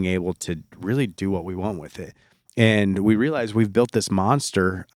being able to really do what we want with it. And we realize we've built this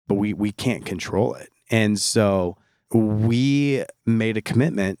monster, but we can't control it. And so we made a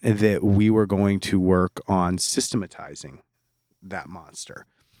commitment that we were going to work on systematizing that monster.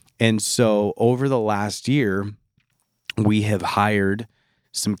 And so over the last year, we have hired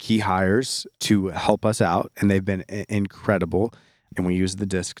some key hires to help us out, and they've been incredible. And we use the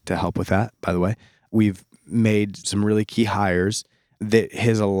disc to help with that, by the way. We've made some really key hires that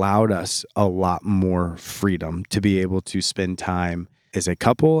has allowed us a lot more freedom to be able to spend time as a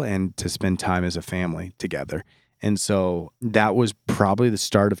couple and to spend time as a family together. And so that was probably the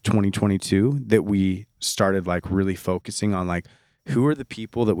start of 2022 that we started really focusing on who are the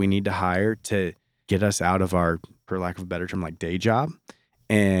people that we need to hire to get us out of our, for lack of a better term, day job.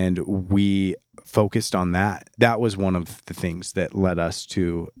 And we focused on that. That was one of the things that led us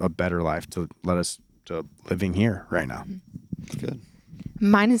to a better life, to let us to living here right now. That's good.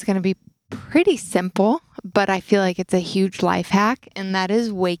 Mine is going to be pretty simple, but I feel like it's a huge life hack, and that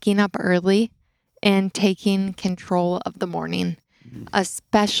is waking up early and taking control of the morning,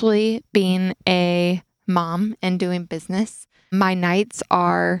 especially being a mom and doing business. My nights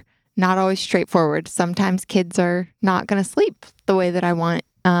are not always straightforward. Sometimes kids are not going to sleep the way that I want.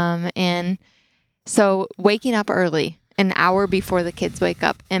 And so waking up early, an hour before the kids wake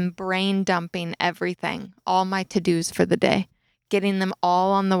up, and brain dumping everything, all my to-dos for the day, getting them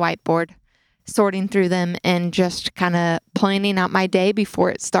all on the whiteboard, sorting through them, and just kind of planning out my day before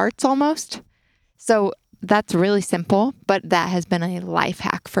it starts almost. So that's really simple, but that has been a life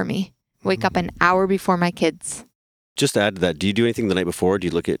hack for me. Wake up an hour before my kids. Just to add to that, do you do anything the night before? Do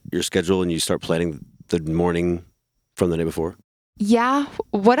you look at your schedule and you start planning the morning from the night before? Yeah,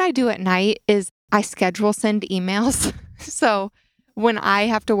 what I do at night is I schedule send emails. So when I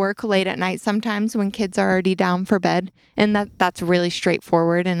have to work late at night, sometimes when kids are already down for bed, and that's really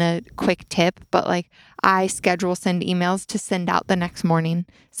straightforward and a quick tip, but I schedule send emails to send out the next morning.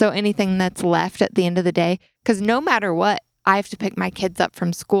 So anything that's left at the end of the day, because no matter what, I have to pick my kids up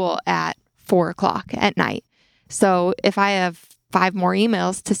from school at 4:00 at night. So if I have 5 more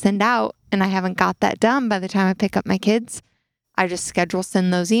emails to send out and I haven't got that done by the time I pick up my kids, I just schedule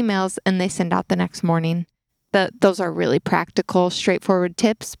send those emails and they send out the next morning. Those are really practical, straightforward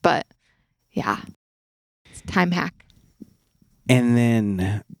tips, but yeah, it's a time hack. And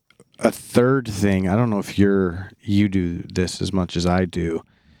then a third thing, I don't know if you do this as much as I do,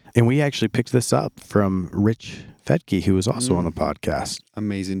 and we actually picked this up from Rich Fedke, who was also on the podcast.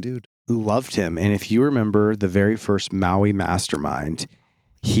 Amazing dude. Loved him. And if you remember the very first Maui Mastermind,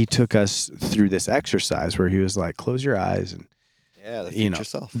 he took us through this exercise where he was like, close your eyes and the future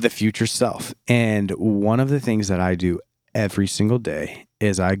self. The future self. And one of the things that I do every single day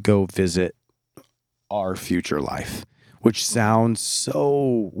is I go visit our future life, which sounds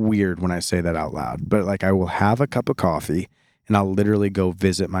so weird when I say that out loud. But like I will have a cup of coffee and I'll literally go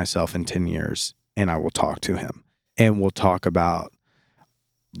visit myself in 10 years and I will talk to him. And we'll talk about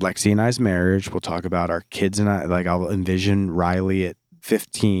Lexi and I's marriage. We'll talk about our kids and I. Like I'll envision Riley at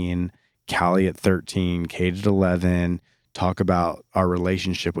 15, Callie at 13, Kate at 11, talk about our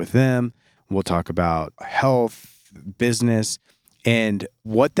relationship with them. We'll talk about health, business, and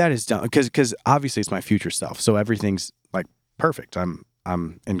what that has done. Because obviously it's my future self. So everything's like perfect. I'm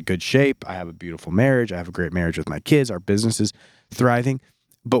in good shape. I have a beautiful marriage. I have a great marriage with my kids. Our business is thriving.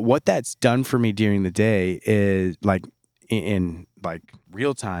 But what that's done for me during the day is like in like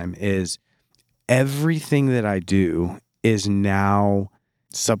real time is everything that I do is now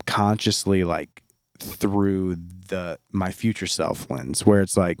subconsciously like through my future self lens, where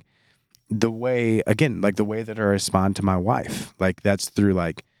it's like the way that I respond to my wife, like that's through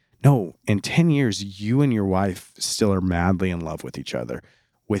like, no, in 10 years, you and your wife still are madly in love with each other.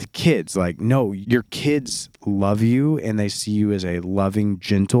 With kids, like, no, your kids love you and they see you as a loving,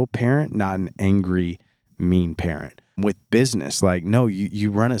 gentle parent, not an angry, mean parent. With business, like, no, you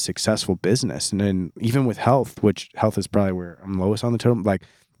run a successful business. And then even with health, which health is probably where I'm lowest on the totem, like,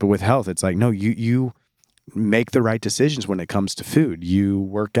 but with health, it's like, no, you make the right decisions when it comes to food. You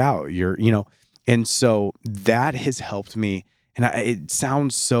work out, and so that has helped me. And it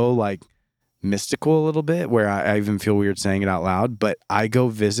sounds so like mystical a little bit, where I even feel weird saying it out loud, but I go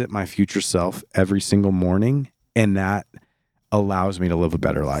visit my future self every single morning, and that allows me to live a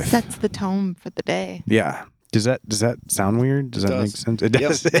better life. Sets the tone for the day. Yeah. Does that sound weird? Does that make sense? It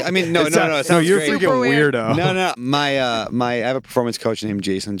does. Yep. I mean, no, it sounds you're great. freaking weirdo. No. I have a performance coach named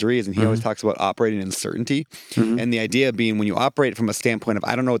Jason Dries, and he always talks about operating in certainty. And the idea being when you operate from a standpoint of,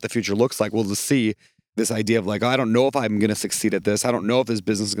 I don't know what the future looks like, we'll just see this idea of like, oh, I don't know if I'm going to succeed at this. I don't know if this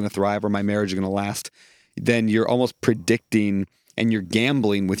business is going to thrive or my marriage is going to last. Then you're almost predicting and you're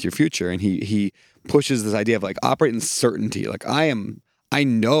gambling with your future. And he pushes this idea of like operate in certainty. Like I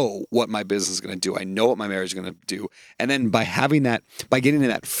know what my business is going to do. I know what my marriage is going to do. And then by getting in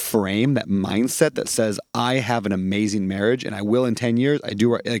that frame, that mindset that says, I have an amazing marriage and I will in 10 years,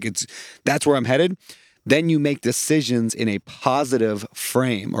 that's where I'm headed. Then you make decisions in a positive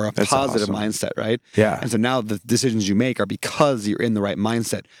frame or that's positive mindset, right? Yeah. And so now the decisions you make are because you're in the right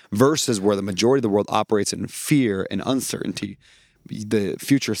mindset versus where the majority of the world operates in fear and uncertainty. The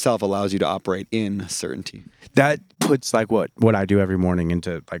future self allows you to operate in certainty. That puts like what I do every morning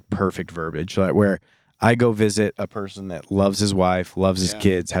into like perfect verbiage, like where I go visit a person that loves his wife, loves his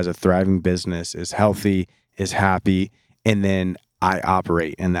kids, has a thriving business, is healthy, is happy, and then I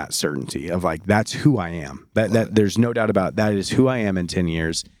operate in that certainty of like, that's who I am. That there's no doubt about it. That is who I am in 10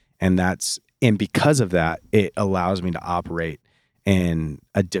 years. And because of that, it allows me to operate in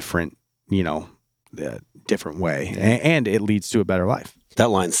a different, different way. And it leads to a better life. That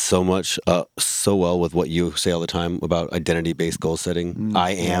lines so well with what you say all the time about identity-based goal setting.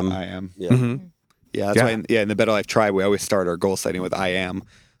 I am. Yeah. Mm-hmm. Yeah. That's why in the Better Life Tribe, we always start our goal setting with I am.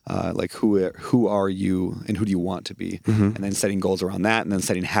 Like who are you and who do you want to be? And then setting goals around that and then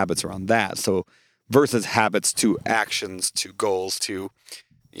setting habits around that. So versus habits to actions to goals to,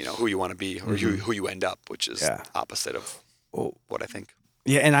 who you want to be or who you end up, which is opposite of what I think.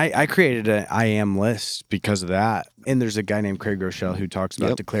 Yeah, and I created an I am list because of that. And there's a guy named Craig Rochelle who talks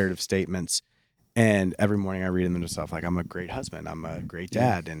about declarative statements. And every morning I read them to myself, like, I'm a great husband, I'm a great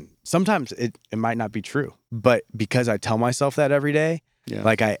dad. And sometimes it might not be true. But because I tell myself that every day,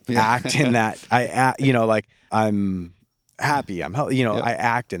 like I act in that, like I'm happy, I'm healthy, I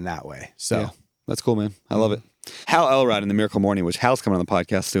act in that way. So that's cool, man. I love it. Hal Elrod in The Miracle Morning, which Hal's coming on the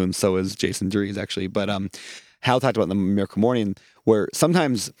podcast soon, so is Jason Dries actually. But Hal talked about in The Miracle Morning where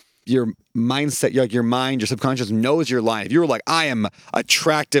sometimes your mindset, your mind, your subconscious knows your line. If you were like, I am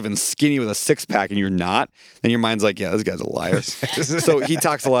attractive and skinny with a six pack, and you're not, then your mind's like, yeah, this guy's a liar. So he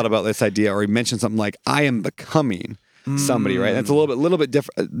talks a lot about this idea, or he mentions something like, I am becoming somebody, right? That's a little bit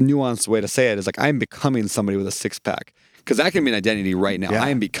different, nuanced way to say it. Is like, I am becoming somebody with a six pack, because that can be an identity right now. Yeah. I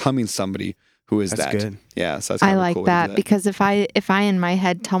am becoming somebody who is That's that. good. Yeah, so that's I kind of a like cool way to do that because if I in my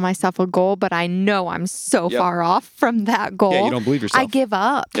head tell myself a goal, but I know I'm so Yep. far off from that goal, Yeah, you don't believe yourself. I give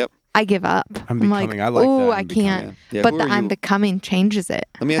up. Yep. I give up. I'm becoming. I like oh, that. I I'm becoming. can't. Yeah. But Who the are I'm you- becoming changes it.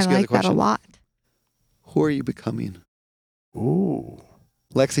 Let me ask I you like another that a question. lot. Who are you becoming? Ooh.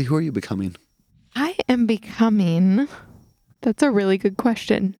 Lexi, who are you becoming? I am becoming. That's a really good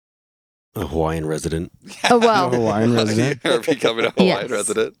question. A Hawaiian resident. Oh well, Hawaiian resident. You're becoming a Hawaiian Yes.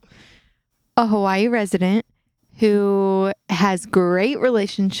 resident. a Hawaii resident who has great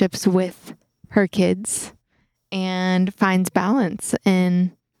relationships with her kids and finds balance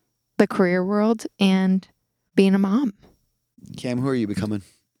in the career world and being a mom. Cam, who are you becoming?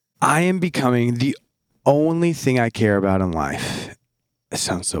 I am becoming the only thing I care about in life. It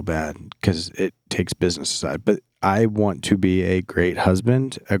sounds so bad because it takes business aside, but I want to be a great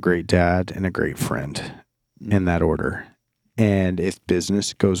husband, a great dad, and a great friend in that order. And if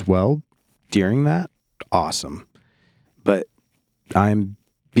business goes well during that, awesome. But I'm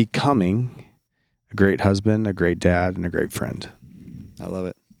becoming a great husband, a great dad, and a great friend. I love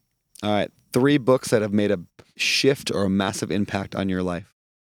it. All right. 3 books that have made a shift or a massive impact on your life.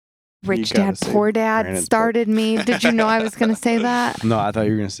 Rich You gotta Dad, say Poor Dad Brandon's book. started me. Did you know I was going to say that? No, I thought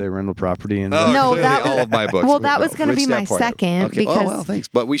you were going to say rental property. And Oh, No, clearly that all was- of my books. well, that was gonna Rich be Dad, my Poor Dad. second Okay. Oh, because- well, thanks.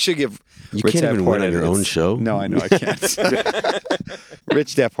 But we should give You Rich can't Dad, even Poor win on Dad your own its- show. No, I know I can't.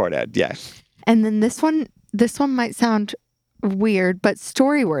 Rich Dad, Poor Dad. Yeah. And then this one might sound weird, but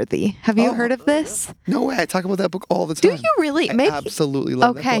Storyworthy. Have you Oh. heard of this? No way. I talk about that book all the Do time. you really? I Maybe. absolutely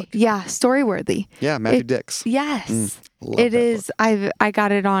love that Okay. book. Yeah. Storyworthy. Yeah, Matthew It- Dix. Yes. Love It that is. I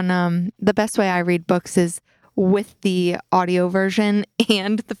got it on the best way I read books is with the audio version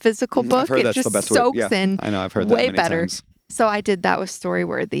and the physical book. I've heard It that's just the best way. soaks Yeah, in I know. I've heard that way many better. times. So I did that with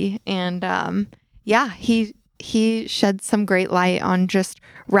Storyworthy, and yeah, he shed some great light on just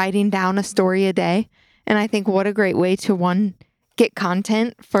writing down a story a day, and I think what a great way to get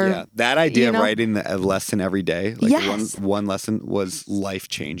content for Yeah, that idea you know? of writing a lesson every day, like Yes. one lesson, was life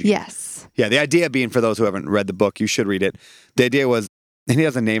changing. yes, Yeah, the idea being, for those who haven't read the book, you should read it. The idea was, and he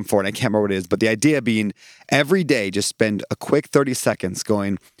has a name for it, I can't remember what it is, but the idea being every day, just spend a quick 30 seconds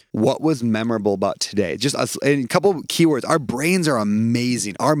going, what was memorable about today? Just and a couple of keywords. Our brains are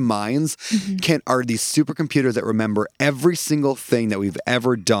amazing. Our minds are these supercomputers that remember every single thing that we've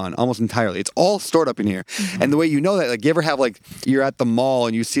ever done, almost entirely. It's all stored up in here. And the way you know that, like, you ever have, like, you're at the mall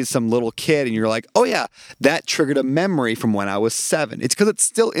and you see some little kid and you're like, oh yeah, that triggered a memory from when I was 7. It's because it's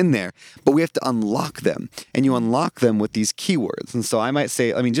still in there, but we have to unlock them. And you unlock them with these keywords. And so I might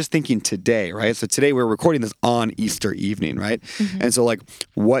say, I mean, just thinking today, right? So today we're recording this on Easter evening, right? And so, like,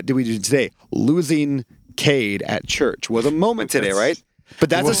 what did we do today? Losing Cade at church was a moment today, right? But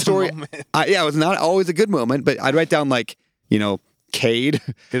that's a was a story. moment. Yeah, it was not always a good moment, but I'd write down, like, Cade,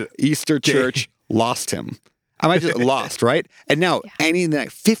 Easter church, lost him. I might just lost, right? And now,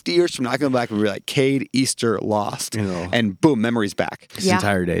 like 50 years from now, I can go back and be like, Cade, Easter, lost. And boom, memory's back. this Yeah.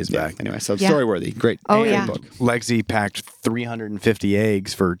 entire day is back. Anyway, so Yeah. Storyworthy. Great. Oh, great yeah. book. Lexi packed 350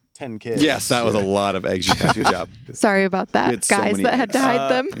 eggs for 10 kids. Yes, that was a lot of eggs. You did a good job. sorry about that, It's so guys many that had to eggs. hide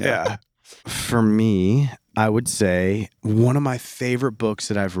them. Yeah. For me, I would say one of my favorite books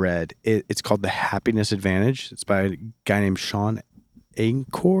that I've read, it's called The Happiness Advantage. It's by a guy named Sean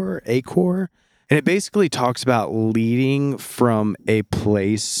Acor. And it basically talks about leading from a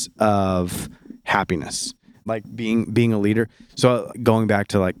place of happiness, like being a leader. So going back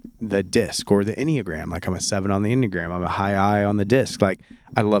to, like, the disc or the Enneagram, like, I'm a 7 on the Enneagram. I'm a high I on the disc. Like,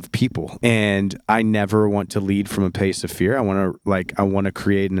 I love people, and I never want to lead from a place of fear. I want to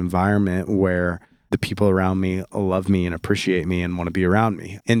create an environment where the people around me love me and appreciate me and want to be around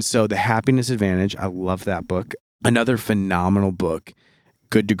me. And so The Happiness Advantage, I love that book. Another phenomenal book,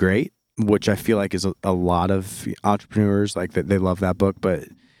 Good to Great, which I feel like is a lot of entrepreneurs, like, that they love that book. But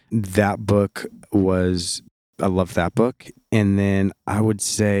that book I love that book. And then I would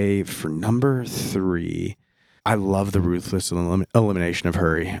say for number 3, I love The Ruthless Elimination of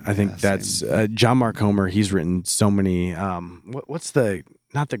Hurry. I think that's John Mark Homer. He's written so many. What's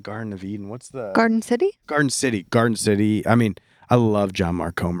not the Garden of Eden? What's the Garden City Garden City? I mean, I love John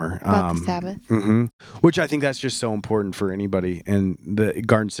Mark Homer. about the Sabbath. Which I think that's just so important for anybody. And the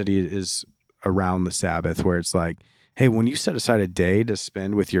Garden City is around the Sabbath, where it's like, hey, when you set aside a day to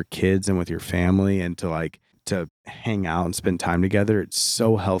spend with your kids and with your family and to to hang out and spend time together. It's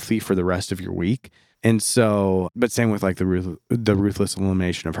so healthy for the rest of your week. And so, but same with like the Ruthless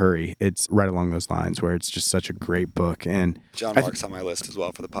Elimination of Hurry. It's right along those lines where it's just such a great book. And John Mark's on my list as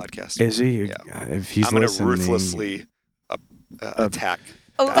well for the podcast. Is he? Yeah. If he's I'm going to listening, ruthlessly attack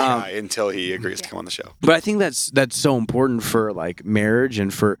that guy until he agrees to come on the show. But I think that's so important for like marriage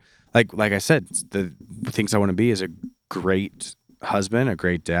and for like I said, the things I want to be is a great husband, a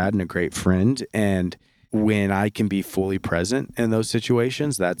great dad, and a great friend. And when I can be fully present in those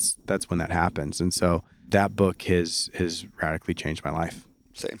situations, that's when that happens. And so that book has radically changed my life.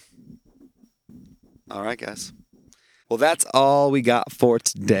 Same. All right, guys. Well, that's all we got for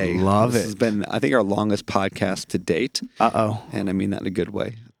today. Love This it. has been, I think, our longest podcast to date. Uh-oh. And I mean that in a good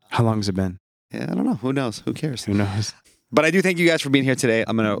way. How long has it been? Yeah, I don't know. Who knows? Who cares? Who knows? But I do thank you guys for being here today.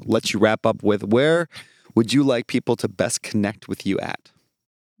 I'm going to let you wrap up with where would you like people to best connect with you at?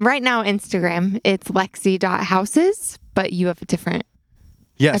 Right now, Instagram, it's lexi.houses, but you have a different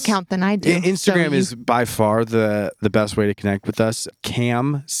account than I do. Instagram is by far the best way to connect with us.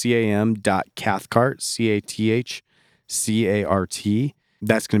 Cathcart, CATHCART.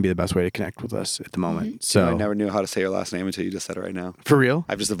 That's going to be the best way to connect with us at the moment. So I never knew how to say your last name until you just said it right now. For real?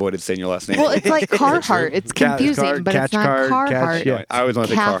 I've just avoided saying your last name. Well, it's like Carhartt. It's confusing, but it's not Carhartt. Yeah. I always want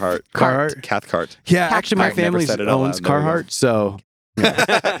to say Carhartt. Cathcart. Yeah, actually, my Cathcart. Never family said it out owns loud. There we go. Carhartt, so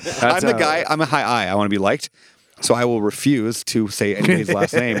I'm the guy. I'm a high I. I want to be liked. So I will refuse to say anybody's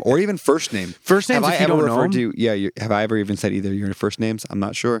last name or even first name. First names, have if I you ever don't know referred them? to? Yeah. Have I ever even said either your first names? I'm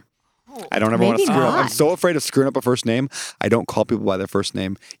not sure. I don't ever want to Maybe screw up. not. I'm so afraid of screwing up a first name. I don't call people by their first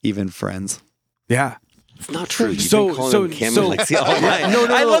name, even friends. Yeah. It's not true. You've So- been calling so- him Cameron so- Lexi all night. No,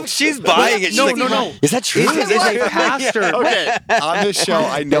 I no. love she's buying it. She's No, like, no. Is that true? Is a pastor Okay. On this show,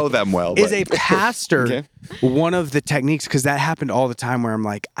 I know them well. is but- a pastor Okay. one of the techniques, because that happened all the time where I'm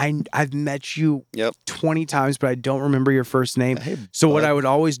like, I've met you Yep. 20 times, but I don't remember your first name. Hey, So what bud. I would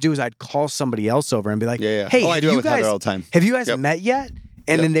always do is I'd call somebody else over and be like, Yeah. hey, Oh, I have do it you with Heather guys, all the time. have you guys Yep. met yet?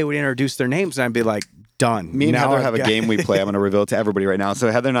 And Yep. then they would introduce their names and I'd be like, done. Me and Now Heather I've have a got- game we play. I'm going to reveal it to everybody right now.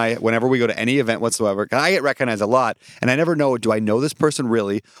 So Heather and I, whenever we go to any event whatsoever, 'cause I get recognized a lot, and I never know, do I know this person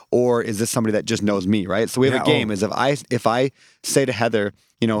really, or is this somebody that just knows me, right? So we have Yeah, a game. Is if I say to Heather,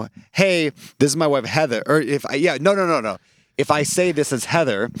 hey, this is my wife Heather, or no. If I say this is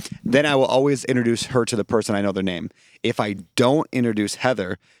Heather, then I will always introduce her to the person I know their name. If I don't introduce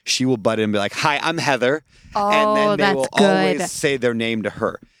Heather, she will butt in and be like, "Hi, I'm Heather," and then they that's will good. always say their name to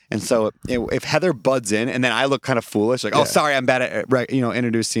her. And so if Heather buds in, and then I look kind of foolish, like, "Oh, sorry, I'm bad at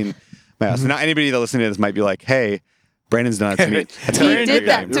introducing." So now anybody that listening to this might be like, "Hey, Brandon's done that to me." That's how I He know did your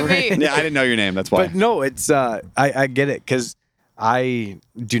that name. to me. Yeah, I didn't know your name. That's why. But no, it's I get it because I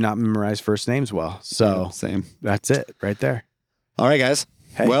do not memorize first names well. So Same. that's it right there. All right, guys.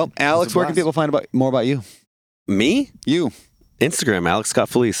 Hey, Well, Alex, a where can blast. people find more about you? Me? You, Instagram, Alex Scott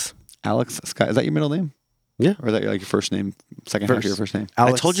Felice. Alex Scott. Is that your middle name? Yeah. Or is that your first name, second half of your first name?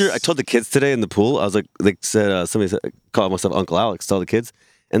 Alex, I told the kids today in the pool. I was like, they said somebody said, call myself Uncle Alex. Tell the kids,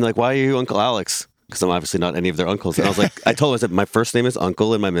 and they're like, why are you UncleAlex? Because I'm obviously not any of their uncles. And I was like, I told them, I said, my first name is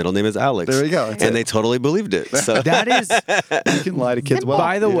Uncle and my middle name is Alex. There you go. That's it. And they totally believed it. So that is. You can lie to kids. Well,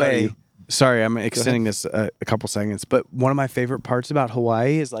 By the you know, way, you- sorry, I'm extending this a couple seconds, but one of my favorite parts about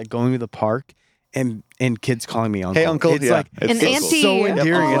Hawaii is like going to the park and kids calling me uncle. Hey, uncle. It's Yeah, like it's An so cool. auntie. so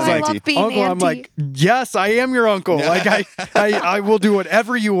endearing. Oh, It's I like love being uncle. I'm auntie. like, yes, I am your uncle. Like I will do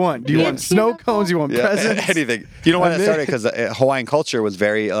whatever you want. Do you want Auntie snow uncle. cones? You want Yeah, presents? anything. You know why I'm that started? in. Because Hawaiian culture was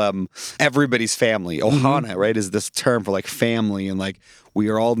very everybody's family. Ohana, right, is this term for like family and like we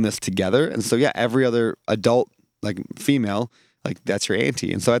are all in this together. And so yeah, every other adult like female, like that's your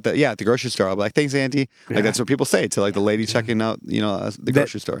auntie. And so at the grocery store, I'll be like, thanks, auntie. Like that's what people say to like the lady checking out, the That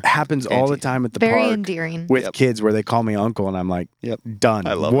grocery store. happens all the Auntie. time at the Very park endearing. with Yep. kids where they call me uncle and I'm like, Yep. done.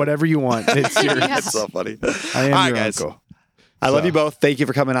 I love it. Whatever you want. It's yours. Yeah. That's so funny. I am All right, your guys. uncle. I love you both. Thank you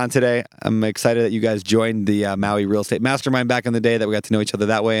for coming on today. I'm excited that you guys joined the Maui Real Estate Mastermind back in the day, that we got to know each other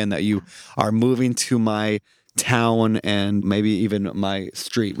that way, and that you are moving to my town and maybe even my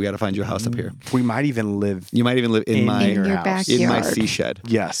street. We got to find you a house up here. We might even live You might even live in in my your your house. in my backyard. sea shed.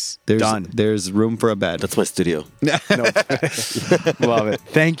 Yes. There's Done. There's room for a bed. that's my studio. Love it.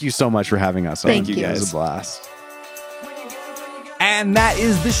 Thank you so much for having us. Thank on. you. It was a blast. And that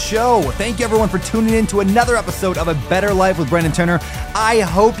is the show. Thank you everyone for tuning in to another episode of A Better Life with Brandon Turner. I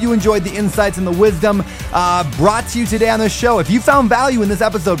hope you enjoyed the insights and the wisdom brought to you today on the show. If you found value in this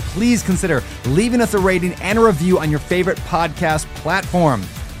episode, please consider leaving us a rating and a review on your favorite podcast platform.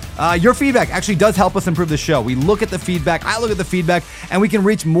 Your feedback actually does help us improve the show. We look at the feedback, I look at the feedback, and we can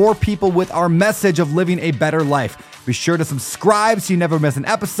reach more people with our message of living a better life. Be sure to subscribe so you never miss an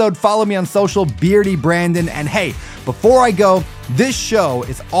episode. Follow me on social, Beardy Brandon. And hey, before I go, this show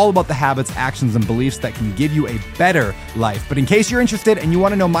is all about the habits, actions, and beliefs that can give you a better life. But in case you're interested and you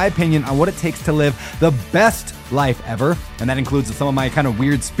want to know my opinion on what it takes to live the best life ever, and that includes some of my kind of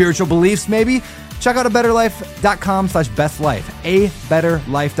weird spiritual beliefs maybe, check out abetterlife.com/bestlife,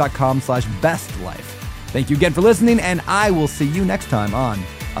 abetterlife.com/bestlife. Thank you again for listening, and I will see you next time on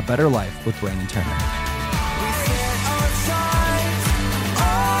A Better Life with Brandon Turner.